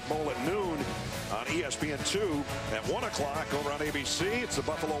Outback Bowl at noon on ESPN2 at 1 o'clock over on ABC. It's the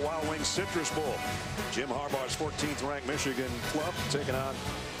Buffalo Wild Wings Citrus Bowl. Jim Harbaugh's 14th ranked Michigan club taking on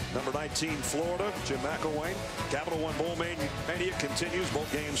number 19 Florida. Jim McElwain. Capital One Bowl Mania continues.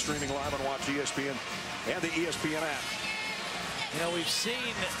 Both games streaming live on Watch ESPN and the ESPN app. You know, we've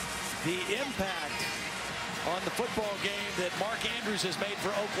seen the impact on the football game that Mark Andrews has made for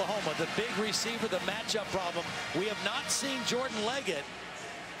Oklahoma. The big receiver, the matchup problem. We have not seen Jordan Leggett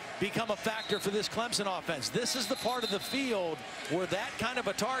become a factor for this Clemson offense. This is the part of the field where that kind of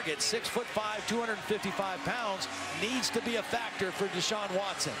a target, 6'5", 255 pounds, needs to be a factor for Deshaun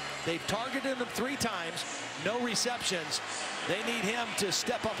Watson. They've targeted him 3 times, no receptions. They need him to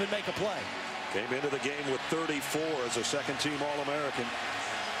step up and make a play. Came into the game with 34 as a second-team All-American.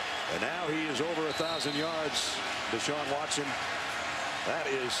 And now he is over 1,000 yards. Deshaun Watson, that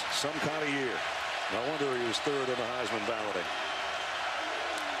is some kind of year. No wonder he was 3rd in the Heisman balloting.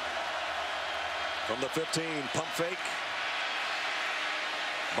 From the 15, pump fake.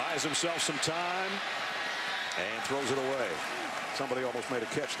 Buys himself some time and throws it away. Somebody almost made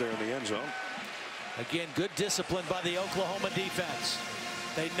a catch there in the end zone. Again, good discipline by the Oklahoma defense.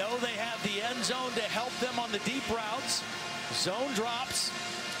 They know they have the end zone to help them on the deep routes. Zone drops.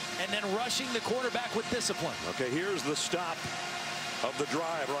 And then rushing the quarterback with discipline. Okay, here's the stop of the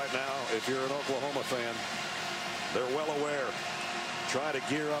drive right now. If you're an Oklahoma fan, they're well aware. Try to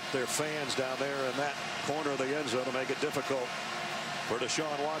gear up their fans down there in that corner of the end zone to make it difficult for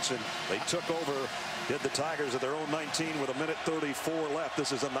Deshaun Watson. They took over, did the Tigers at their own 19 with 1:34 left.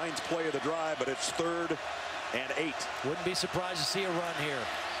 This is the 9th play of the drive, but it's 3rd and 8. Wouldn't be surprised to see a run here.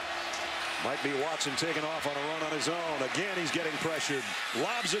 Might be Watson taking off on a run on his own. Again, he's getting pressured.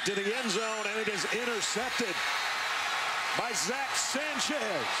 Lobs it to the end zone, and it is intercepted by Zach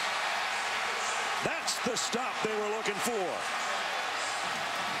Sanchez. That's the stop they were looking for.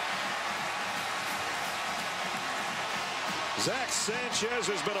 Zach Sanchez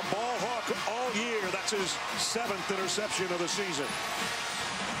has been a ball hawk all year. That's his 7th interception of the season.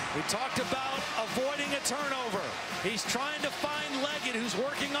 We talked about avoiding a turnover. He's trying to find Leggett, who's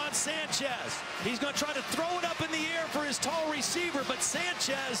working on Sanchez. He's going to try to throw it up in the air for his tall receiver, but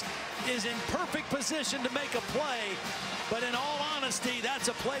Sanchez is in perfect position to make a play. But in all honesty, that's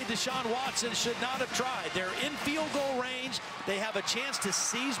a play Deshaun Watson should not have tried. They're in field goal range. They have a chance to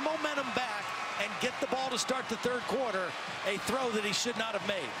seize momentum back and get the ball to start the 3rd quarter, a throw that he should not have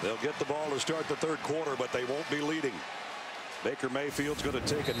made. They'll get the ball to start the 3rd quarter, but they won't be leading. Baker Mayfield's going to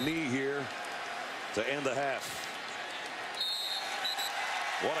take a knee here to end the half.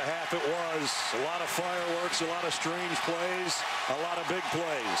 What a half it was. A lot of fireworks, a lot of strange plays, a lot of big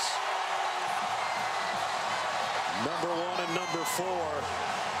plays. Number 1 and number 4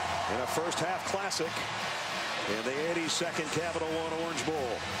 in a first half classic in the 82nd Capital One Orange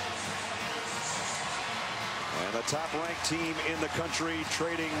Bowl. And the top-ranked team in the country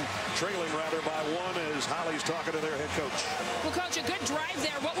trailing by 1 as Holly's talking to their head coach. Well, Coach, a good drive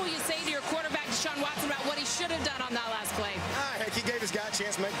there. What will you say to your quarterback, Deshaun Watson, about what he should have done on that last play? Heck, he gave his guy a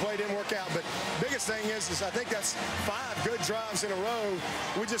chance to make a play. Didn't work out. But biggest thing is I think that's 5 good drives in a row.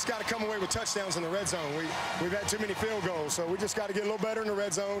 We just got to come away with touchdowns in the red zone. We've had too many field goals, so we just got to get a little better in the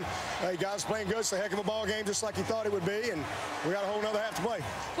red zone. Hey, guys playing good. It's a heck of a ball game, just like he thought it would be, and we got a whole nother half to play.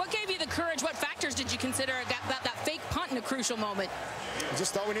 What gave you the courage? What factors did you consider about that fake punt in a crucial moment? I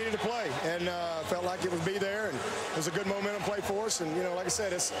just thought we needed to play, and felt like it would be there, and it was a good momentum play for us. And, you know, like I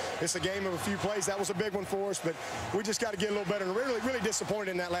said, it's a game of a few plays. That was a big one for us, but we just got to get a little better. And really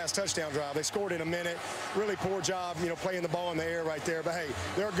disappointed in that last touchdown drive. They scored in a minute. Really poor job, you know, playing the ball in the air right there. But, hey,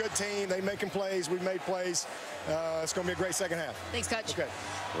 they're a good team. They making plays. We've made plays. It's going to be a great second half. Thanks, Coach. Okay.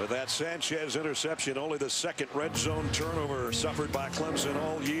 With that Sanchez interception, only the 2nd red zone turnover suffered by Clemson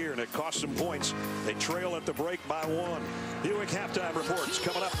all year, and it cost some points. They trail at the break by 1. Buick halftime reports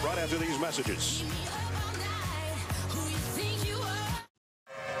coming up right after these messages.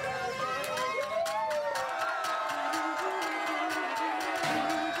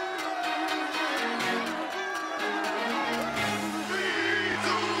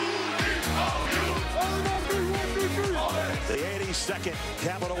 The 82nd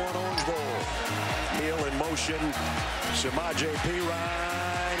Capital One Orange Bowl. Neal in motion. Samaje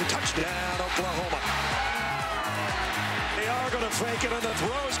Perine. Touchdown, Oklahoma. They are going to fake it, and the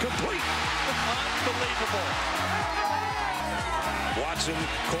throw is complete. Unbelievable. Watson,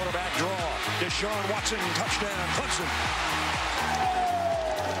 quarterback draw. Deshaun Watson, touchdown, Clemson.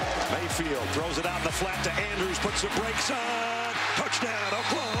 Mayfield throws it out in the flat to Andrews, puts the brakes on. Touchdown,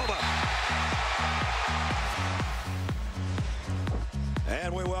 Oklahoma.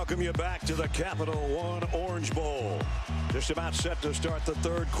 And we welcome Welcome you back to the Capital One Orange Bowl. Just about set to start the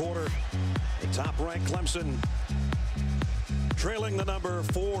third quarter. The top-ranked Clemson trailing the number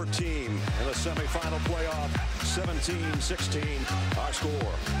 4 team in the semifinal playoff, 17-16 our score.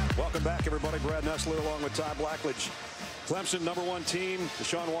 Welcome back, everybody. Brad Nessler along with Todd Blackledge. Clemson, number 1 team.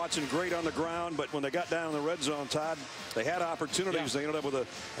 Deshaun Watson, great on the ground, but when they got down in the red zone, Todd, they had opportunities. They ended up with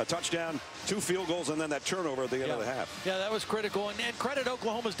a touchdown, 2 field goals, and then that turnover at the end of the half. Yeah, that was critical. And credit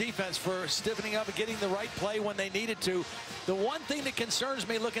Oklahoma's defense for stiffening up and getting the right play when they needed to. The one thing that concerns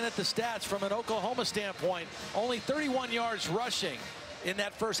me looking at the stats from an Oklahoma standpoint, only 31 yards rushing in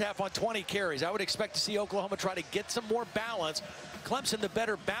that first half on 20 carries. I would expect to see Oklahoma try to get some more balance. Clemson the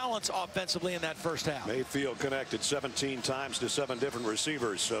better balance offensively in that first half. Mayfield connected 17 times to 7 different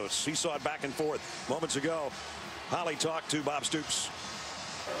receivers, so seesawed back and forth. Moments ago, Holly talked to Bob Stoops.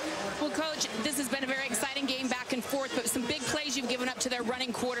 Well, Coach, this has been a very exciting game back and forth, but some big plays you've given up to their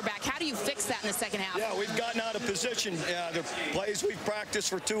running quarterback. How do you fix that in the second half? Yeah, we've gotten out of position. The plays we've practiced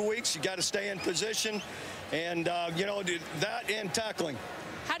for 2 weeks, you got to stay in position. And, you know, that and tackling.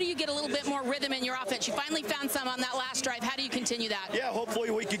 How do you get a little bit more rhythm in your offense? You finally found some on that last drive. How do you continue that? Yeah, hopefully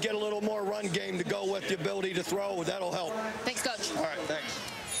we could get a little more run game to go with the ability to throw. That'll help. Thanks, Coach. All right, thanks.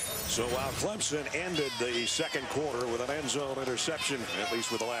 So while Clemson ended the second quarter with an end zone interception, at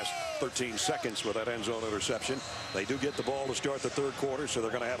least with the last 13 seconds with that end zone interception, they do get the ball to start the third quarter, so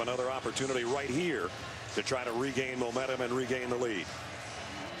they're going to have another opportunity right here to try to regain momentum and regain the lead.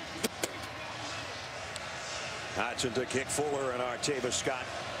 Hodgson to kick. Fuller and Artavis Scott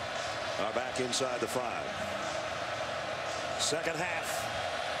are back inside the 5. Second half.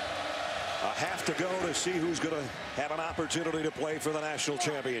 A half to go to see who's going to have an opportunity to play for the national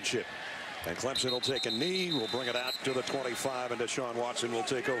championship. And Clemson will take a knee. Will bring it out to the 25, and Deshaun Watson will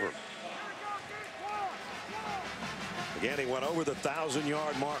take over. Again, he went over the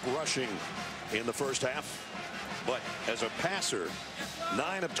 1,000-yard mark rushing in the first half. But as a passer,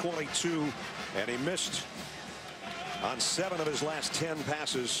 9 of 22, and he missed on 7 of his last 10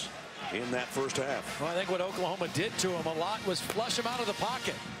 passes in that first half. Well, I think what Oklahoma did to him a lot was flush him out of the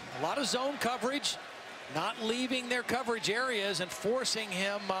pocket. A lot of zone coverage, not leaving their coverage areas and forcing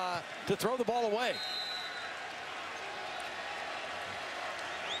him to throw the ball away.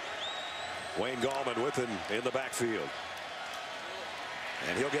 Wayne Gallman with him in the backfield.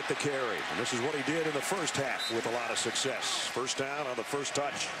 And he'll get the carry. And this is what he did in the first half with a lot of success. First down on the first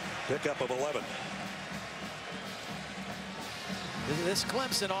touch. Pickup of 11. This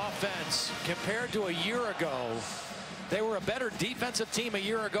Clemson offense, compared to a year ago, they were a better defensive team a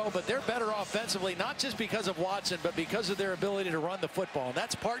year ago, but they're better offensively, not just because of Watson, but because of their ability to run the football. And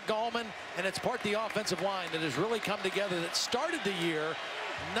that's part Gallman, and it's part the offensive line that has really come together. That started the year,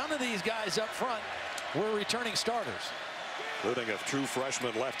 none of these guys up front were returning starters. Including a true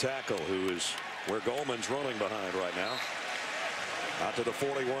freshman left tackle who is where Gallman's running behind right now. Out to the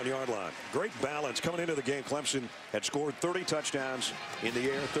 41-yard line. Great balance coming into the game. Clemson had scored 30 touchdowns in the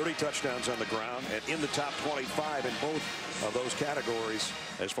air, 30 touchdowns on the ground, and in the top 25 in both of those categories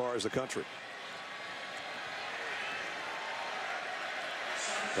as far as the country.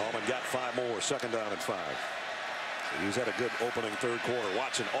 Gallman got 5 more, second down and 5. He's had a good opening third quarter.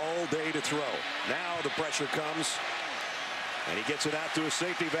 Watson all day to throw. Now the pressure comes, and he gets it out to a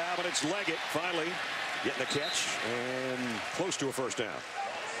safety valve, and it's Leggett finally getting the catch and close to a first down.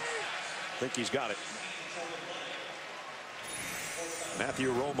 I think he's got it.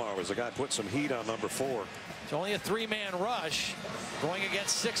 Matthew Romar was the guy put some heat on number 4. It's only a 3-man rush going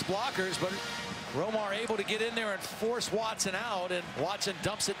against 6 blockers, but Romar able to get in there and force Watson out, and Watson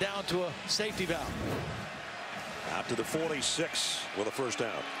dumps it down to a safety valve. Out to the 46 with a first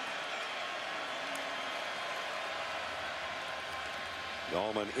down.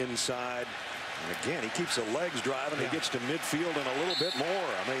 Gallman inside. And again, he keeps the legs driving. He gets to midfield and a little bit more.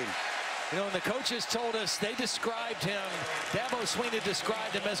 I mean, you know, and the coaches told us they described him, Dabo Swinney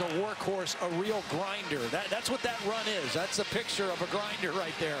described him as a workhorse, a real grinder. That's what that run is. That's a picture of a grinder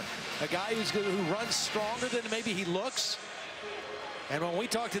right there. A guy who runs stronger than maybe he looks. And when we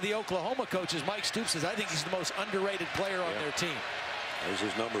talk to the Oklahoma coaches, Mike Stoops says, I think he's the most underrated player on their team. There's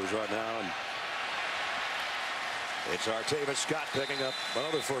his numbers right now. And it's Artavis Scott picking up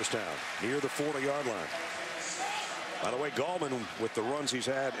another first down near the 40-yard line. By the way, Gallman, with the runs he's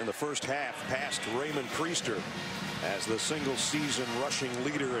had in the first half, passed Raymond Priester as the single-season rushing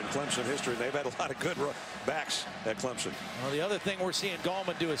leader in Clemson history. They've had a lot of good backs at Clemson. Well, the other thing we're seeing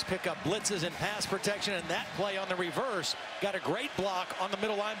Gallman do is pick up blitzes and pass protection, and that play on the reverse got a great block on the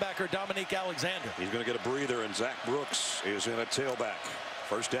middle linebacker, Dominique Alexander. He's going to get a breather, and Zach Brooks is in a tailback.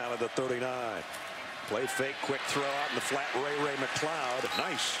 First down at the 39. Play fake, quick throw out in the flat. Ray McLeod.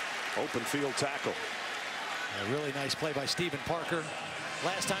 Nice open field tackle. A really nice play by Stephen Parker.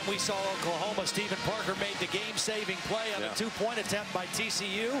 Last time we saw Oklahoma, Stephen Parker made the game-saving play on a two-point attempt by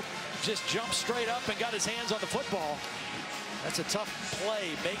TCU. Just jumped straight up and got his hands on the football. That's a tough play,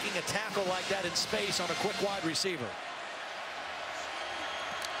 making a tackle like that in space on a quick wide receiver.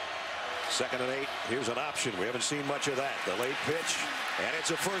 2nd and 8. Here's an option. We haven't seen much of that. The late pitch, and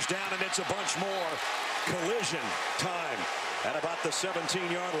it's a first down, and it's a bunch more. Collision time at about the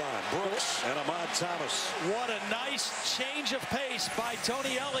 17-yard line. Brooks and Ahmad Thomas. What a nice change of pace by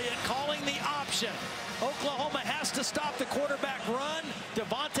Tony Elliott, calling the option. Oklahoma has to stop the quarterback run.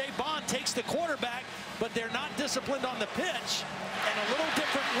 Devontae Bond takes the quarterback, but they're not disciplined on the pitch. And a little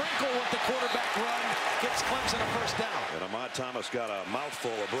different wrinkle with the quarterback run gets Clemson a first down. And Ahmad Thomas got a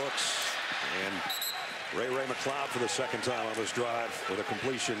mouthful of Brooks. And Ray McLeod for the 2nd time on this drive with a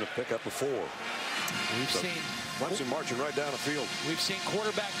completion to pick up a 4. We've seen Clemson marching right down the field. We've seen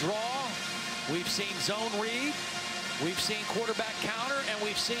quarterback draw. We've seen zone read. We've seen quarterback counter, and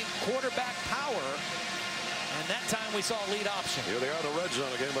we've seen quarterback power. And that time we saw lead option. Here they are in the red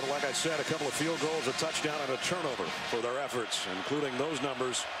zone again, but like I said, a couple of field goals, a touchdown, and a turnover for their efforts, including those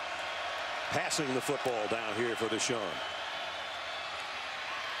numbers passing the football down here for Deshaun.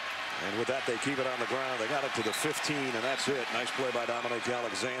 And with that, they keep it on the ground. They got it to the 15, and that's it. Nice play by Dominic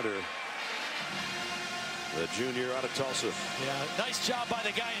Alexander, the junior out of Tulsa. Yeah, nice job by the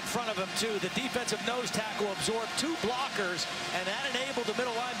guy in front of him, too. The defensive nose tackle absorbed 2 blockers, and that enabled the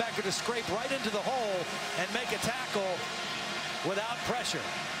middle linebacker to scrape right into the hole and make a tackle without pressure.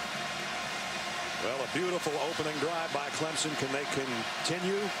 Well, a beautiful opening drive by Clemson. Can they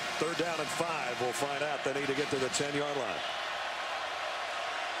continue? 3rd down and 5. We'll find out. They need to get to the 10-yard line.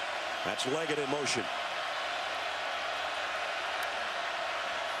 That's Leggett in motion.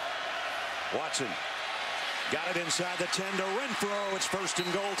 Watson got it inside the 10 to Renfro. It's 1st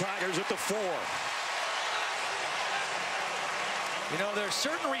and goal. Tigers at the 4. You know, there's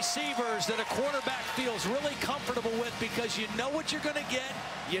certain receivers that a quarterback feels really comfortable with because you know what you're going to get,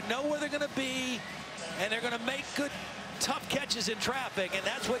 you know where they're going to be, and they're going to make good, tough catches in traffic, and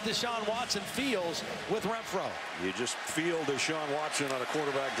that's what Deshaun Watson feels with Renfro. You just feel Deshaun Watson on a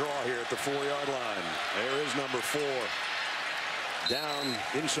quarterback draw here at the 4-yard line. There is number 4. Down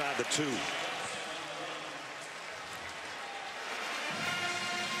inside the 2.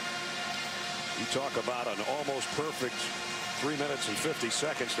 You talk about an almost perfect 3 minutes and 50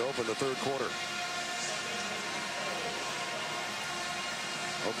 seconds to open the 3rd quarter.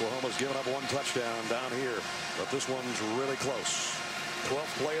 Oklahoma's given up 1 touchdown down here, but this one's really close.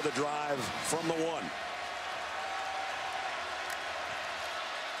 12th play of the drive from the 1.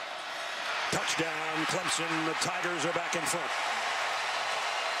 Touchdown, Clemson. The Tigers are back in front.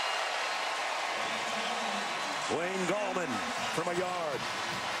 Wayne Gallman from a yard.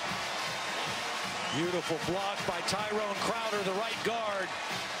 Beautiful block by Tyrone Crowder, the right guard,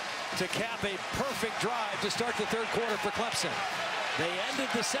 to cap a perfect drive to start the 3rd quarter for Clemson. They ended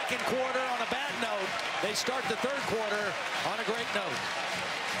the 2nd quarter on a bad note. They start the 3rd quarter on a great note.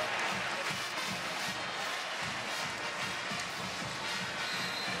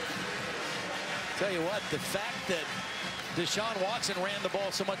 Tell you what, the fact that Deshaun Watson ran the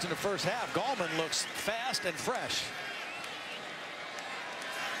ball so much in the first half, Gallman looks fast and fresh.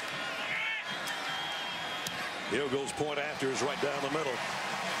 Hillgold's point after is right down the middle,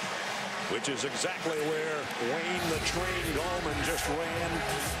 which is exactly where Wayne the Train Gallman just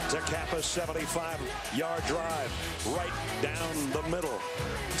ran to cap a 75-yard drive right down the middle.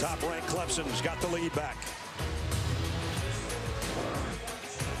 Top-ranked Clemson's got the lead back.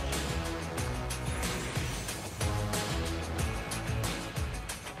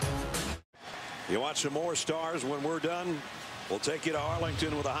 You want some more stars when we're done? We'll take you to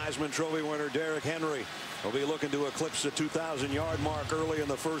Arlington with a Heisman Trophy winner, Derrick Henry. He'll be looking to eclipse the 2,000-yard mark early in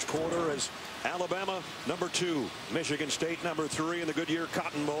the 1st quarter as Alabama, number 2, Michigan State, number 3 in the Goodyear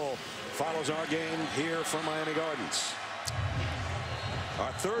Cotton Bowl follows our game here from Miami Gardens.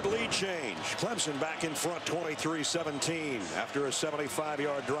 Our 3rd lead change. Clemson back in front 23-17 after a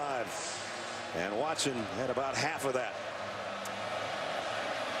 75-yard drive. And Watson had about half of that.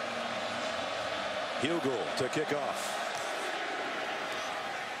 Hugel to kick off.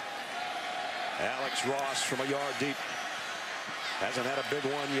 Alex Ross from a yard deep. Hasn't had a big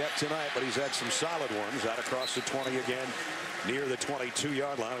one yet tonight, but he's had some solid ones out across the 20 again, near the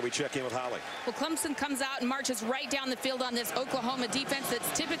 22-yard line. We check in with Holly. Well, Clemson comes out and marches right down the field on this Oklahoma defense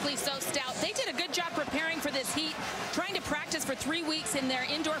that's typically so stout. They did a good job preparing for this heat, trying to practice practiced for 3 weeks in their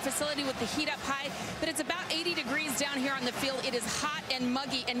indoor facility with the heat up high, but it's about 80 degrees down here on the field. It is hot and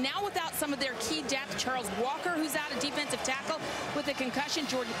muggy, and now without some of their key depth, Charles Walker, who's out, a defensive tackle with a concussion,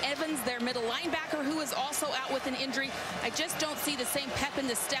 Jordan Evans, their middle linebacker, who is also out with an injury. I just don't see the same pep in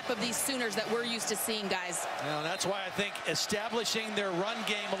the step of these Sooners that we're used to seeing, guys. Well, that's why I think establishing their run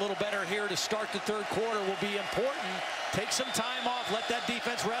game a little better here to start the third quarter will be important. Take some time off, let that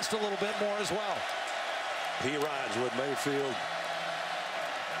defense rest a little bit more as well. He rides with Mayfield.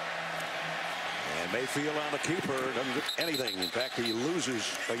 And Mayfield on the keeper, doesn't get anything. In fact, he loses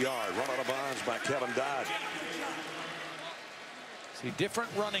a yard. Run out of bounds by Kevin Dodd. See different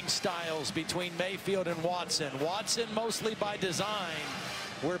running styles between Mayfield and Watson. Watson mostly by design.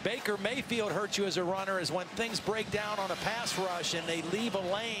 Where Baker Mayfield hurts you as a runner is when things break down on a pass rush and they leave a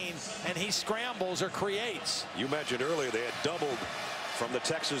lane and he scrambles or creates. You mentioned earlier they had doubled from the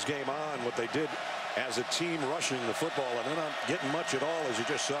Texas game on what they did as a team rushing the football, and they're not getting much at all, as you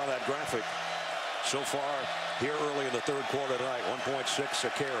just saw that graphic so far here early in the third quarter tonight. 1.6 a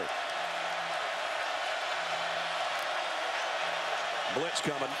carry. Blitz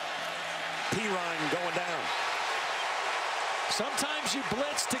coming. Pirine going down. Sometimes you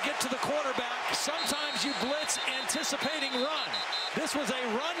blitz to get to the quarterback. Sometimes you blitz anticipating run. This was a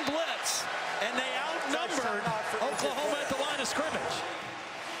run blitz, and they outnumbered Oklahoma at the line of scrimmage.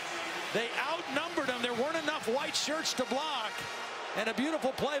 They outnumbered them. There weren't enough white shirts to block, and a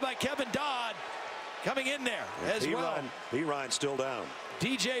beautiful play by Kevin Dodd coming in there as well. Pirine still down.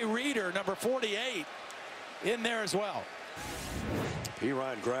 DJ Reader, number 48, in there as well.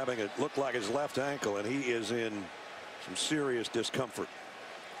 Pirine grabbing it, looked like his left ankle, and he is in some serious discomfort.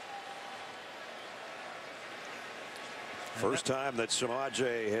 First time that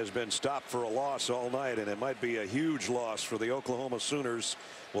Samaje has been stopped for a loss all night, and it might be a huge loss for the Oklahoma Sooners.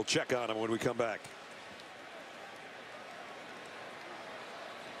 We'll check on him when we come back.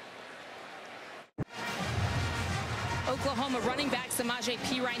 Oklahoma running back Samaje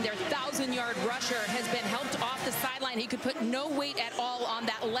Perine, their 1,000-yard rusher, has been helped off the sideline. He could put no weight at all on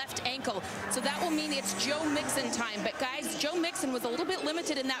that left ankle. So that will mean it's Joe Mixon time. But, guys, Joe Mixon was a little bit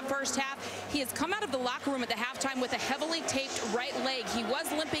limited in that first half. He has come out of the locker room at the halftime with a heavily taped right leg. He was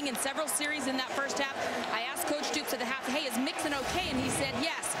limping in several series in that first half. I asked Coach Dukes at the half, hey, is Mixon okay? And he said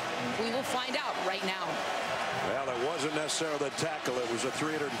yes. We will find out right now. Well, it wasn't necessarily the tackle. It was the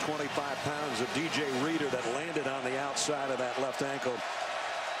 325 pounds of DJ Reader that landed on the outside of that left ankle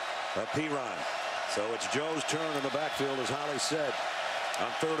of Pirine. So it's Joe's turn in the backfield, as Holly said,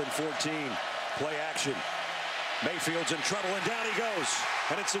 on 3rd and 14. Play action. Mayfield's in trouble, and down he goes.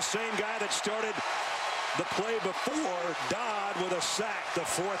 And it's the same guy that started the play before, Dodd with a sack, the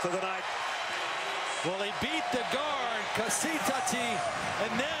 4th of the night. Well, he beat the guard, Kasitati,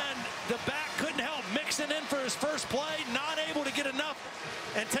 and then the back couldn't help. Mixon in for his first play, not able to get enough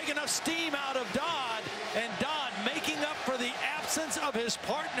and take enough steam out of Dodd, and Dodd making up for the absence of his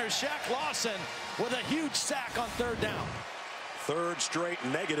partner, Shaq Lawson, with a huge sack on 3rd down. 3rd straight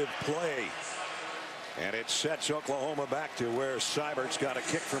negative play. And it sets Oklahoma back to where Seibert's got a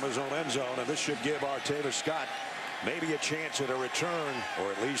kick from his own end zone, and this should give Artavis Scott maybe a chance at a return,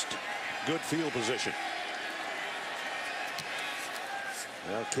 or at least good field position.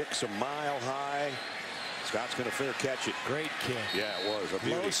 Well, kicks a mile high. Scott's going to fair catch it. Great kick. Yeah, it was a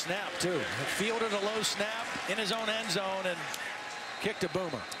beauty. Low snap, too. He fielded a low snap in his own end zone and kicked a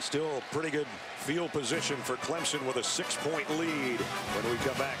boomer. Still pretty good field position for Clemson with a 6-point lead when we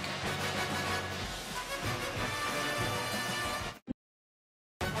come back.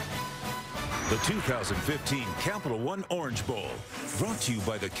 The 2015 Capital One Orange Bowl, brought to you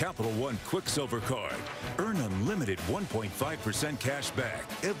by the Capital One Quicksilver Card. Earn unlimited 1.5% cash back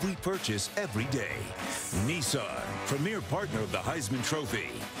every purchase every day. Nissan, premier partner of the Heisman Trophy.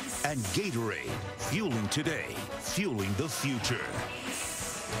 And Gatorade, fueling today, fueling the future.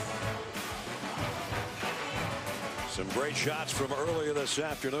 Some great shots from earlier this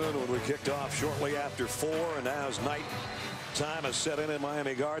afternoon when we kicked off shortly after 4, and now as night time has set in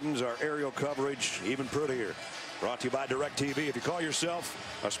Miami Gardens, our aerial coverage even prettier. Brought to you by DirecTV. If you call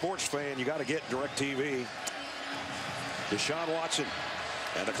yourself a sports fan, you got to get DirecTV. Deshaun Watson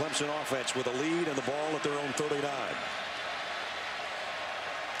and the Clemson offense with a lead and the ball at their own 39.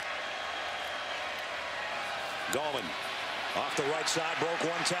 Gallman off the right side, broke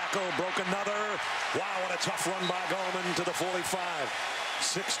one tackle, broke another. Wow, what a tough run by Gallman to the 45.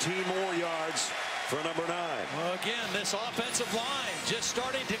 16 more yards for number 9. Well, again, this offensive line just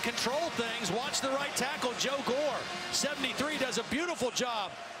starting to control things. Watch the right tackle, Joe Gore. 73 does a beautiful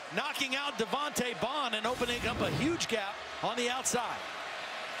job knocking out Devontae Bond and opening up a huge gap on the outside.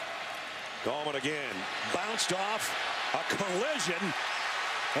 Gallman again, bounced off A collision.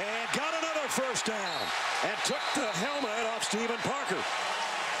 And got another first down. And took the helmet off Stephen Parker.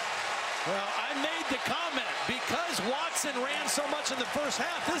 Well, I made the comment, because Watson ran so much in the first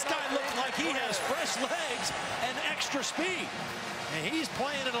half, this guy looks like he has fresh legs and extra speed. And he's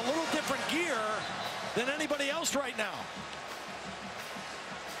playing in a little different gear than anybody else right now.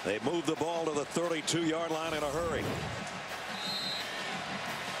 They moved the ball to the 32-yard line in a hurry.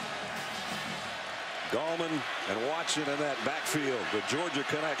 Gallman and Watson in that backfield. The Georgia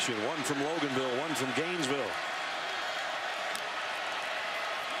connection. One from Loganville, one from Gainesville.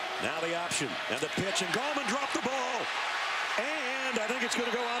 Now the option and the pitch, and Gallman dropped the ball. And I think it's going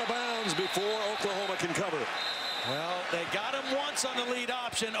to go out of bounds before Oklahoma can cover it. Well, they got him once on the lead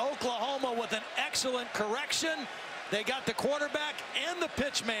option. Oklahoma with an excellent correction. They got the quarterback and the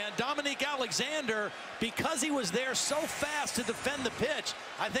pitch man, Dominique Alexander, because he was there so fast to defend the pitch.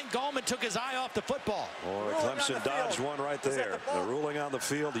 I think Gallman took his eye off the football. Boy, Clemson dodged one right there. The ruling on the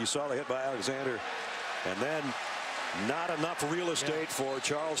field. You saw the hit by Alexander. And then not enough real estate for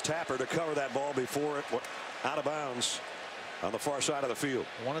Charles Tapper to cover that ball before it went out of bounds on the far side of the field.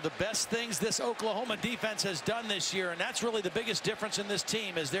 One of the best things this Oklahoma defense has done this year, and that's really the biggest difference in this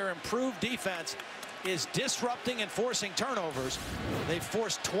team, is their improved defense is disrupting and forcing turnovers. They've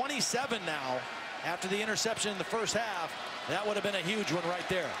forced 27 now after the interception in the first half. That would have been a huge one right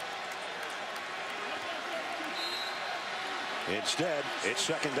there. Instead, it's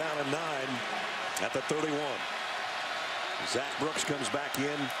second down and 9 at the 31. Zach Brooks comes back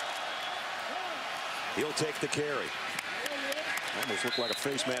in. He'll take the carry. Almost looked like a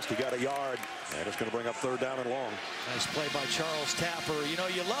face mask. He got a yard, and it's going to bring up third down and long. Nice play by Charles Tapper. You know,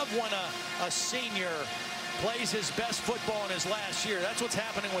 you love when a senior plays his best football in his last year. That's what's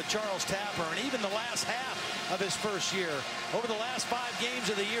happening with Charles Tapper. And even the last half of his first year, over the last 5 games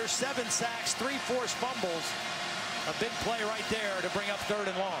of the year, 7 sacks, 3 forced fumbles. A big play right there to bring up third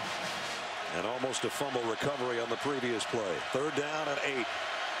and long. And almost a fumble recovery on the previous play. Third down and 8.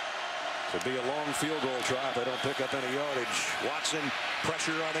 Could be a long field goal try if they don't pick up any yardage. Watson,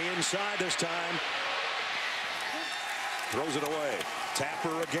 pressure on the inside this time. Throws it away.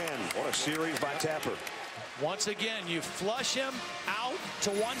 Tapper again. What a series by Tapper. Once again, you flush him out to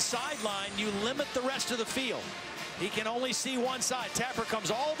one sideline, you limit the rest of the field. He can only see one side. Tapper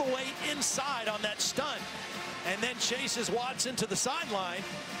comes all the way inside on that stunt and then chases Watson to the sideline.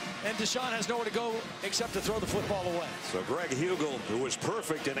 And Deshaun has nowhere to go except to throw the football away. So Greg Hugel, who was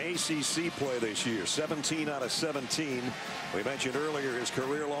perfect in ACC play this year, 17 out of 17. We mentioned earlier his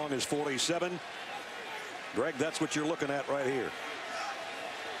career long is 47. Greg, that's what you're looking at right here.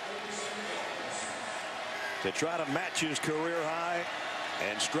 To try to match his career high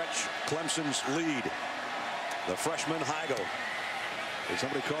and stretch Clemson's lead. The freshman Heigl. Did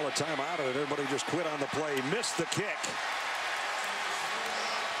somebody call a timeout, and everybody just quit on the play? He missed the kick.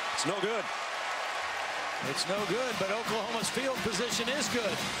 It's no good. It's no good, but Oklahoma's field position is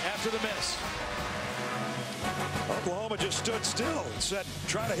good after the miss. Oklahoma just stood still and said,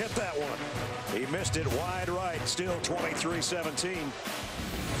 try to hit that one. He missed it wide right, still 23-17.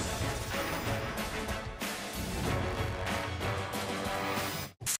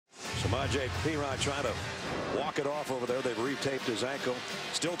 Samaje Perine trying to walk it off over there. They've retaped his ankle.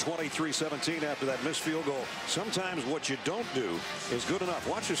 Still 23-17 after that missed field goal. Sometimes what you don't do is good enough.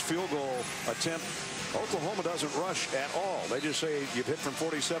 Watch this field goal attempt. Oklahoma doesn't rush at all. They just say, you've hit from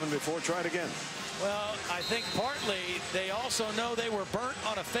 47 before, try it again. Well, I think partly they also know they were burnt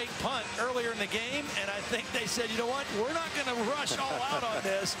on a fake punt earlier in the game, and I think they said, you know what, we're not going to rush all out on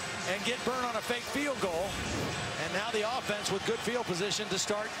this and get burnt on a fake field goal. And now the offense with good field position to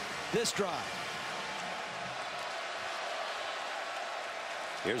start this drive.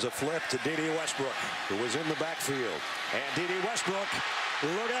 Here's a flip to Dede Westbrook, who was in the backfield. And Dede Westbrook,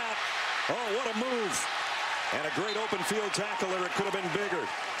 look out. Oh, what a move. And a great open field tackle there. It could have been bigger.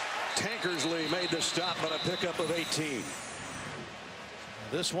 Tankersley made the stop on a pickup of 18.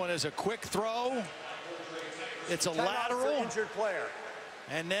 This one is a quick throw. It's a lateral. Injured player.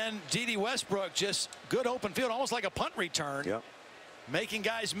 And then Dede Westbrook, just good open field, almost like a punt return. Yep. Making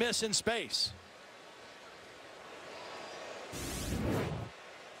guys miss in space.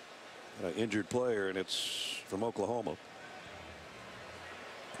 An injured player, and it's from Oklahoma.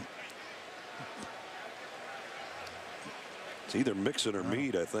 It's either Mixon or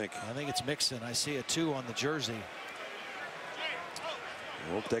Meade, I think. I think it's Mixon. I see a 2 on the jersey.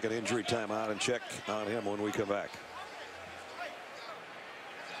 We'll take an injury timeout and check on him when we come back.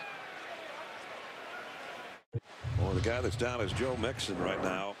 Well, the guy that's down is Joe Mixon right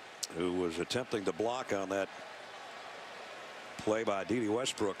now, who was attempting to block on that play by Dede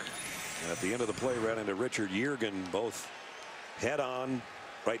Westbrook. At the end of the play, ran into Richard Yergin, both head on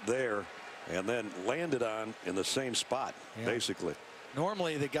right there, and then landed on in the same spot, basically.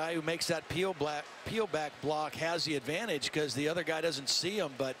 Normally, the guy who makes that peel back block has the advantage because the other guy doesn't see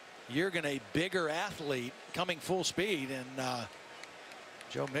him, but Yergin, a bigger athlete, coming full speed, and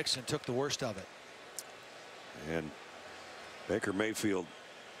Joe Mixon took the worst of it. And Baker Mayfield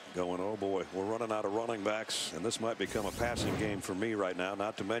going, oh boy, we're running out of running backs, and this might become a passing game for me right now,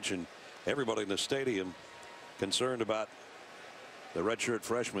 not to mention everybody in the stadium concerned about the redshirt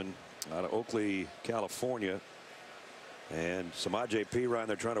freshman out of Oakley, California. And Samaje Perine,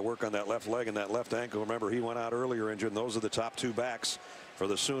 they're trying to work on that left leg and that left ankle. Remember, he went out earlier injured, and those are the top two backs for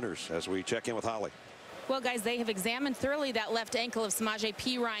the Sooners as we check in with Holly. Well, guys, they have examined thoroughly that left ankle of Samaje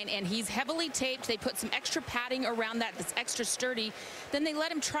Perine, and he's heavily taped. They put some extra padding around that that's extra sturdy. Then they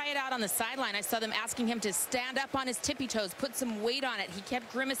let him try it out on the sideline. I saw them asking him to stand up on his tippy toes, put some weight on it. He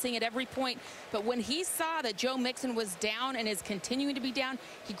kept grimacing at every point. But when he saw that Joe Mixon was down and is continuing to be down,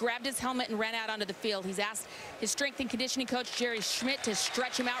 he grabbed his helmet and ran out onto the field. He's asked his strength and conditioning coach, Jerry Schmidt, to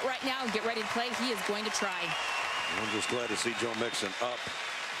stretch him out right now and get ready to play. He is going to try. I'm just glad to see Joe Mixon up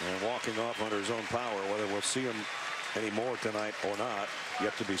and walking off under his own power. Whether we'll see him anymore tonight or not,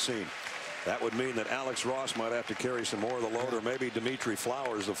 yet to be seen. That would mean that Alex Ross might have to carry some more of the load, or maybe Dimitri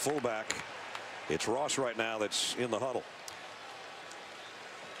Flowers, the fullback. It's Ross right now that's in the huddle.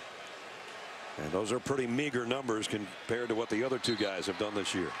 And those are pretty meager numbers compared to what the other two guys have done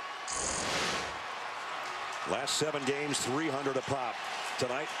this year. Last 7 games, 300 a pop.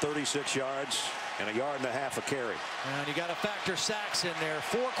 Tonight, 36 yards and a yard and a half a carry. And you got to factor sacks in there.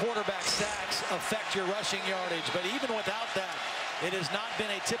 4 quarterback sacks affect your rushing yardage, but even without that, it has not been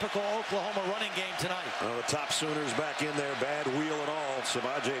a typical Oklahoma running game tonight. Well, the top Sooners back in there, bad wheel and all.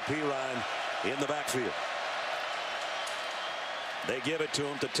 Samaje Perine in the backfield. They give it to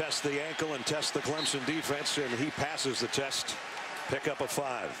him to test the ankle and test the Clemson defense, and he passes the test. Pick up a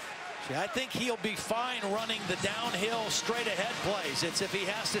 5. I think he'll be fine running the downhill straight ahead plays. It's if he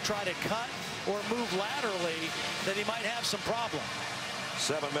has to try to cut or move laterally that he might have some problem.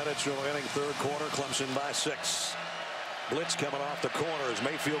 7 minutes remaining, third quarter. Clemson by 6. Blitz coming off the corner as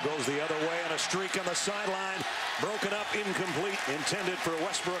Mayfield goes the other way, and a streak on the sideline. Broken up, incomplete, intended for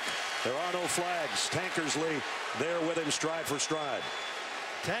Westbrook. There are no flags. Tankersley there with him, stride for stride.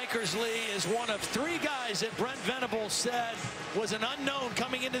 Tankersley is one of 3 guys that Brent Venables said was an unknown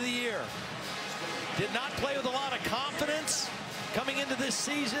coming into the year. Did not play with a lot of confidence coming into this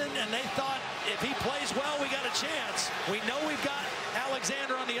season, and they thought if he plays well, we got a chance. We know we've got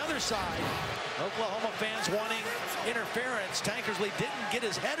Alexander on the other side. Oklahoma fans wanting interference. Tankersley didn't get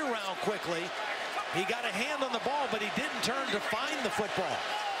his head around quickly. He got a hand on the ball, but he didn't turn to find the football.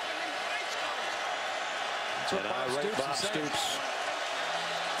 That's what Bob Stoops.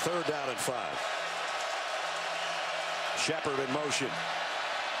 3rd down and 5. Shepard in motion.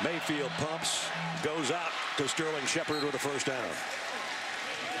 Mayfield pumps, goes out to Sterling Shepard with a first down.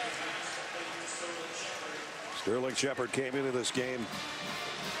 Sterling Shepard came into this game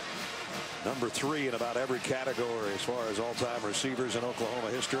number 3 in about every category as far as all-time receivers in Oklahoma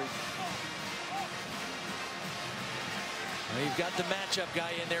history. Well, you've got the matchup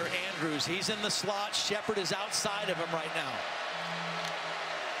guy in there, Andrews. He's in the slot. Shepard is outside of him right now.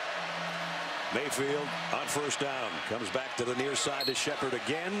 Mayfield on first down comes back to the near side to Shepard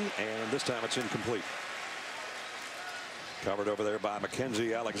again, and this time it's incomplete. Covered over there by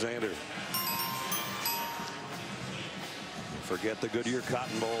Mackenzie Alexander. Forget the Goodyear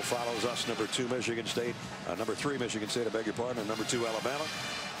Cotton Bowl follows us. Number 3 Michigan State, I beg your pardon, and number 2 Alabama.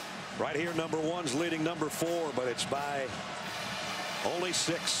 Right here, number 1's leading number 4, but it's by only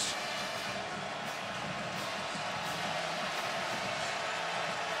 6.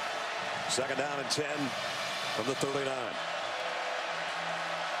 Second down and 10 from the 39.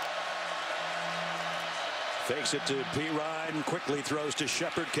 Fakes it to Perine, quickly throws to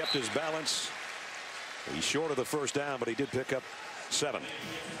Shepard, kept his balance. He's short of the first down, but he did pick up 7.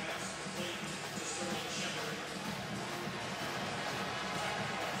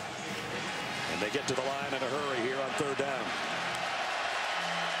 And they get to the line in a hurry here on 3rd down.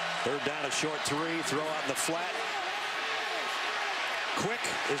 3rd down, a short 3, throw out in the flat. Quick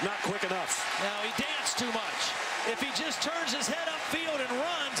is not quick enough. Now he danced too much. If he just turns his head upfield and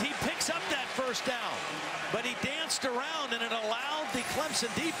runs, he picks up that first down. But he danced around, and it allowed the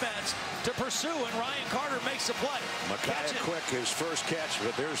Clemson defense to pursue, and Ryan Carter makes the play. Micaiah Quick, his first catch,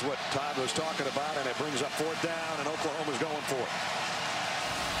 but there's what Todd was talking about, and it brings up 4th down, and Oklahoma's going for it.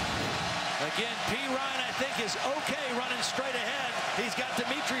 Again, Perine, I think, is okay running straight ahead. He's got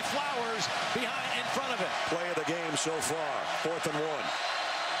Dimitri Flowers behind in front of him. Play of the game so far, 4th and 1.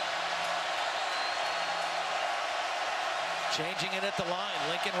 Changing it at the line,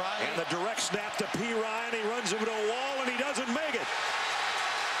 Lincoln Riley. And the direct snap to P. Ryan. He runs into a wall, and he doesn't make it.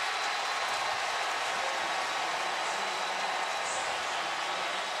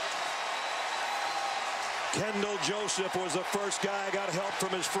 Kendall Joseph was the first guy got help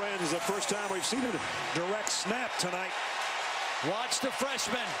from his friends. The first time we've seen a direct snap tonight. Watch the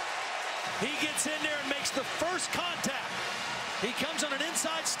freshman. He gets in there and makes the first contact. He comes on an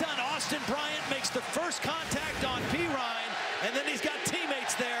inside stunt. Austin Bryant makes the first contact on P. Ryan, and then he's got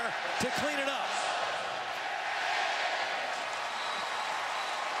teammates there to clean it up.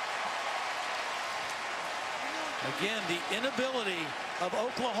 Again, the inability of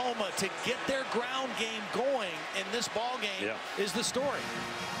Oklahoma to get their ground game going in this ball game is the story.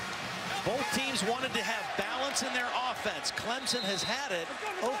 Both teams wanted to have balance in their offense. Clemson has had it.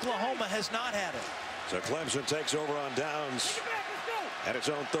 Oklahoma has not had it. So Clemson takes over on downs at its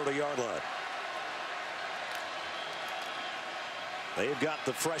own 30-yard line. They've got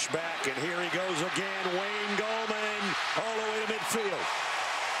the fresh back, and here he goes again. Wayne Gallman all the way to midfield.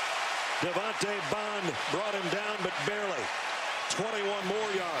 Devontae Bond brought him down, but barely. 21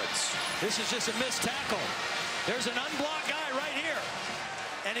 more yards. This is just a missed tackle. There's an unblocked guy right here,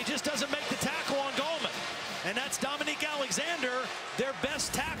 and he just doesn't make the tackle on Gallman. And that's Dominique Alexander, their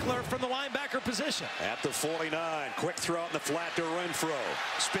best tackler from the linebacker position. At the 49, quick throw out in the flat to Renfro.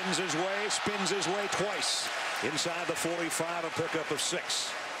 Spins his way twice. Inside the 45, a pickup of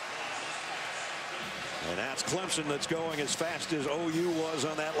 6. And that's Clemson that's going as fast as OU was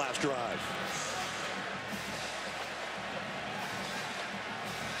on that last drive.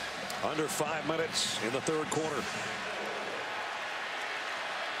 Under 5 minutes in the third quarter.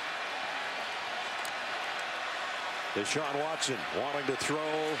 Deshaun Watson wanting to throw,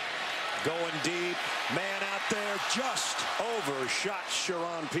 going deep, man out there, just overshot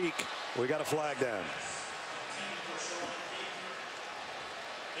Sharon Peak. We got a flag down.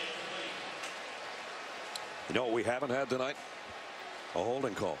 You know what we haven't had tonight? A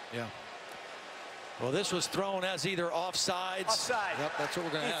holding call. Yeah. Well, this was thrown as either offsides. Offside. Yep, that's what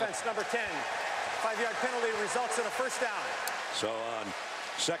we're going to have. Defense number 10. 5-yard penalty results in a first down. So on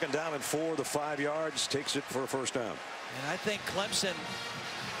second down and 4, the 5 yards takes it for a first down. And I think Clemson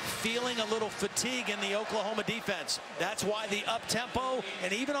feeling a little fatigue in the Oklahoma defense. That's why the up tempo,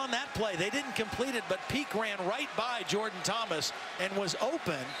 and even on that play, they didn't complete it, but Peak ran right by Jordan Thomas and was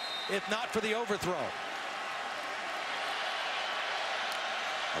open, if not for the overthrow.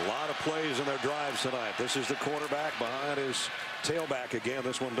 A lot of plays in their drives tonight. This is the quarterback behind his tailback again.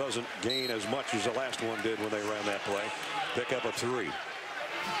 This one doesn't gain as much as the last one did when they ran that play. Pick up a 3.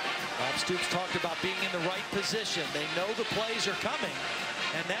 Bob Stoops talked about being in the right position. They know the plays are coming,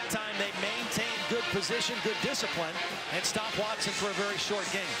 and that time they maintained good position, good discipline, and stopped Watson for a very short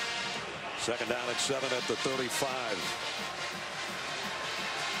game. Second down at 7 at the 35.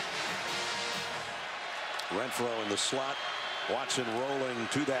 Renfro in the slot. Watson rolling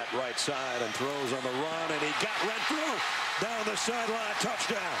to that right side and throws on the run, and he got Renfro down the sideline.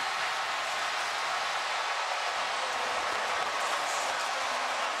 Touchdown.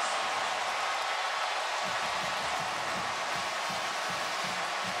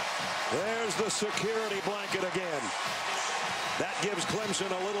 There's the security blanket again. That gives Clemson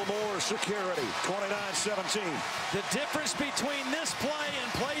a little more security. 29-17. The difference between this play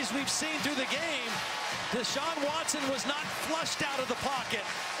and plays we've seen through the game, Deshaun Watson was not flushed out of the pocket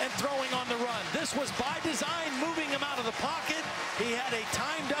and throwing on the run. This was by design, moving him out of the pocket. He had a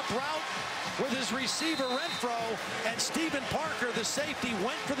timed up route with his receiver Renfro, and Stephen Parker, the safety,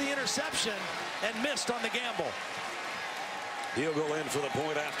 went for the interception and missed on the gamble. He'll go in for the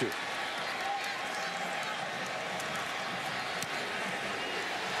point after.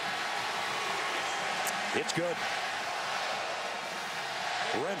 It's good.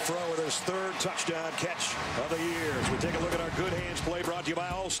 Renfro with his 3rd touchdown catch of the year. As we take a look at our good hands play brought to you by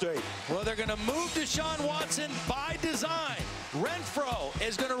Allstate. Well, they're going to move Deshaun Watson by design. Renfro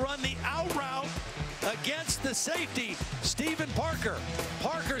is going to run the out route against the safety, Stephen Parker.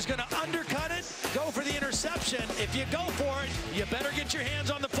 Parker's going to undercut it, go for the interception. If you go for it, you better get your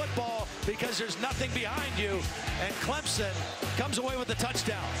hands on the football because there's nothing behind you. And Clemson comes away with the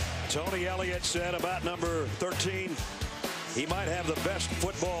touchdown. Tony Elliott said about number 13, he might have the best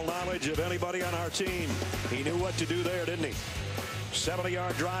football knowledge of anybody on our team. He knew what to do there, didn't he?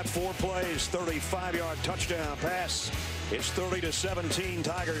 70-yard drive, 4 plays, 35-yard touchdown pass. It's 30-17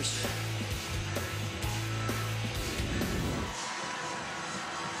 Tigers.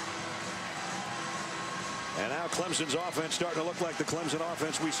 And now Clemson's offense starting to look like the Clemson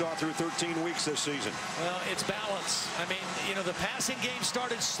offense we saw through 13 weeks this season. Well, it's balance. I mean, you know, the passing game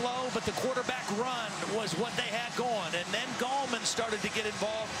started slow, but the quarterback run was what they had going. And then Gallman started to get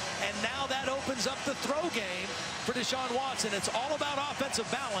involved, and now that opens up the throw game for Deshaun Watson. It's all about offensive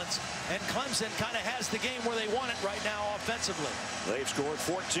balance, and Clemson kind of has the game where they want it right now offensively. They've scored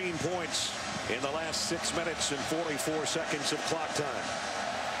 14 points in the last 6 minutes and 44 seconds of clock time.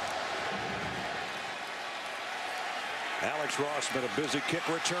 Alex Ross been a busy kick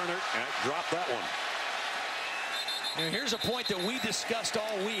returner and dropped that one. Now, here's a point that we discussed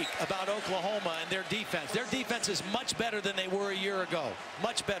all week about Oklahoma and their defense. Their defense is much better than they were a year ago.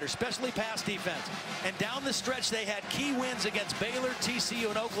 Much better, especially pass defense. And down the stretch, they had key wins against Baylor, TCU,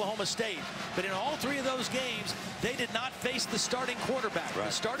 and Oklahoma State. But in all three of those games, they did not face the starting quarterback. Right.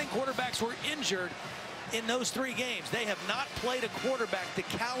 The starting quarterbacks were injured in those three games. They have not played a quarterback the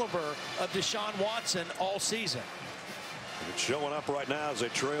caliber of Deshaun Watson all season. It's showing up right now as they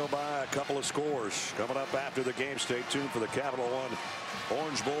trail by a couple of scores. Coming up after the game, stay tuned for the Capital One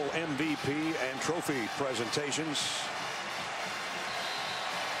Orange Bowl MVP and trophy presentations.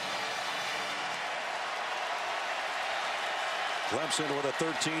 Clemson with a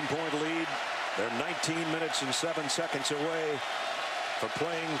 13-point lead. They're 19 minutes and 7 seconds away from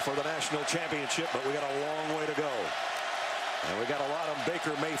playing for the national championship, but we got a long way to go. And we got a lot of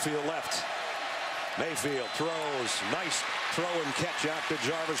Baker Mayfield left. Mayfield throws, nice throw and catch out to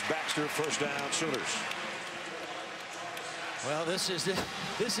Jarvis Baxter. First down, Sooners. Well, this is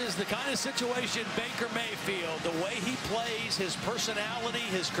the kind of situation Baker Mayfield, the way he plays, his personality,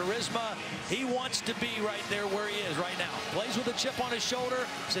 his charisma, he wants to be right there where he is right now. Plays with a chip on his shoulder,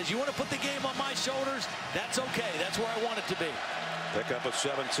 says, you want to put the game on my shoulders? That's okay. That's where I want it to be. Pick up a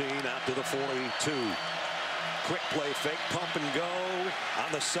 17 out to the 42. Quick play fake, pump and go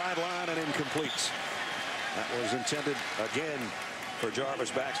on the sideline and incomplete. That was intended again for Jarvis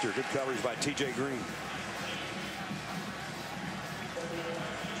Baxter. Good coverage by TJ Green.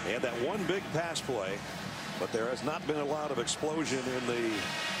 They had that one big pass play, but there has not been a lot of explosion in the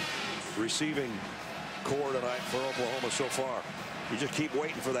receiving core tonight for Oklahoma so far. You just keep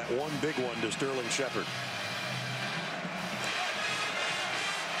waiting for that one big one to Sterling Shepard.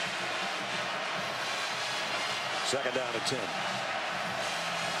 Second down at 10.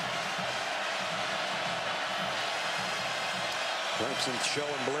 Clemson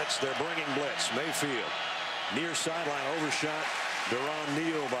showing blitz. They're bringing blitz. Mayfield near sideline, overshot Deron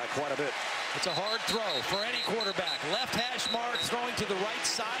Neal by quite a bit. It's a hard throw for any quarterback. Left hash mark, throwing to the right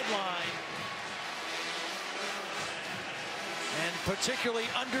sideline. And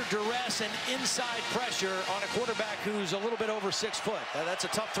particularly under duress and inside pressure on a quarterback who's a little bit over 6 foot. That's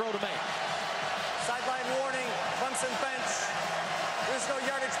a tough throw to make. Sideline warning, Clemson bench. There's no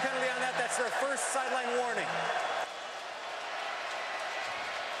yardage penalty on that. That's their first sideline warning.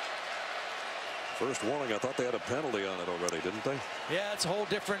 First warning. I thought they had a penalty on it already, didn't they? Yeah, it's a whole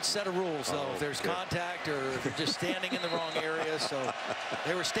different set of rules, though. If there's contact or if you're just standing in the wrong area. So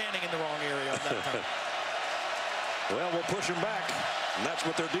they were standing in the wrong area on that time. Well, we'll push them back. And that's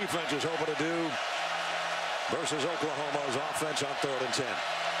what their defense is hoping to do versus Oklahoma's offense on 3rd and 10.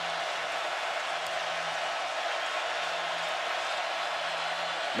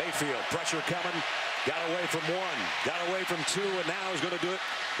 Mayfield, pressure coming. Got away from one, got away from two, and now he's going to do it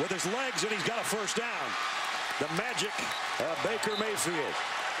with his legs, and he's got a first down. The magic of Baker Mayfield.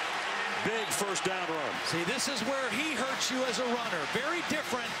 Big first down run. See, this is where he hurts you as a runner. Very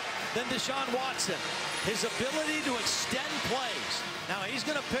different than Deshaun Watson. His ability to extend plays. Now, he's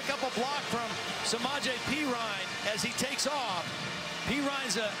going to pick up a block from Samaje Perine as he takes off.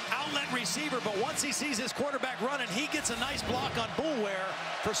 Perine's an outlet receiver, but once he sees his quarterback running, he gets a nice block on Boulware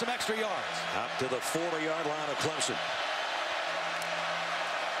for some extra yards. Out to the 40-yard line of Clemson.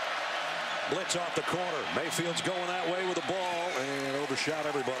 Blitz off the corner. Mayfield's going that way with the ball and overshot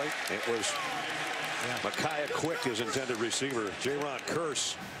everybody. It was Micaiah Quick, his intended receiver. J-Ron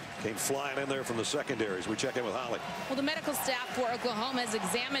Curse came flying in there from the secondaries. We check in with Holly. Well, the medical staff for Oklahoma has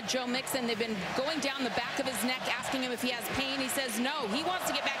examined Joe Mixon. They've been going down the back of his neck, asking him if he has pain. He says no. He wants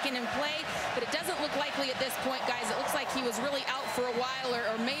to get back in and play, but it doesn't look likely at this point, guys. It looks like he was really out for a while or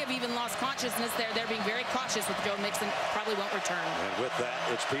may have even lost consciousness there. They're being very cautious with Joe Mixon. Probably won't return. And with that,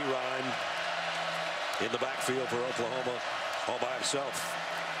 it's Perine in the backfield for Oklahoma all by himself.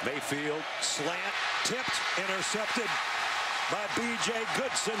 Mayfield, slant, tipped, intercepted by B.J.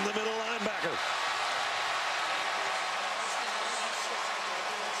 Goodson, the middle linebacker.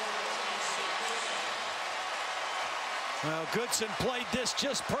 Well, Goodson played this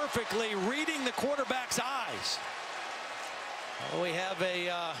just perfectly, reading the quarterback's eyes. Well, we have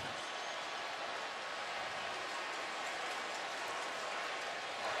a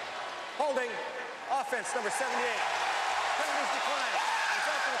Holding. Offense, number 78. Penalties decline.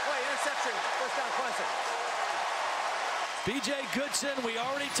 Result of the play, interception. First down, Clemson. B.J. Goodson, we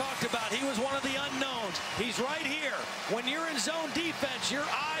already talked about. He was one of the unknowns. He's right here. When you're in zone defense, your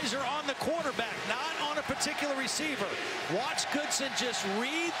eyes are on the quarterback, not on a particular receiver. Watch Goodson just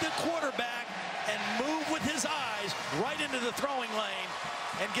read the quarterback and move with his eyes right into the throwing lane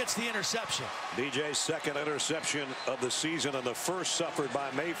and gets the interception. BJ's second interception of the season and the first suffered by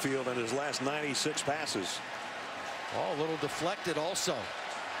Mayfield in his last 96 passes. Oh, a little deflected also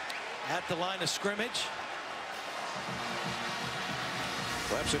at the line of scrimmage.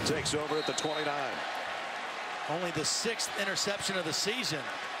 Clemson takes over at the 29. Only the 6th interception of the season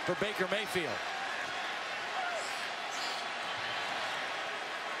for Baker Mayfield.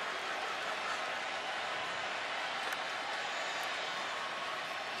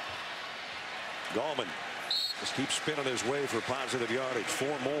 Gallman just keeps spinning his way for positive yardage. 4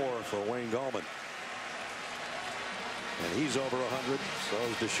 more for Wayne Gallman. And he's over 100. So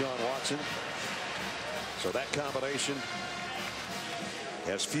is Deshaun Watson. So that combination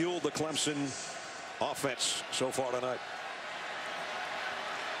has fueled the Clemson offense so far tonight.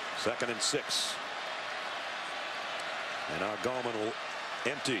 2nd and 6. And now Gallman will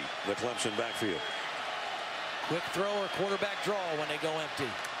empty the Clemson backfield. Quick throw or quarterback draw when they go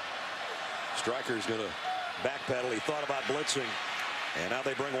empty. Stryker's going to backpedal. He thought about blitzing. And now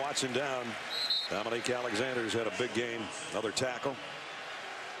they bring Watson down. Dominique Alexander's had a big game. Another tackle.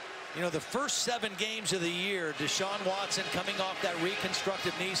 You know, the first 7 games of the year, Deshaun Watson, coming off that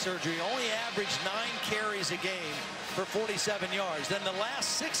reconstructive knee surgery, only averaged 9 carries a game for 47 yards. Then the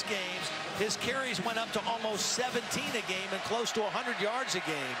last 6 games, his carries went up to almost 17 a game and close to 100 yards a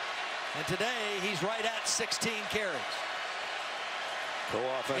game. And today, he's right at 16 carries.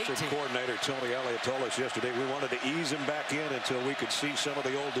 Co-offensive coordinator Tony Elliott told us yesterday we wanted to ease him back in until we could see some of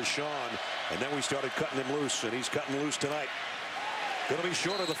the old Deshaun. And then we started cutting him loose, and he's cutting loose tonight. Going to be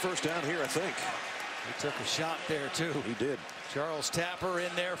short of the first down here, I think. He took a shot there, too. He did. Charles Tapper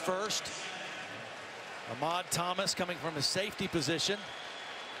in there first. Ahmad Thomas coming from his safety position.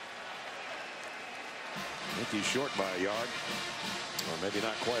 I think he's short by a yard. Or maybe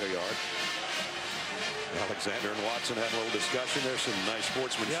not quite a yard. Alexander and Watson had a little discussion. There's some nice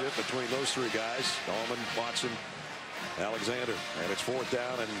sportsmanship between those 3 guys. Gallman, Watson, Alexander. And it's 4th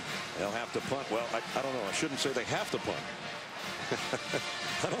down, and they'll have to punt. Well, I don't know. I shouldn't say they have to punt.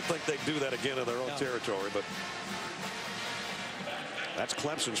 I don't think they do that again in their own territory, but that's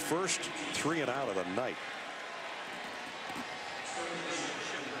Clemson's first 3 and out of the night.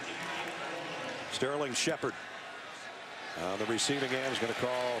 Sterling Shepard on the receiving end is going to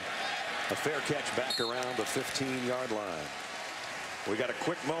call a fair catch back around the 15-yard line. We got a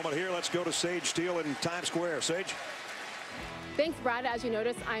quick moment here. Let's go to Sage Steele in Times Square. Sage. Thanks, Brad. As you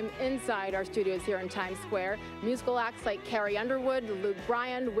notice, I'm inside our studios here in Times Square. Musical acts like Carrie Underwood, Luke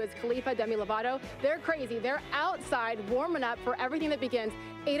Bryan, Wiz Khalifa, Demi Lovato. They're crazy. They're outside warming up for everything that begins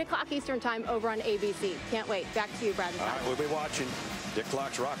 8 o'clock Eastern time over on ABC. Can't wait. Back to you, Brad. All right, we'll be watching. Dick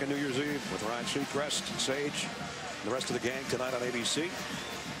Clark's Rockin' New Year's Eve with Ryan Seacrest, Sage, and the rest of the gang tonight on ABC.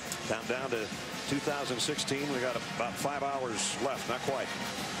 Down to 2016. We got about 5 hours left. Not quite.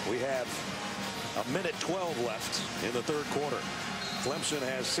 We have a minute 12 left in the 3rd quarter. Clemson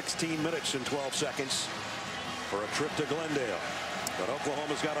has 16 minutes and 12 seconds for a trip to Glendale. But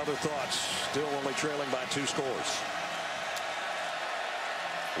Oklahoma's got other thoughts. Still only trailing by 2 scores.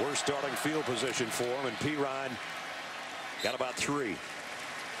 Worst starting field position for him, and P. Ryan got about 3.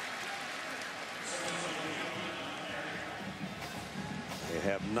 They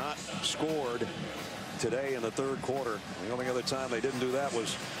have not scored today in the 3rd quarter. The only other time they didn't do that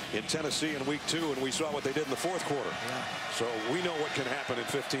was in Tennessee in week 2, and we saw what they did in the 4th quarter. So we know what can happen in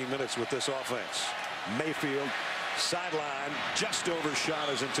 15 minutes with this offense. Mayfield, sideline, just overshot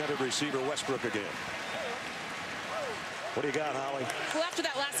his intended receiver, Westbrook again. What do you got, Holly? Well, after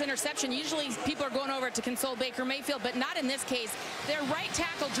that last interception, usually people are going over to console Baker Mayfield, but not in this case. Their right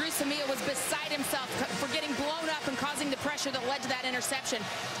tackle, Drew Samia, was beside himself for getting blown up and causing the pressure that led to that interception.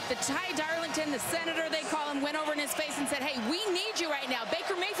 The Ty Darlington, the senator they call him, went over in his face and said, hey, we need you right now.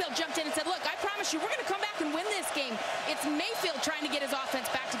 Baker Mayfield jumped in and said, look, I promise you, we're going to come back and win this game. It's Mayfield trying to get his offense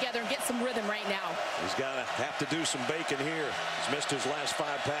back together and get some rhythm right now. He's going to have to do some bacon here. He's missed his last 5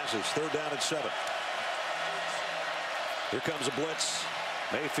 passes. 3rd down and 7. Here comes a blitz.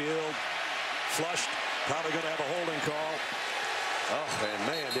 Mayfield flushed. Probably going to have a holding call. Oh, and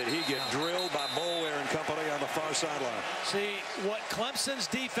man, did he get drilled by Boulware and company on the far sideline. See, what Clemson's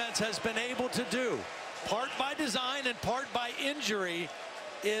defense has been able to do, part by design and part by injury,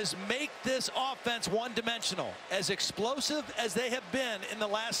 is make this offense one-dimensional. As explosive as they have been in the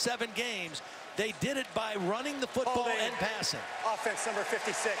last 7 games, they did it by running the football and passing. Offense number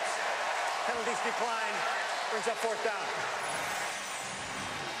 56. Penalties decline. Brings up 4th down.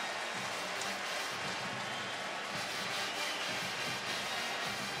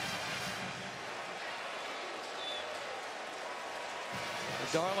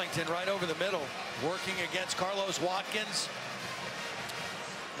 Darlington right over the middle, working against Carlos Watkins.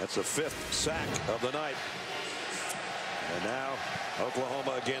 That's the 5th sack of the night. And now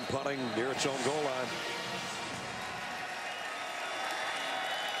Oklahoma again punting near its own goal line.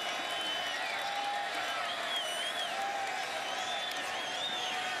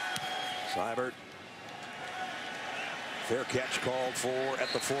 Seibert. Fair catch called for at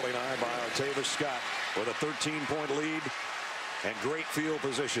the 49 by Artavis Scott with a 13-point lead and great field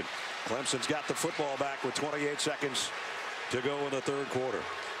position. Clemson's got the football back with 28 seconds to go in the 3rd quarter.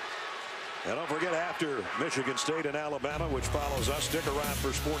 And don't forget, after Michigan State and Alabama, which follows us, stick around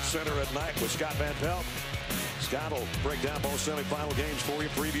for Sports Center at night with Scott Van Pelt. Scott will break down both semifinal games for you,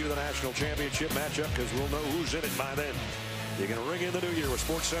 preview the national championship matchup, because we'll know who's in it by then. You can ring in the new year with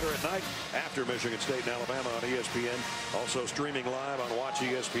Sports Center at night after Michigan State and Alabama on ESPN. Also streaming live on Watch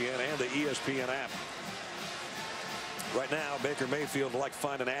ESPN and the ESPN app. Right now, Baker Mayfield would like to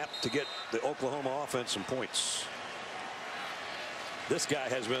find an app to get the Oklahoma offense some points. This guy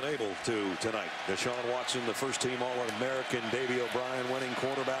has been able to tonight. Deshaun Watson, the first-team All-American, Davey O'Brien, winning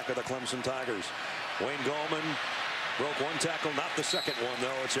quarterback of the Clemson Tigers. Wayne Gallman broke 1 tackle, not the second one,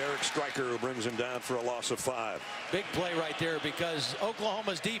 though. It's Eric Stryker who brings him down for a loss of 5. Big play right there, because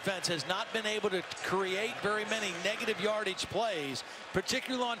Oklahoma's defense has not been able to create very many negative yardage plays,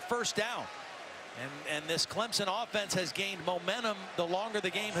 particularly on 1st down. And this Clemson offense has gained momentum the longer the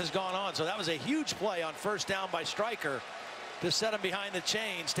game has gone on. So that was a huge play on 1st down by Stryker to set him behind the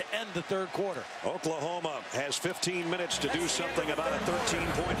chains to end the 3rd quarter. Oklahoma has 15 minutes to do something about a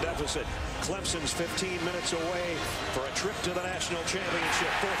 13-point deficit. Clemson's 15 minutes away for a trip to the national championship.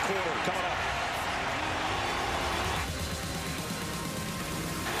 4th quarter coming up.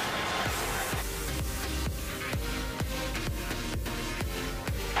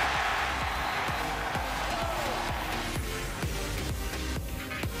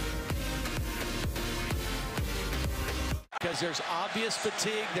 Because there's obvious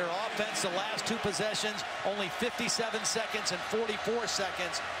fatigue. Their offense, the last 2 possessions, only 57 seconds and 44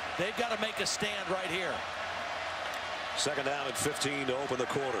 seconds. They've got to make a stand right here. 2nd down and 15 to open the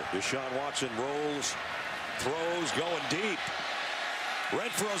quarter. Deshaun Watson rolls, throws, going deep.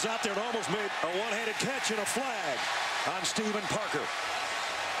 Renfro's out there and almost made a one-handed catch and a flag on Stephen Parker.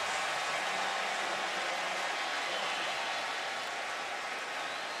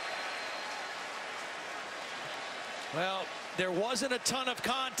 Well, there wasn't a ton of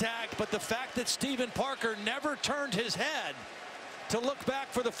contact, but the fact that Stephen Parker never turned his head to look back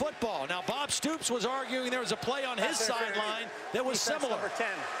for the football. Now, Bob Stoops was arguing there was a play on his sideline that was similar. Number 10,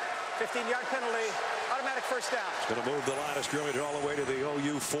 15-yard penalty, automatic 1st down. It's going to move the line of scrimmage all the way to the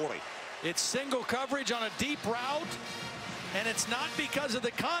OU 40. It's single coverage on a deep route, and it's not because of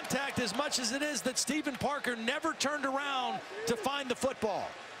the contact as much as it is that Stephen Parker never turned around to find the football.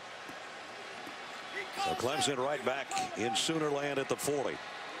 So Clemson right back in Sooner land at the 40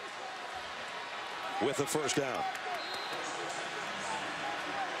 with the 1st down.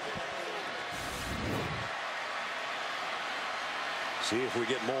 See if we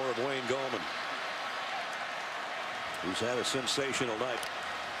get more of Wayne Gallman, who's had a sensational night.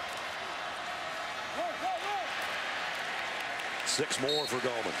 6 more for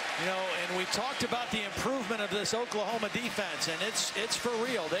Gallman. You know, and we talked about the improvement of this Oklahoma defense, and it's for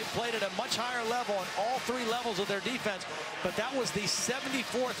real. They've played at a much higher level on all 3 levels of their defense, but that was the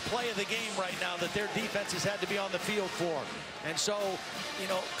 74th play of the game right now that their defense has had to be on the field for. And so, you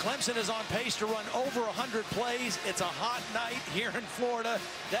know, Clemson is on pace to run over 100 plays. It's a hot night here in Florida.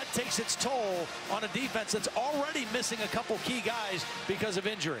 That takes its toll on a defense that's already missing a couple key guys because of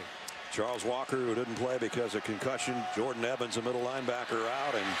injury. Charles Walker, who didn't play because of concussion. Jordan Evans, a middle linebacker,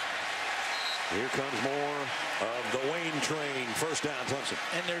 out. And here comes more of the Wayne train. 1st down, Clemson.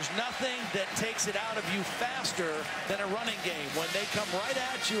 And there's nothing that takes it out of you faster than a running game. When they come right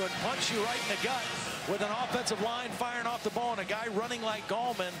at you and punch you right in the gut with an offensive line firing off the ball and a guy running like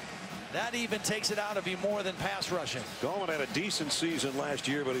Gallman, that even takes it out of you more than pass rushing. Gallman had a decent season last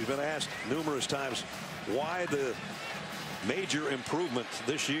year, but he's been asked numerous times why the major improvement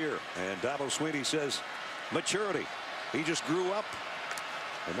this year. And Dabo Swinney says maturity. He just grew up.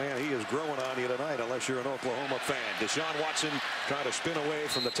 And man, he is growing on you tonight unless you're an Oklahoma fan. Deshaun Watson trying to spin away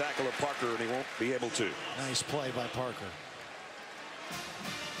from the tackle of Parker, and he won't be able to. Nice play by Parker.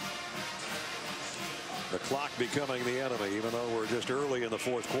 The clock becoming the enemy, even though we're just early in the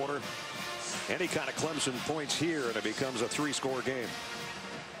fourth quarter. Any kind of Clemson points here, and it becomes a 3-score game.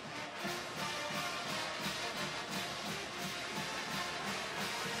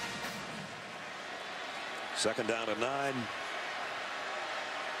 Second down and 9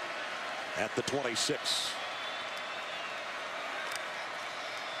 at the 26.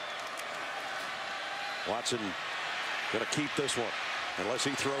 Watson going to keep this one unless he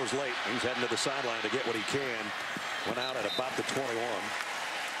throws late. He's heading to the sideline to get what he can. Went out at about the 21.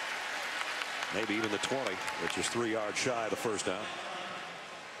 Maybe even the 20, which is 3 yards shy of the first down.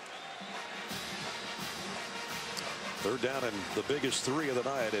 Third down and the biggest 3 of the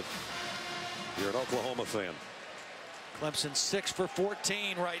night if you're an Oklahoma fan. Clemson 6 for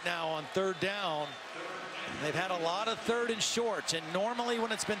 14 right now on third down. They've had a lot of third and shorts, and normally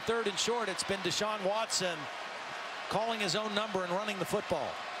when it's been third and short, it's been Deshaun Watson calling his own number and running the football.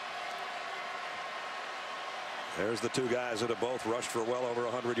 There's the 2 guys that have both rushed for well over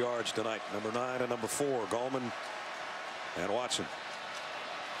 100 yards tonight. Number 9 and number 4, Gallman and Watson.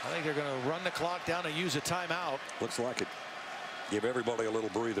 I think they're going to run the clock down and use a timeout. Looks like it. Give everybody a little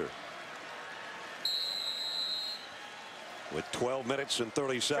breather. With 12 minutes and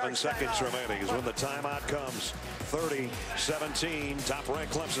 37 seconds remaining is when the timeout comes. 30-17,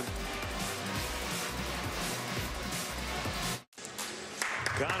 top-ranked Clemson.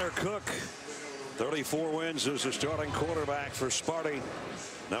 Connor Cook, 34 wins as the starting quarterback for Sparty.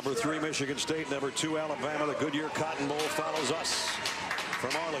 Number 3 Michigan State, number 2 Alabama. The Goodyear Cotton Bowl follows us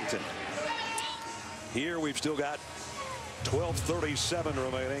from Arlington. Here we've still got 12:37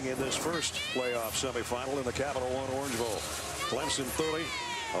 remaining in this first playoff semifinal in the Capital One Orange Bowl. Clemson 30,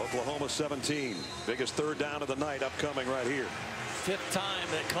 Oklahoma 17. Biggest third down of the night upcoming right here. 5th time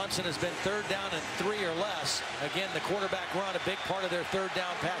that Clemson has been third down and 3 or less. Again, the quarterback run, a big part of their third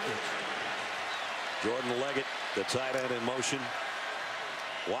down package. Jordan Leggett, the tight end, in motion.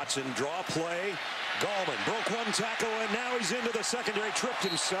 Watson draw play. Gallman broke 1 tackle, and now he's into the secondary. Tripped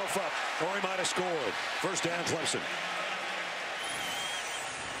himself up, or he might have scored. First down, Clemson.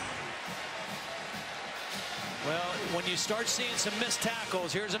 Well, when you start seeing some missed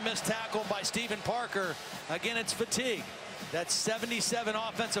tackles, here's a missed tackle by Stephen Parker. Again, it's fatigue. That's 77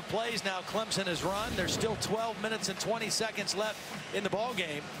 offensive plays now Clemson has run. There's still 12 minutes and 20 seconds left in the ball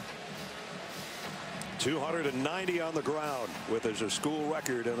game. 290 on the ground with as a school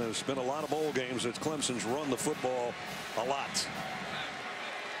record, and there's been a lot of bowl games that Clemson's run the football a lot.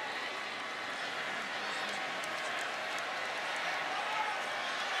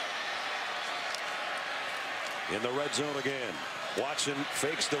 In the red zone again. Watson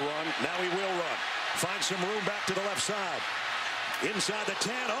fakes the run. Now he will run. Finds some room back to the left side. Inside the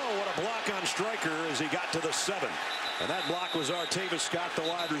 10. Oh, what a block on Stryker as he got to the 7. And that block was Artavis Scott, the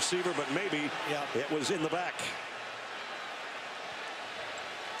wide receiver, but maybe it was in the back.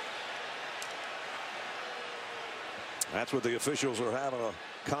 That's what the officials are having a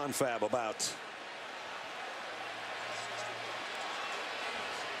confab about.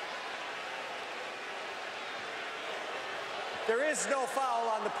 There is no foul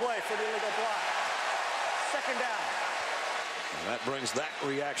on the play for the illegal block. Second down. And that brings that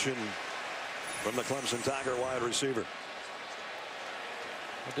reaction from the Clemson Tiger wide receiver.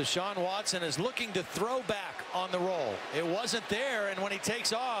 Deshaun Watson is looking to throw back on the roll. It wasn't there, and when he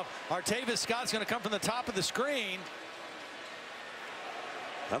takes off, Artavis Scott's going to come from the top of the screen.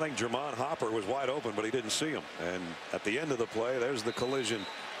 I think Jermon Hopper was wide open, but he didn't see him. And at the end of the play, there's the collision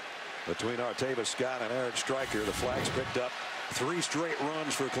between Artavis Scott and Eric Stryker. The flag's picked up. 3 straight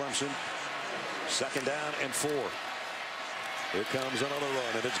runs for Clemson. Second down and 4. Here comes another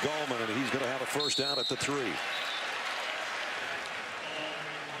run, and it's Gallman, and he's going to have a first down at the 3.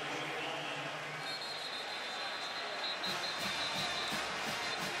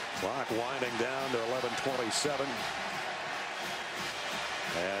 Clock winding down to 11:27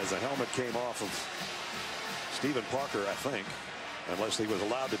 as a helmet came off of Stephen Parker, I think, unless he was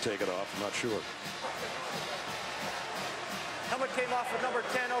allowed to take it off. I'm not sure. Helmet came off with number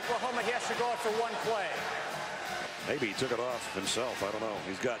 10, Oklahoma. He has to go out for 1 play. Maybe he took it off himself. I don't know.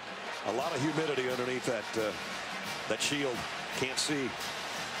 He's got a lot of humidity underneath that shield. Can't see.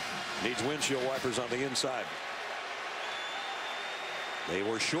 Needs windshield wipers on the inside. They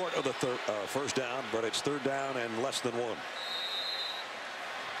were short of the first down, but it's third down and less than 1.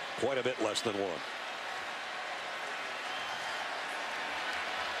 Quite a bit less than 1.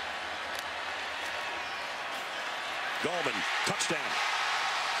 Gallman, touchdown.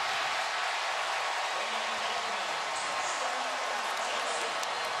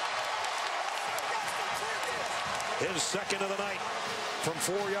 His second of the night from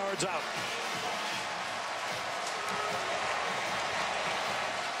 4 yards out.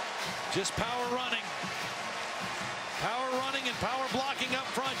 Just power running. Power running and power blocking up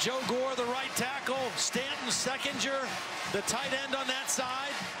front. Joe Gore, the right tackle. Stanton, Seckinger, the tight end on that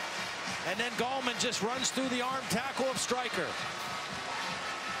side. And then Gallman just runs through the arm tackle of Stryker.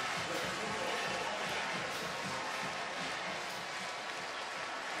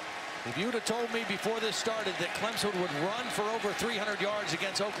 If you would have told me before this started that Clemson would run for over 300 yards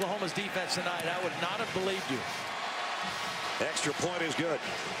against Oklahoma's defense tonight, I would not have believed you. Extra point is good.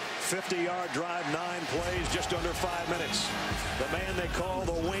 50-yard drive, 9 plays, just under 5 minutes. The man they call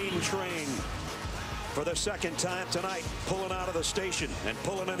the Wayne Train for the second time tonight, pulling out of the station and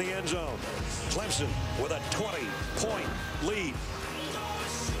pulling in the end zone. Clemson with a 20-point lead.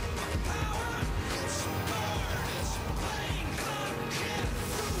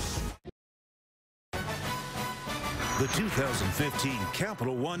 The 2015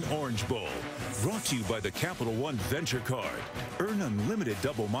 Capital One Orange Bowl, brought to you by the Capital One Venture Card. Earn unlimited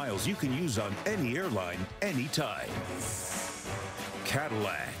double miles you can use on any airline, anytime.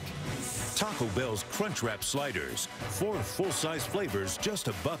 Cadillac. Taco Bell's Crunch Wrap Sliders, 4 full-size flavors, just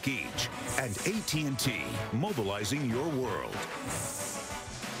 $1 each. And AT&T, mobilizing your world.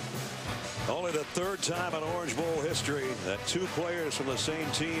 Only the 3rd time in Orange Bowl history that 2 players from the same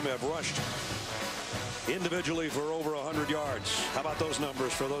team have rushed individually for over 100 yards. How about those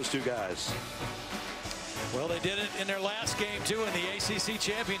numbers for those 2 guys? Well, they did it in their last game, too. In the ACC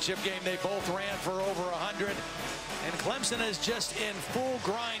championship game, they both ran for over 100. And Clemson is just in full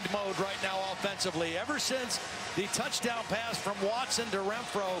grind mode right now offensively. Ever since the touchdown pass from Watson to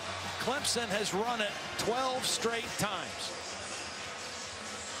Renfro, Clemson has run it 12 straight times.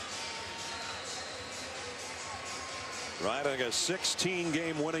 Riding a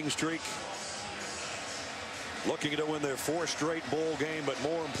 16-game winning streak. Looking to win their 4th straight bowl game, but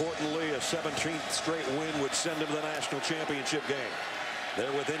more importantly, a 17th straight win would send them to the national championship game.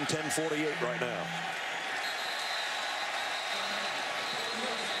 They're within 10:48 right now.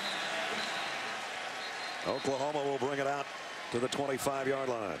 Oklahoma will bring it out to the 25-yard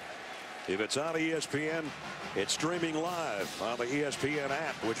line. If it's on ESPN, it's streaming live on the ESPN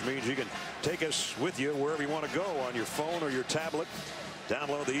app, which means you can take us with you wherever you want to go on your phone or your tablet.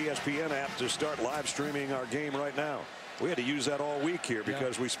 Download the ESPN app to start live streaming our game right now. We had to use that all week here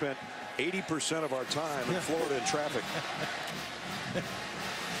because we spent 80% of our time in Florida in traffic.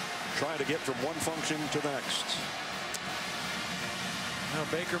 Trying to get from one function to the next. Now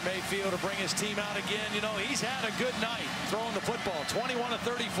Baker Mayfield to bring his team out again. You know, he's had a good night throwing the football. 21 of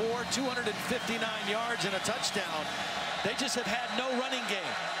 34, 259 yards and a touchdown. They just have had no running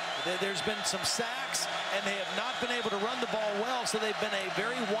game. There's been some sacks, and they have not been able to run the ball well, so they've been a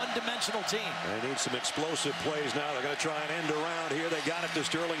very one-dimensional team. They need some explosive plays now. They're going to try and end around here. They got it to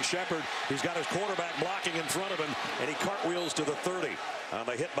Sterling Shepard. He's got his quarterback blocking in front of him, and he cartwheels to the 30 on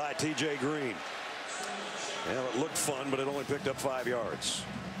the hit by T.J. Green. Well, it looked fun, but it only picked up 5 yards.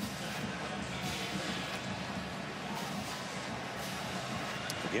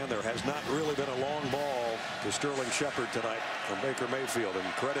 Again, there has not really been a long ball to Sterling Shepard tonight from Baker Mayfield, and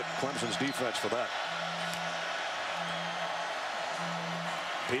credit Clemson's defense for that.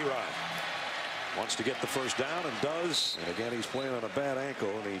 P-Ryan wants to get the first down and does. And again, he's playing on a bad ankle,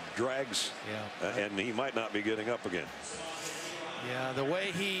 and he drags, and he might not be getting up again. Yeah, the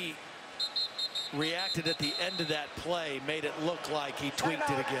way he reacted at the end of that play made it look like he tweaked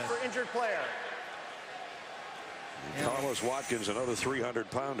it again. For injured player. Carlos Watkins, another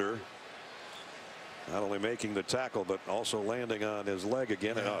 300-pounder, not only making the tackle but also landing on his leg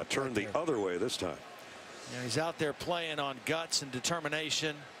again, and turned the other way this time. Yeah, he's out there playing on guts and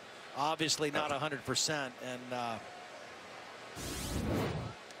determination. Obviously not 100%,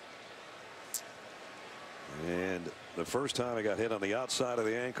 and the first time he got hit on the outside of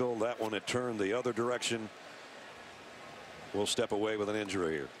the ankle, that one it turned the other direction. We'll step away with an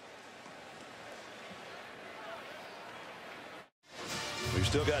injury here. We've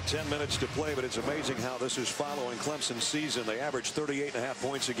still got 10 minutes to play, but it's amazing how this is following Clemson's season. They average 38.5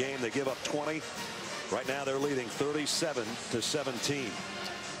 points a game. They give up 20. Right now they're leading 37-17.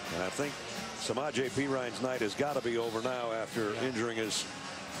 And I think Samaje Perine night has got to be over now after injuring his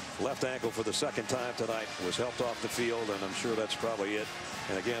left ankle for the 2nd time tonight. Was helped off the field, and I'm sure that's probably it.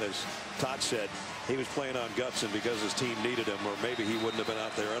 And again, as Todd said, he was playing on guts, and because his team needed him, or maybe he wouldn't have been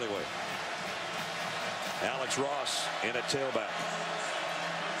out there anyway. Alex Ross in at tailback.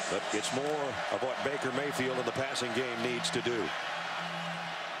 But it's more of what Baker Mayfield in the passing game needs to do.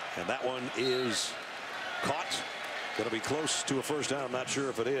 And that one is caught. Going to be close to a first down. I'm not sure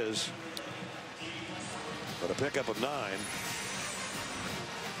if it is. But a pickup of 9.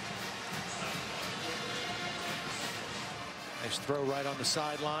 Nice throw right on the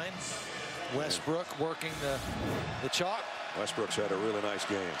sideline. Westbrook working the chalk. Westbrook's had a really nice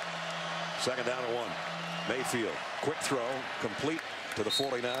game. 2nd down and 1. Mayfield, quick throw, complete to the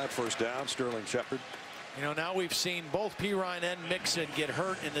 49. First down. Sterling Shepard. You know, now we've seen both Pirine and Mixon get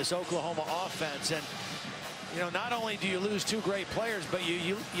hurt in this Oklahoma offense, and you know, not only do you lose 2 great players, but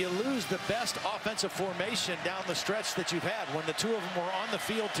you lose the best offensive formation down the stretch that you've had when the 2 of them were on the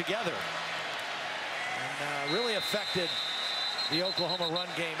field together, and really affected the Oklahoma run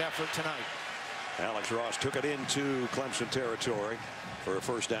game effort tonight. Alex Ross took it into Clemson territory for a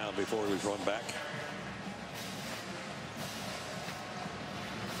first down before he was run back.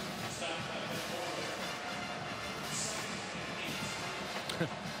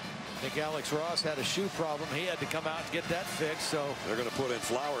 I think Alex Ross had a shoe problem. He had to come out and get that fixed. So they're going to put in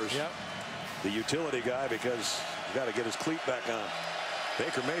Flowers, the utility guy, because you got to get his cleat back on.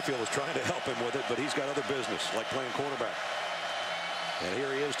 Baker Mayfield was trying to help him with it, but he's got other business, like playing quarterback. And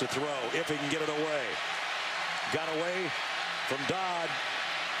here he is to throw, if he can get it away. Got away from Dodd,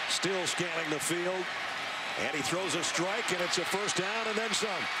 still scanning the field, and he throws a strike, and it's a first down and then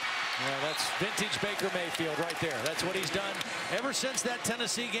some. Yeah, that's vintage Baker Mayfield right there. That's what he's done ever since that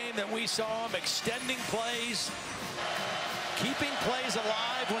Tennessee game that we saw him extending plays, keeping plays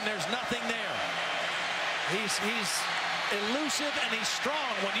alive when there's nothing there. He's elusive and he's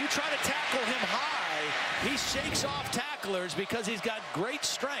strong. When you try to tackle him high, he shakes off tacklers because he's got great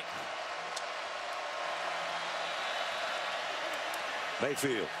strength.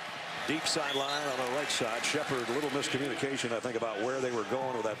 Mayfield. Deep sideline on the right side. Shepard, a little miscommunication, I think, about where they were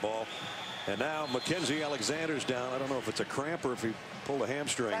going with that ball. And now Mackenzie Alexander's down. I don't know if it's a cramp or if he pulled a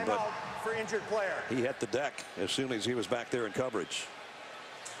hamstring, Time but out for injured player. He hit the deck as soon as he was back there in coverage.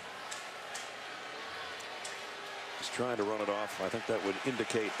 He's trying to run it off. I think that would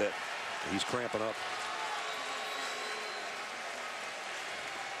indicate that he's cramping up.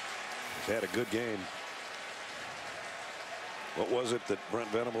 He's had a good game. What was it that Brent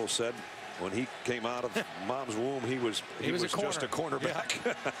Venables said when he came out of mom's womb? He was just a cornerback.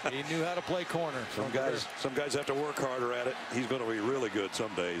 Yeah. He knew how to play corner. Some guys have to work harder at it. He's going to be really good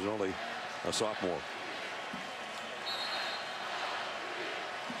someday. He's only a sophomore.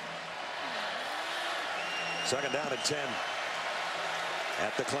 Second down and 10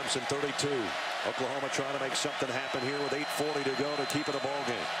 at the Clemson 32. Oklahoma trying to make something happen here with 8:40 to go to keep it a ball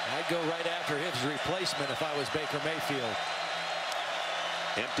game. I'd go right after his replacement if I was Baker Mayfield.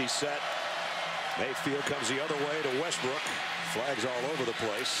 Empty set. Mayfield comes the other way to Westbrook. Flags all over the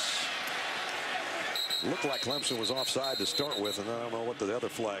place. Looked like Clemson was offside to start with, and I don't know what the other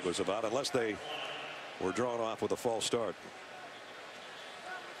flag was about, unless they were drawn off with a false start.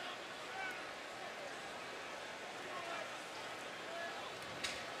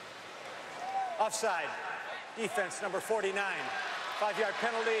 Offside. Defense number 49. 5-yard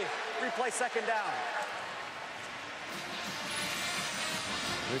penalty. Replay second down.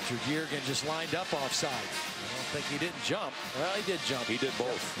 Richard Yeargin just lined up offside. I don't think he didn't jump. Well, he did jump. He did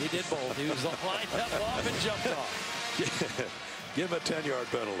both. He did both. He was lined up off and jumped off. Give him a 10-yard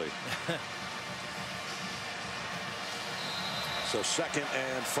penalty. So 2nd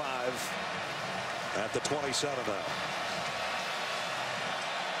and 5 at the 27 now.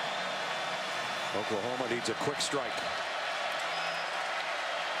 Oklahoma needs a quick strike.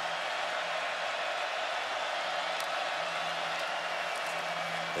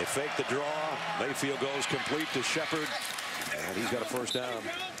 They fake the draw. Mayfield goes complete to Shepard, and he's got a first down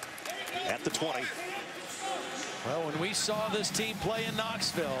at the 20. Well, when we saw this team play in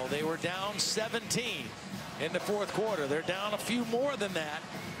Knoxville, they were down 17 in the 4th quarter. They're down a few more than that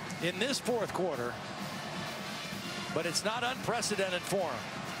in this 4th quarter. But it's not unprecedented for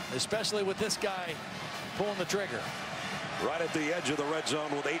them, especially with this guy pulling the trigger. Right at the edge of the red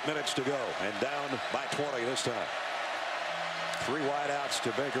zone with 8 minutes to go, and down by 20 this time. 3 wideouts to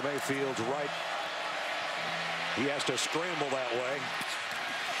Baker Mayfield's right. He has to scramble that way.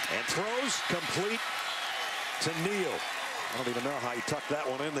 And throws complete to Neal. I don't even know how he tucked that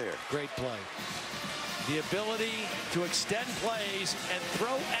one in there. Great play. The ability to extend plays and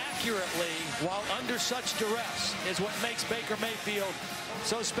throw accurately while under such duress is what makes Baker Mayfield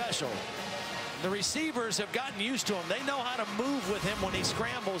so special. The receivers have gotten used to him. They know how to move with him when he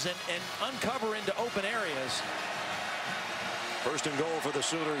scrambles and uncover into open areas. First and goal for the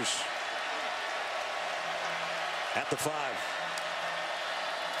Sooners at the 5.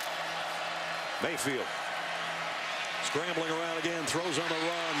 Mayfield scrambling around again, throws on the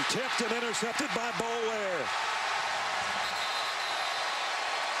run, tipped and intercepted by Boulware.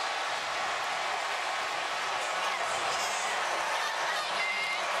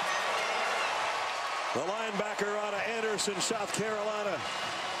 The linebacker out of Anderson Anderson, South Carolina,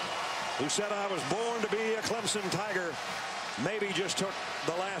 who said, "I was born to be a Clemson Tiger," maybe just took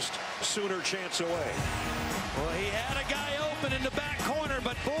the last Sooner chance away. Well, he had a guy open in the back corner,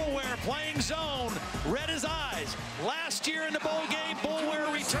 but Boulware, playing zone, read his eyes. Last year in the bowl game, Boulware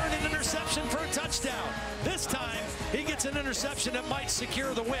returned an interception for a touchdown. This time, he gets an interception that might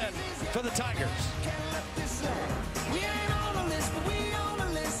secure the win for the Tigers.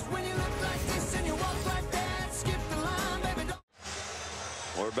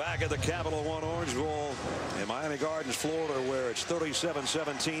 We're back at the Capital One Orange Bowl in Miami Gardens, Florida, where it's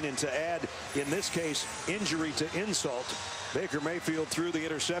 37-17. And to add, in this case, injury to insult, Baker Mayfield threw the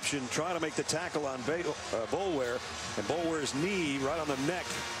interception, trying to make the tackle on Boulware, and Boulware's knee right on the neck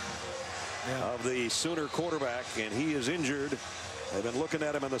of the Sooner quarterback, and he is injured. They've been looking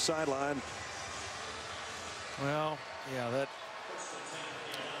at him on the sideline. Well, yeah,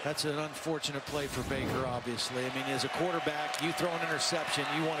 that's an unfortunate play for Baker, obviously. I mean, as a quarterback, you throw an interception,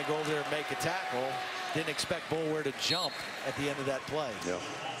 you want to go over there and make a tackle. Didn't expect Boulware to jump at the end of that play. Yeah.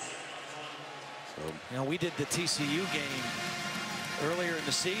 You know, we did the TCU game earlier in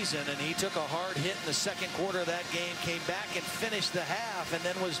the season, and he took a hard hit in the second quarter of that game, came back and finished the half, and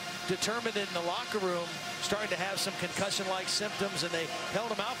then was determined in the locker room, starting to have some concussion-like symptoms, and they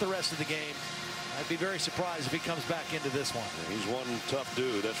held him out the rest of the game. I'd be very surprised if he comes back into this one. Yeah, he's one tough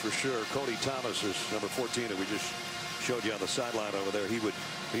dude, that's for sure. Cody Thomas is number 14 that we just showed you on the sideline over there. He would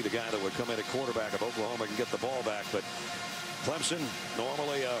be the guy that would come in at quarterback if Oklahoma can get the ball back. But Clemson,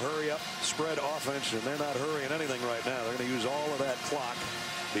 normally a hurry-up spread offense, and they're not hurrying anything right now. They're going to use all of that clock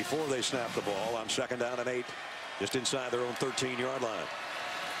before they snap the ball on 2nd down and 8, just inside their own 13-yard line.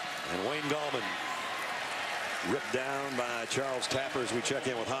 And Wayne Gallman ripped down by Charles Tapper as we check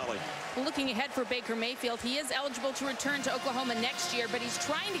in with Holly. Looking ahead for Baker Mayfield, he is eligible to return to Oklahoma next year, but he's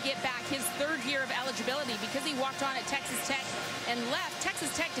trying to get back his 3rd year of eligibility because he walked on at Texas Tech and left.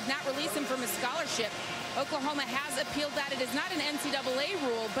 Texas Tech did not release him from his scholarship. Oklahoma has appealed that. It is not an NCAA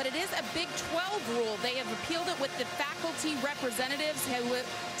rule, but it is a Big 12 rule. They have appealed it with the faculty representatives who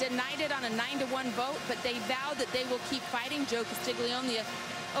denied it on a 9-1 vote, but they vowed that they will keep fighting. Joe Castiglione, the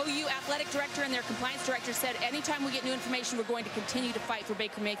OU athletic director, and their compliance director, said anytime we get new information, we're going to continue to fight for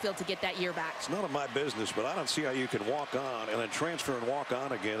Baker Mayfield to get that year back. It's none of my business, but I don't see how you can walk on and then transfer and walk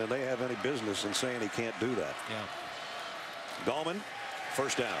on again, and they have any business in saying he can't do that. Yeah. Gallman,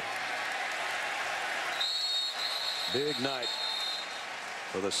 1st down. Big night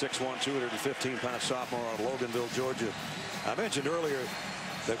for the 6'1", 215-pound sophomore out of Loganville, Georgia. I mentioned earlier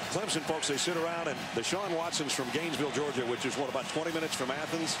the Clemson folks, they sit around, and Deshaun Watson's from Gainesville, Georgia, which is, what, about 20 minutes from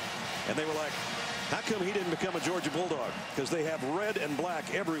Athens? And they were like, how come he didn't become a Georgia Bulldog? Because they have red and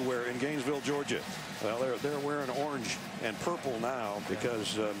black everywhere in Gainesville, Georgia. Well, they're wearing orange and purple now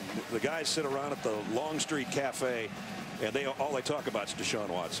because the guys sit around at the Longstreet Cafe, and all they talk about is Deshaun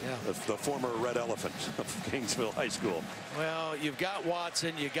Watson, the former Red Elephant of Gainesville High School. Well, you've got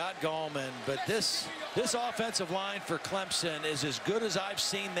Watson, you got Gallman, but this offensive line for Clemson is as good as I've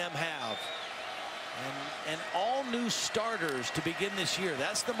seen them have. And all new starters to begin this year.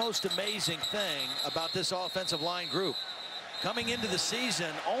 That's the most amazing thing about this offensive line group. Coming into the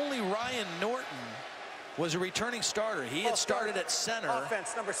season, only Ryan Norton was a returning starter. He had started at center.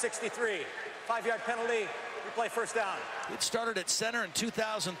 Offense number 63, 5-yard penalty. Replay, 1st down. It started at center in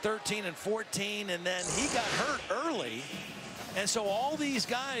 2013 and 14, and then he got hurt early. And so all these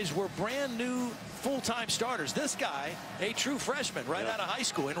guys were brand new full-time starters. This guy, a true freshman right out of high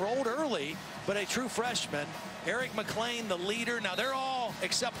school, enrolled early, but a true freshman. Eric McLean, the leader. Now, they're all,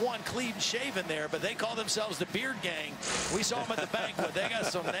 except one, clean shaven there, but they call themselves the Beard Gang. We saw them at the banquet. They got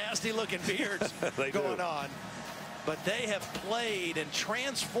some nasty-looking beards going on. But they have played and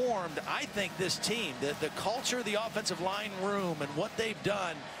transformed, I think, this team. The culture of the offensive line room and what they've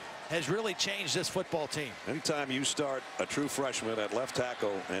done has really changed this football team. Anytime you start a true freshman at left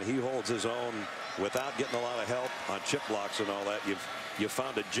tackle and he holds his own without getting a lot of help on chip blocks and all that, you've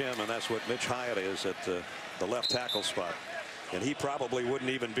found a gem, and that's what Mitch Hyatt is at the left tackle spot. And he probably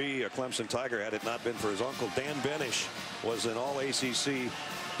wouldn't even be a Clemson Tiger had it not been for his uncle. Dan Benish was an all-ACC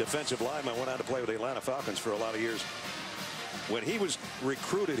defensive lineman, went on to play with the Atlanta Falcons for a lot of years. When he was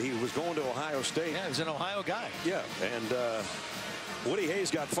recruited, he was going to Ohio State. Yeah, he was an Ohio guy. Yeah, and Woody Hayes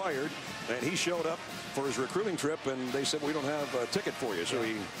got fired, and he showed up for his recruiting trip, and they said, we don't have a ticket for you. So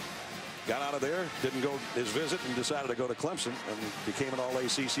he got out of there, didn't go his visit, and decided to go to Clemson and became an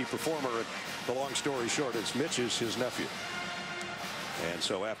all-ACC performer. And the long story short, Mitch is his nephew. And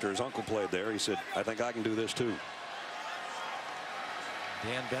so after his uncle played there, he said, I think I can do this too.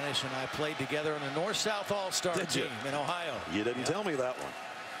 Dan Benish and I played together on the North-South All-Star team in Ohio. You didn't tell me that one.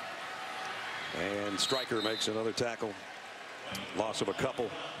 And Stryker makes another tackle. Loss of a couple.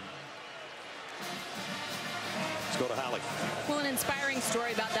 Let's go to Holly. Well, an inspiring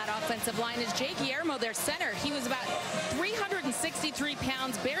story about that offensive line is Jake Guillermo, their center. He was about 363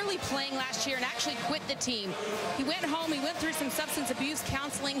 pounds, barely playing last year, and actually quit the team. He went home. He went through some substance abuse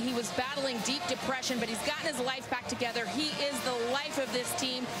counseling. He was battling deep depression, but he's gotten his life back together. He is the life of this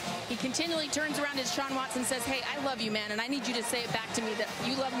team. He continually turns around to Deshaun Watson and says, hey, I love you, man, and I need you to say it back to me that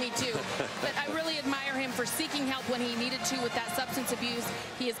you love me too. But I really admire him for seeking help when he needed to with that substance abuse.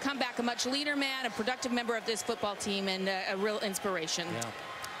 He has come back a much leaner man, a productive member of this football team, and a real inspiration. Yeah.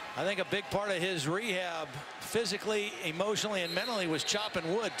 I think a big part of his rehab, physically, emotionally, and mentally, was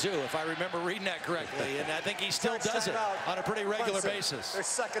chopping wood, too, if I remember reading that correctly. And I think he still does it on a pretty regular basis. Their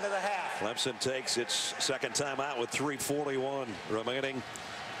second of the half. Clemson takes its second time out with 3:41 remaining.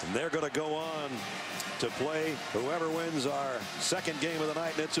 And they're going to go on to play whoever wins our second game of the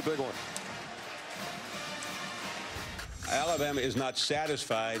night, and it's a big one. Alabama is not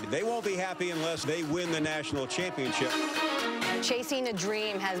satisfied. They won't be happy unless they win the national championship. Chasing a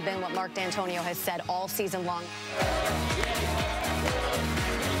dream has been what Mark D'Antonio has said all season long.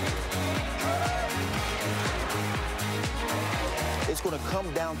 It's going to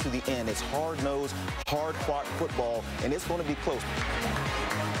come down to the end. It's hard-nosed, hard-fought football, and it's going to be close.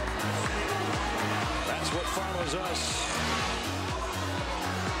 That's what follows us.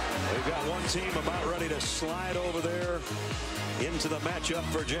 We've got one team about ready to slide over there into the matchup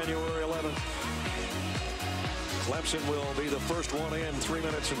for January 11th. Clemson will be the first one in 3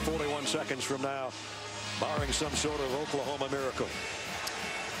 minutes and 41 seconds from now, barring some sort of Oklahoma miracle.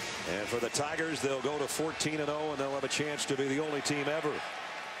 And for the Tigers, they'll go to 14-0, and they'll have a chance to be the only team ever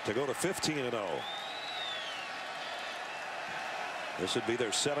to go to 15-0. This would be their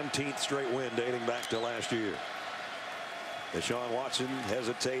 17th straight win dating back to last year. Deshaun Watson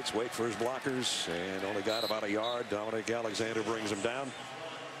hesitates, wait for his blockers, and only got about a yard. Dominic Alexander brings him down.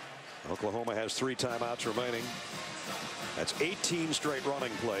 Oklahoma has 3 timeouts remaining. That's 18 straight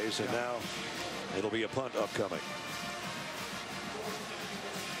running plays, and now it'll be a punt upcoming.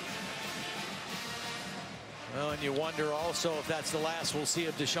 Well, and you wonder also if that's the last we'll see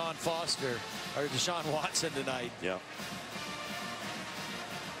of Deshaun Watson tonight. Yeah.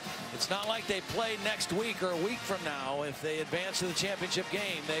 It's not like they play next week or a week from now. If they advance to the championship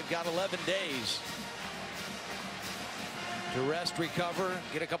game, they've got 11 days to rest, recover,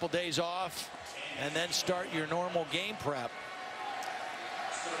 get a couple days off, and then start your normal game prep.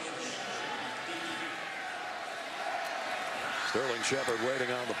 Sterling Shepard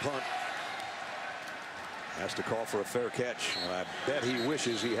waiting on the punt. Has to call for a fair catch, and I bet he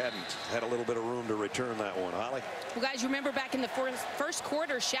wishes he hadn't had a little bit of room to return that one. Holly? Well, guys, remember back in the first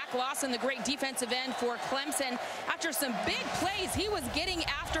quarter, Shaq Lawson, the great defensive end for Clemson, after some big plays, he was getting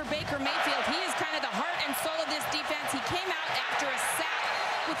after Baker Mayfield. He is kind of the heart and soul of this defense. He came out after a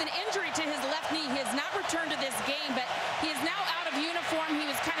sack with an injury to his left knee. He has not returned to this game, but he is now out of uniform. He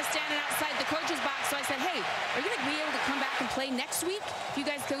was kind of standing outside the coach's box, so I said, hey, are you going to be able to come back and play next week if you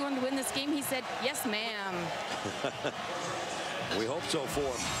guys go on to win this game? He said, yes, ma'am. We hope so for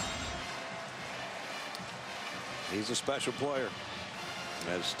him. He's a special player.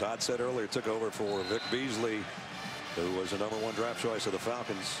 As Todd said earlier, took over for Vic Beasley, who was the #1 draft choice of the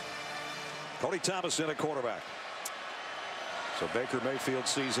Falcons. Cody Thomason at quarterback. So Baker Mayfield's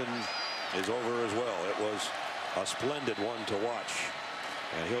season is over as well. It was a splendid one to watch,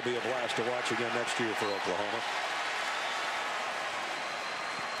 and he'll be a blast to watch again next year for Oklahoma,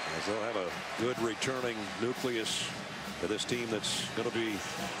 as they'll have a good returning nucleus to this team that's going to be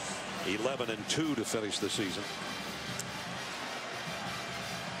 11-2 to finish the season.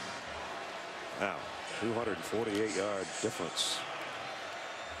 Now, 248-yard difference.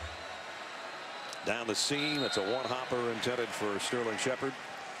 Down the seam, it's a one-hopper intended for Sterling Shepard.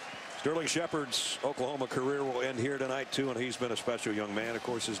 Sterling Shepard's Oklahoma career will end here tonight, too, and he's been a special young man. Of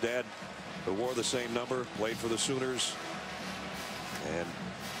course, his dad, who wore the same number, played for the Sooners, and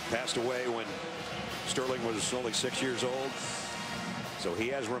passed away when Sterling was only 6 years old. So he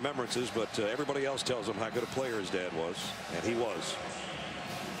has remembrances, but everybody else tells him how good a player his dad was, and he was.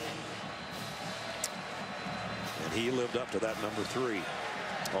 And he lived up to that #3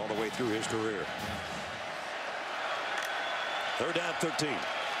 all the way through his career. 3rd down, 13.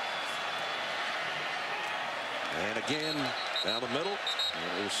 And again, down the middle,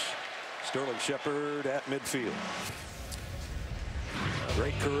 and it was Sterling Shepard at midfield.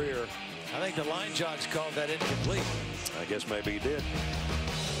 Great career. I think the line judge called that incomplete. I guess maybe he did.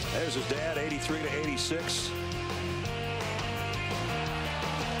 There's his dad, 83-86.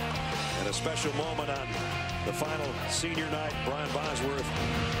 And a special moment on the final senior night. Brian Bosworth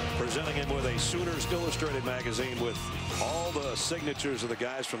presenting him with a Sooners Illustrated magazine with all the signatures of the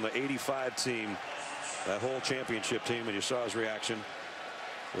guys from the '85 team, that whole championship team, and you saw his reaction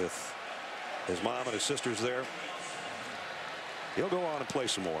with his mom and his sisters there. He'll go on and play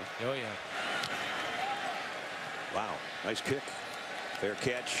some more. Oh, yeah. Wow, nice kick. Fair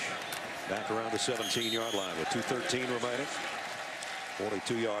catch. Back around the 17-yard line with 2:13 remaining.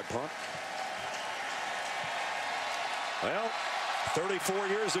 42-yard punt. Well, 34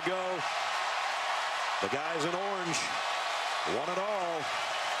 years ago, the guys in orange won it all.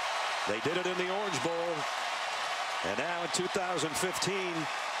 They did it in the Orange Bowl. And now in 2015,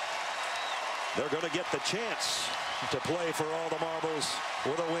 they're going to get the chance to play for all the marbles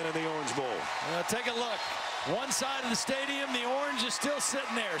with a win in the Orange Bowl. Take a look. One side of the stadium, the orange is still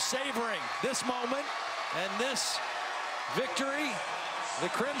sitting there, savoring this moment and this victory. The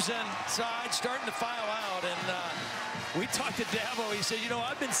Crimson side starting to file out, and we talked to Dabo. He said, you know,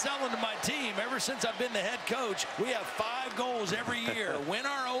 I've been selling to my team ever since I've been the head coach. We have 5 goals every year. Win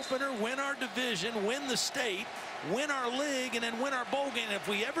our opener, win our division, win the state, win our league, and then win our bowl game. If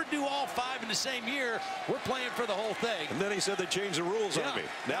we ever do all 5 in the same year, we're playing for the whole thing. And then he said they changed the rules on me.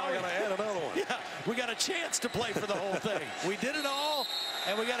 Now I got to add another one. Yeah, we got a chance to play for the whole thing. We did it all,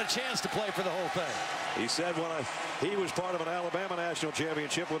 and we got a chance to play for the whole thing. He said when he was part of an Alabama national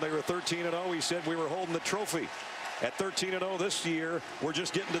championship when they were 13-0, he said we were holding the trophy. At 13-0 this year, we're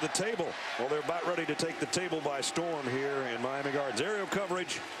just getting to the table. Well, they're about ready to take the table by storm here in Miami Gardens. Aerial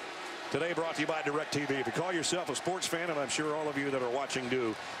coverage today brought to you by DirecTV. If you call yourself a sports fan, and I'm sure all of you that are watching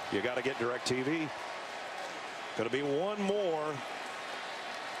do, you got to get DirecTV. Going to be one more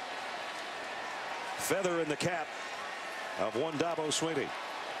feather in the cap of one Dabo Swinney.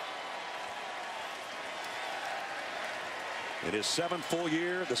 In his 7th full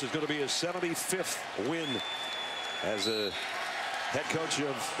year, this is going to be his 75th win as a head coach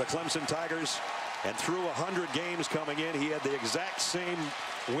of the Clemson Tigers. And through 100 games coming in, he had the exact same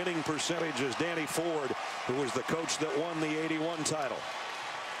winning percentage as Danny Ford, who was the coach that won the '81 title.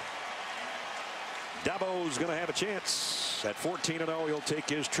 Dabo's going to have a chance. At 14-0, he'll take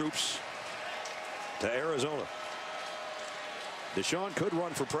his troops to Arizona. Deshaun could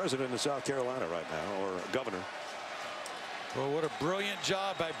run for president in South Carolina right now, or governor. Well, what a brilliant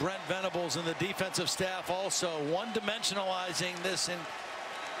job by Brent Venables and the defensive staff, also one-dimensionalizing this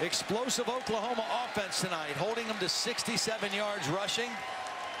explosive Oklahoma offense tonight, holding them to 67 yards rushing.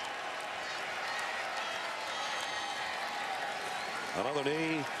 Another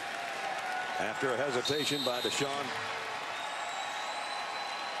knee after a hesitation by Deshaun.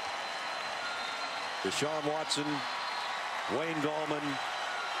 Deshaun Watson, Wayne Gallman,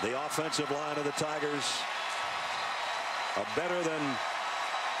 the offensive line of the Tigers. A better than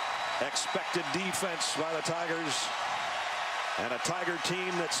expected defense by the Tigers, and a Tiger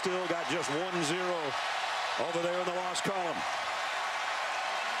team that still got just 1-0 over there in the loss column.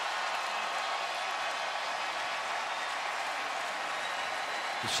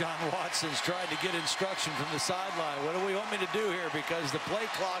 Deshaun Watson's trying to get instruction from the sideline. What do we want me to do here? Because the play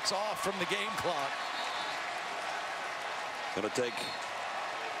clock's off from the game clock. Going to take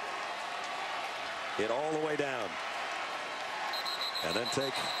it all the way down. And then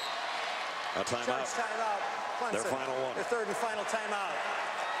take a timeout. Timeout. Clemson, their final one. Their 3rd and final timeout.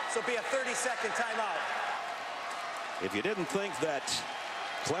 So be a 30-second timeout. If you didn't think that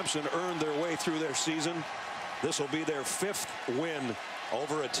Clemson earned their way through their season, this will be their 5th win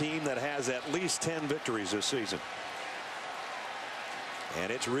over a team that has at least 10 victories this season.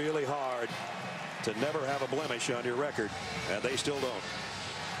 And it's really hard to never have a blemish on your record, and they still don't.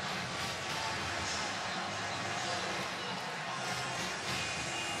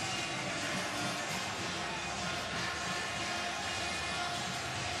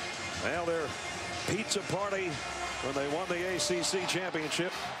 Well, their pizza party when they won the ACC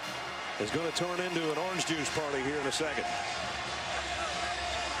championship is going to turn into an orange juice party here in a second.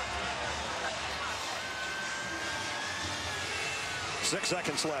 Six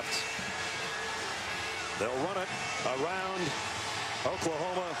seconds left. They'll run it around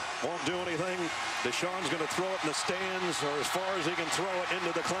Oklahoma. Won't do anything. Deshaun's going to throw it in the stands, or as far as he can throw it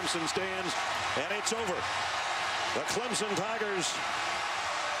into the Clemson stands, and it's over. The Clemson Tigers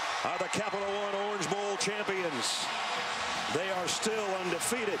are the Capital One Orange Bowl champions. They are still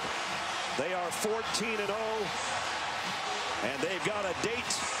undefeated. They are 14-0, and they've got a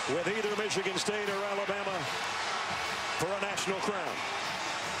date with either Michigan State or Alabama for a national crown.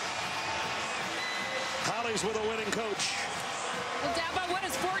 Holly's with a winning coach. Well, Dabo, what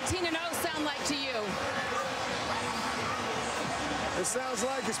does 14-0 sound like to you? It sounds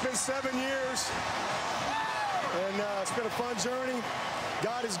like it's been 7 years, and it's been a fun journey.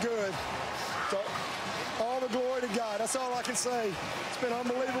 God is good. So, all the glory to God. That's all I can say. It's been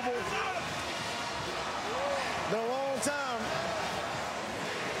unbelievable. Been a long time.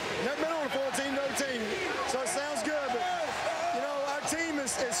 Never been on a 14-no team, so it sounds good. But, you know, our team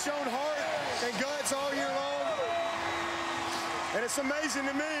has shown heart and guts all year long. And it's amazing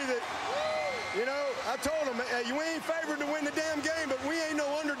to me that, you know, I told them, hey, we ain't favored to win the damn game, but we ain't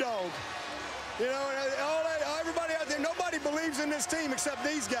no underdog. You know, and everybody out there, nobody believes in this team except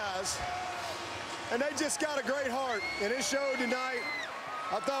these guys. And they just got a great heart. And it showed tonight.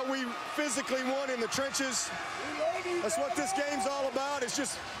 I thought we physically won in the trenches. That's what this game's all about. It's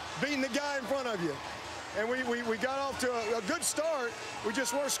just beating the guy in front of you. And we got off to a good start. We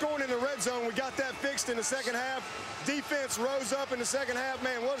just weren't scoring in the red zone. We got that fixed in the second half. Defense rose up in the second half.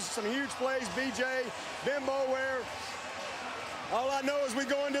 Man, what some huge plays. BJ, Ben Boulware. All I know is we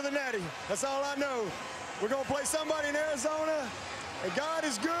go into the natty. That's all I know. We're going to play somebody in Arizona, and God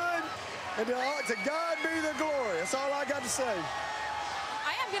is good, and to God be the glory. That's all I got to say.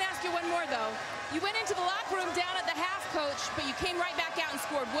 I am going to ask you one more, though. You went into the locker room down at the half, Coach, but you came right back out and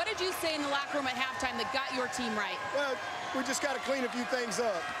scored. What did you say in the locker room at halftime that got your team right? Well, we just got to clean a few things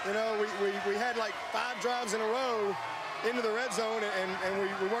up. You know, we had like 5 drives in a row into the red zone, and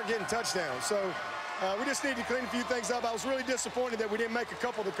we weren't getting touchdowns. So we just need to clean a few things up. I was really disappointed that we didn't make a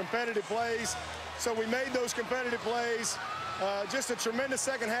couple of the competitive plays. So we made those competitive plays. Just a tremendous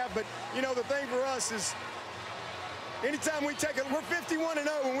second half. But, you know, the thing for us is anytime we're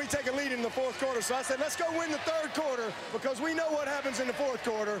 51-0 when we take a lead in the fourth quarter. So I said, let's go win the third quarter because we know what happens in the fourth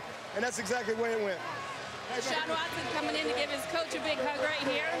quarter, and that's exactly the way it went. Deshaun Watson coming in to give his coach a big hug right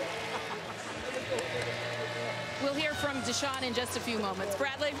here. We'll hear from Deshaun in just a few moments.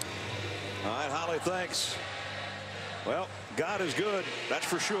 Bradley? All right, Holly, thanks. Well, God is good, that's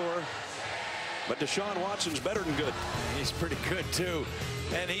for sure. But Deshaun Watson's better than good. He's pretty good, too.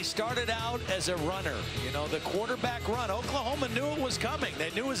 And he started out as a runner. You know, the quarterback run. Oklahoma knew it was coming. They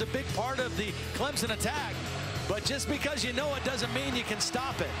knew it was a big part of the Clemson attack. But just because you know it doesn't mean you can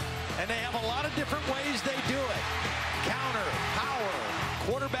stop it. And they have a lot of different ways they do it. Counter, power,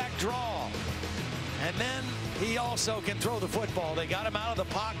 quarterback draw. And then he also can throw the football. They got him out of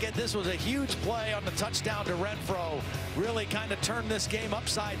the pocket. This was a huge play on the touchdown to Renfro. Really kind of turned this game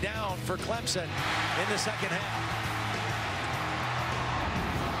upside down for Clemson in the second half.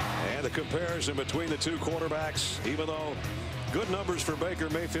 And the comparison between the two quarterbacks, even though good numbers for Baker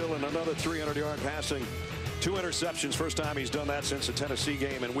Mayfield and another 300-yard passing, 2 interceptions, first time he's done that since the Tennessee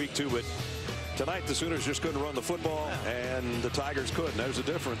game in week 2. But tonight the Sooners just couldn't run the football, and the Tigers could. And there's a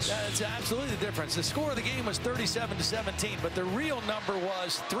difference. That's absolutely the difference. The score of the game was 37-17, but the real number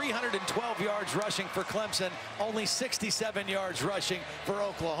was 312 yards rushing for Clemson, only 67 yards rushing for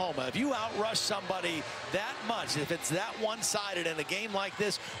Oklahoma. If you outrush somebody that much, if it's that one-sided in a game like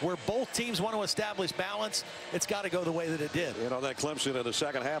this where both teams want to establish balance, it's got to go the way that it did. You know, that Clemson in the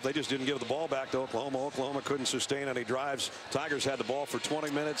second half, they just didn't give the ball back to Oklahoma. Oklahoma couldn't sustain any drives. Tigers had the ball for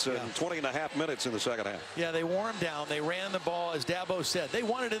 20 minutes and 20 and a half minutes in the second half. Yeah, they wore him down. They ran the ball, as Dabo said. They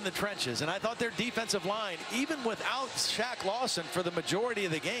won it in the trenches, and I thought their defensive line, even without Shaq Lawson for the majority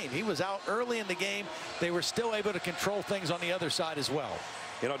of the game, he was out early in the game. They were still able to control things on the other side as well.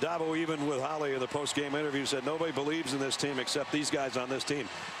 You know, Dabo, even with Holly in the post-game interview, said nobody believes in this team except these guys on this team.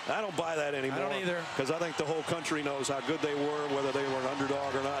 I don't buy that anymore. I don't either. Because I think the whole country knows how good they were, whether they were an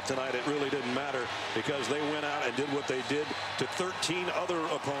underdog or not tonight. It really didn't matter because they went out and did what they did to 13 other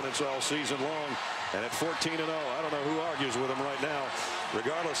opponents all season long. And at 14-0, I don't know who argues with them right now.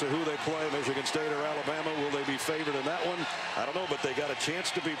 Regardless of who they play, Michigan State or Alabama, will they be favored in that one? I don't know, but they got a chance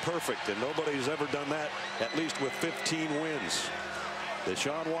to be perfect, and nobody's ever done that, at least with 15 wins.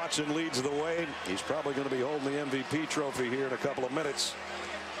 Deshaun Watson leads the way. He's probably going to be holding the MVP trophy here in a couple of minutes.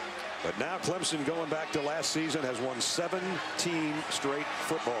 But now Clemson, going back to last season, has won 17 straight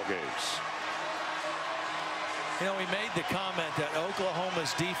football games. You know, we made the comment that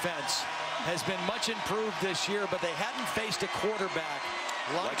Oklahoma's defense has been much improved this year, but they hadn't faced a quarterback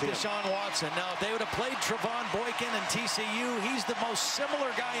like Deshaun Watson. Now, if they would have played Trevon Boykin and TCU, he's the most similar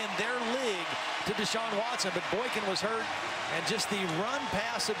guy in their league to Deshaun Watson, but Boykin was hurt, and just the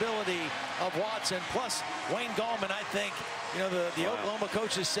run-pass ability of Watson, plus Wayne Gallman, I think, you know, the Oklahoma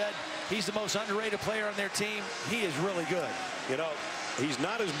coaches said he's the most underrated player on their team. He is really good. You know, he's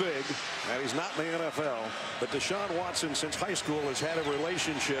not as big, and he's not in the NFL, but Deshaun Watson, since high school, has had a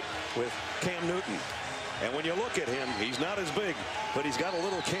relationship with Cam Newton. And when you look at him, he's not as big, but he's got a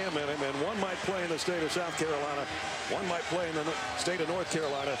little cam in him, and one might play in the state of South Carolina, one might play in the state of North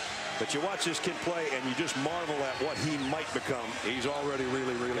Carolina. But you watch this kid play, and you just marvel at what he might become. He's already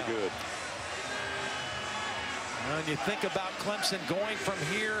really, really good. When you think about Clemson going from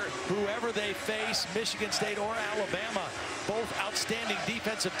here, whoever they face, Michigan State or Alabama, both outstanding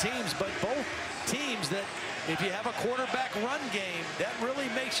defensive teams, but both teams that, if you have a quarterback run game, that really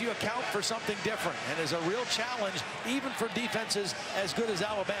makes you account for something different and is a real challenge even for defenses as good as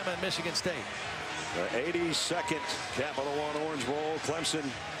Alabama and Michigan State. The 82nd Capital One Orange Bowl. Clemson,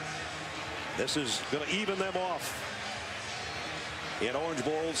 this is going to even them off in Orange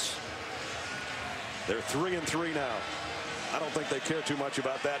Bowls. They're 3-3 now. I don't think they care too much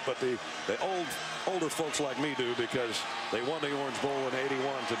about that, but the older folks like me do, because they won the Orange Bowl in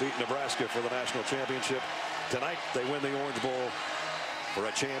 '81 to beat Nebraska for the national championship. Tonight they win the Orange Bowl for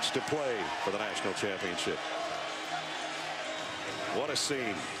a chance to play for the national championship. What a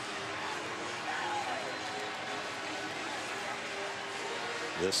scene.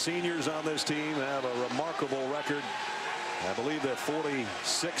 The seniors on this team have a remarkable record. I believe they're 46-7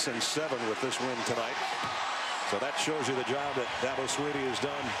 with this win tonight. So that shows you the job that Dabo Swinney has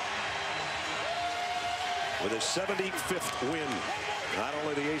done with his 75th win. Not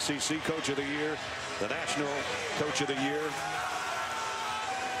only the ACC Coach of the Year, the National Coach of the Year,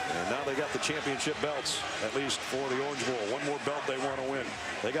 and now they got the championship belts, at least for the Orange Bowl. One more belt they want to win.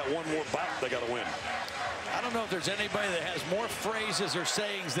 They got one more bout they got to win. I don't know if there's anybody that has more phrases or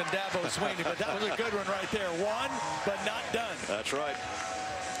sayings than Dabo Swinney, but that was a good one right there. Won, but not done. That's right.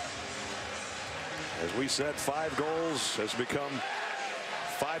 As we said, 5 goals has become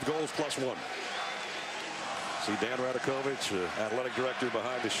 5 goals plus 1. See Dan Radakovich, athletic director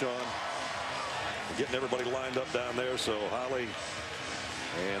behind Deshaun, getting everybody lined up down there so Holly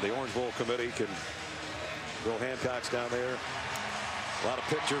and the Orange Bowl committee can go Hancock's down there. A lot of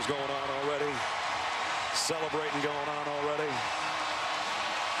pictures going on already. Celebrating going on already.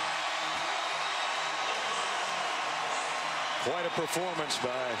 Quite a performance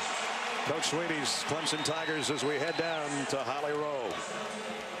by Coach Swinney's Clemson Tigers as we head down to Holly Rowe.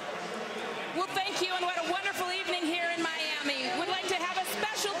 Well, thank you, and what a wonderful evening here in Miami. We'd like to have a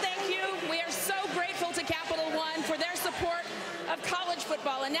special thank you. We are so grateful to Capital One for their support of college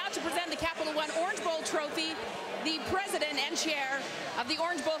football. And now to present the Capital One Orange Bowl trophy, the president and chair of the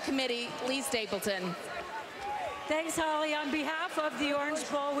Orange Bowl Committee, Lee Stapleton. Thanks, Holly. On behalf of the Orange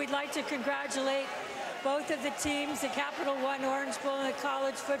Bowl, we'd like to congratulate both of the teams, the Capital One Orange Bowl and the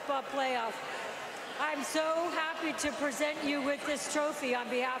College Football Playoff. I'm so happy to present you with this trophy on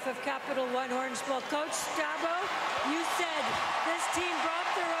behalf of Capital One Orange Bowl. Coach Dabo, you said this team brought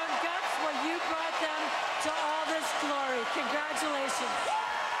their own guts. Well, you brought them to all this glory. Congratulations.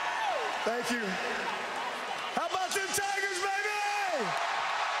 Thank you. How about them Tigers, baby?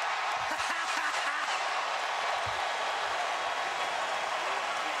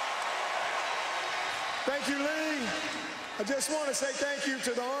 Thank you, Lee. I just want to say thank you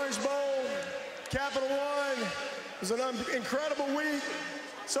to the Orange Bowl, Capital One. It was an incredible week.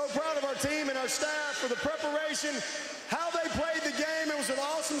 So proud of our team and our staff for the preparation, how they played the game. It was an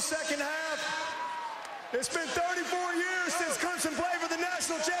awesome second half. It's been 34 years since Clemson played for the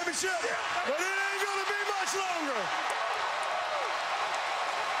national championship, but it ain't going to be much longer.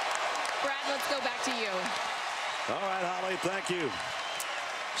 Brad, let's go back to you. All right, Holly, thank you.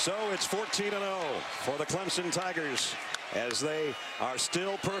 So it's 14-0 for the Clemson Tigers as they are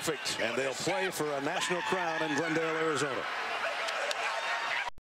still perfect, and they'll play for a national crown in Glendale, Arizona.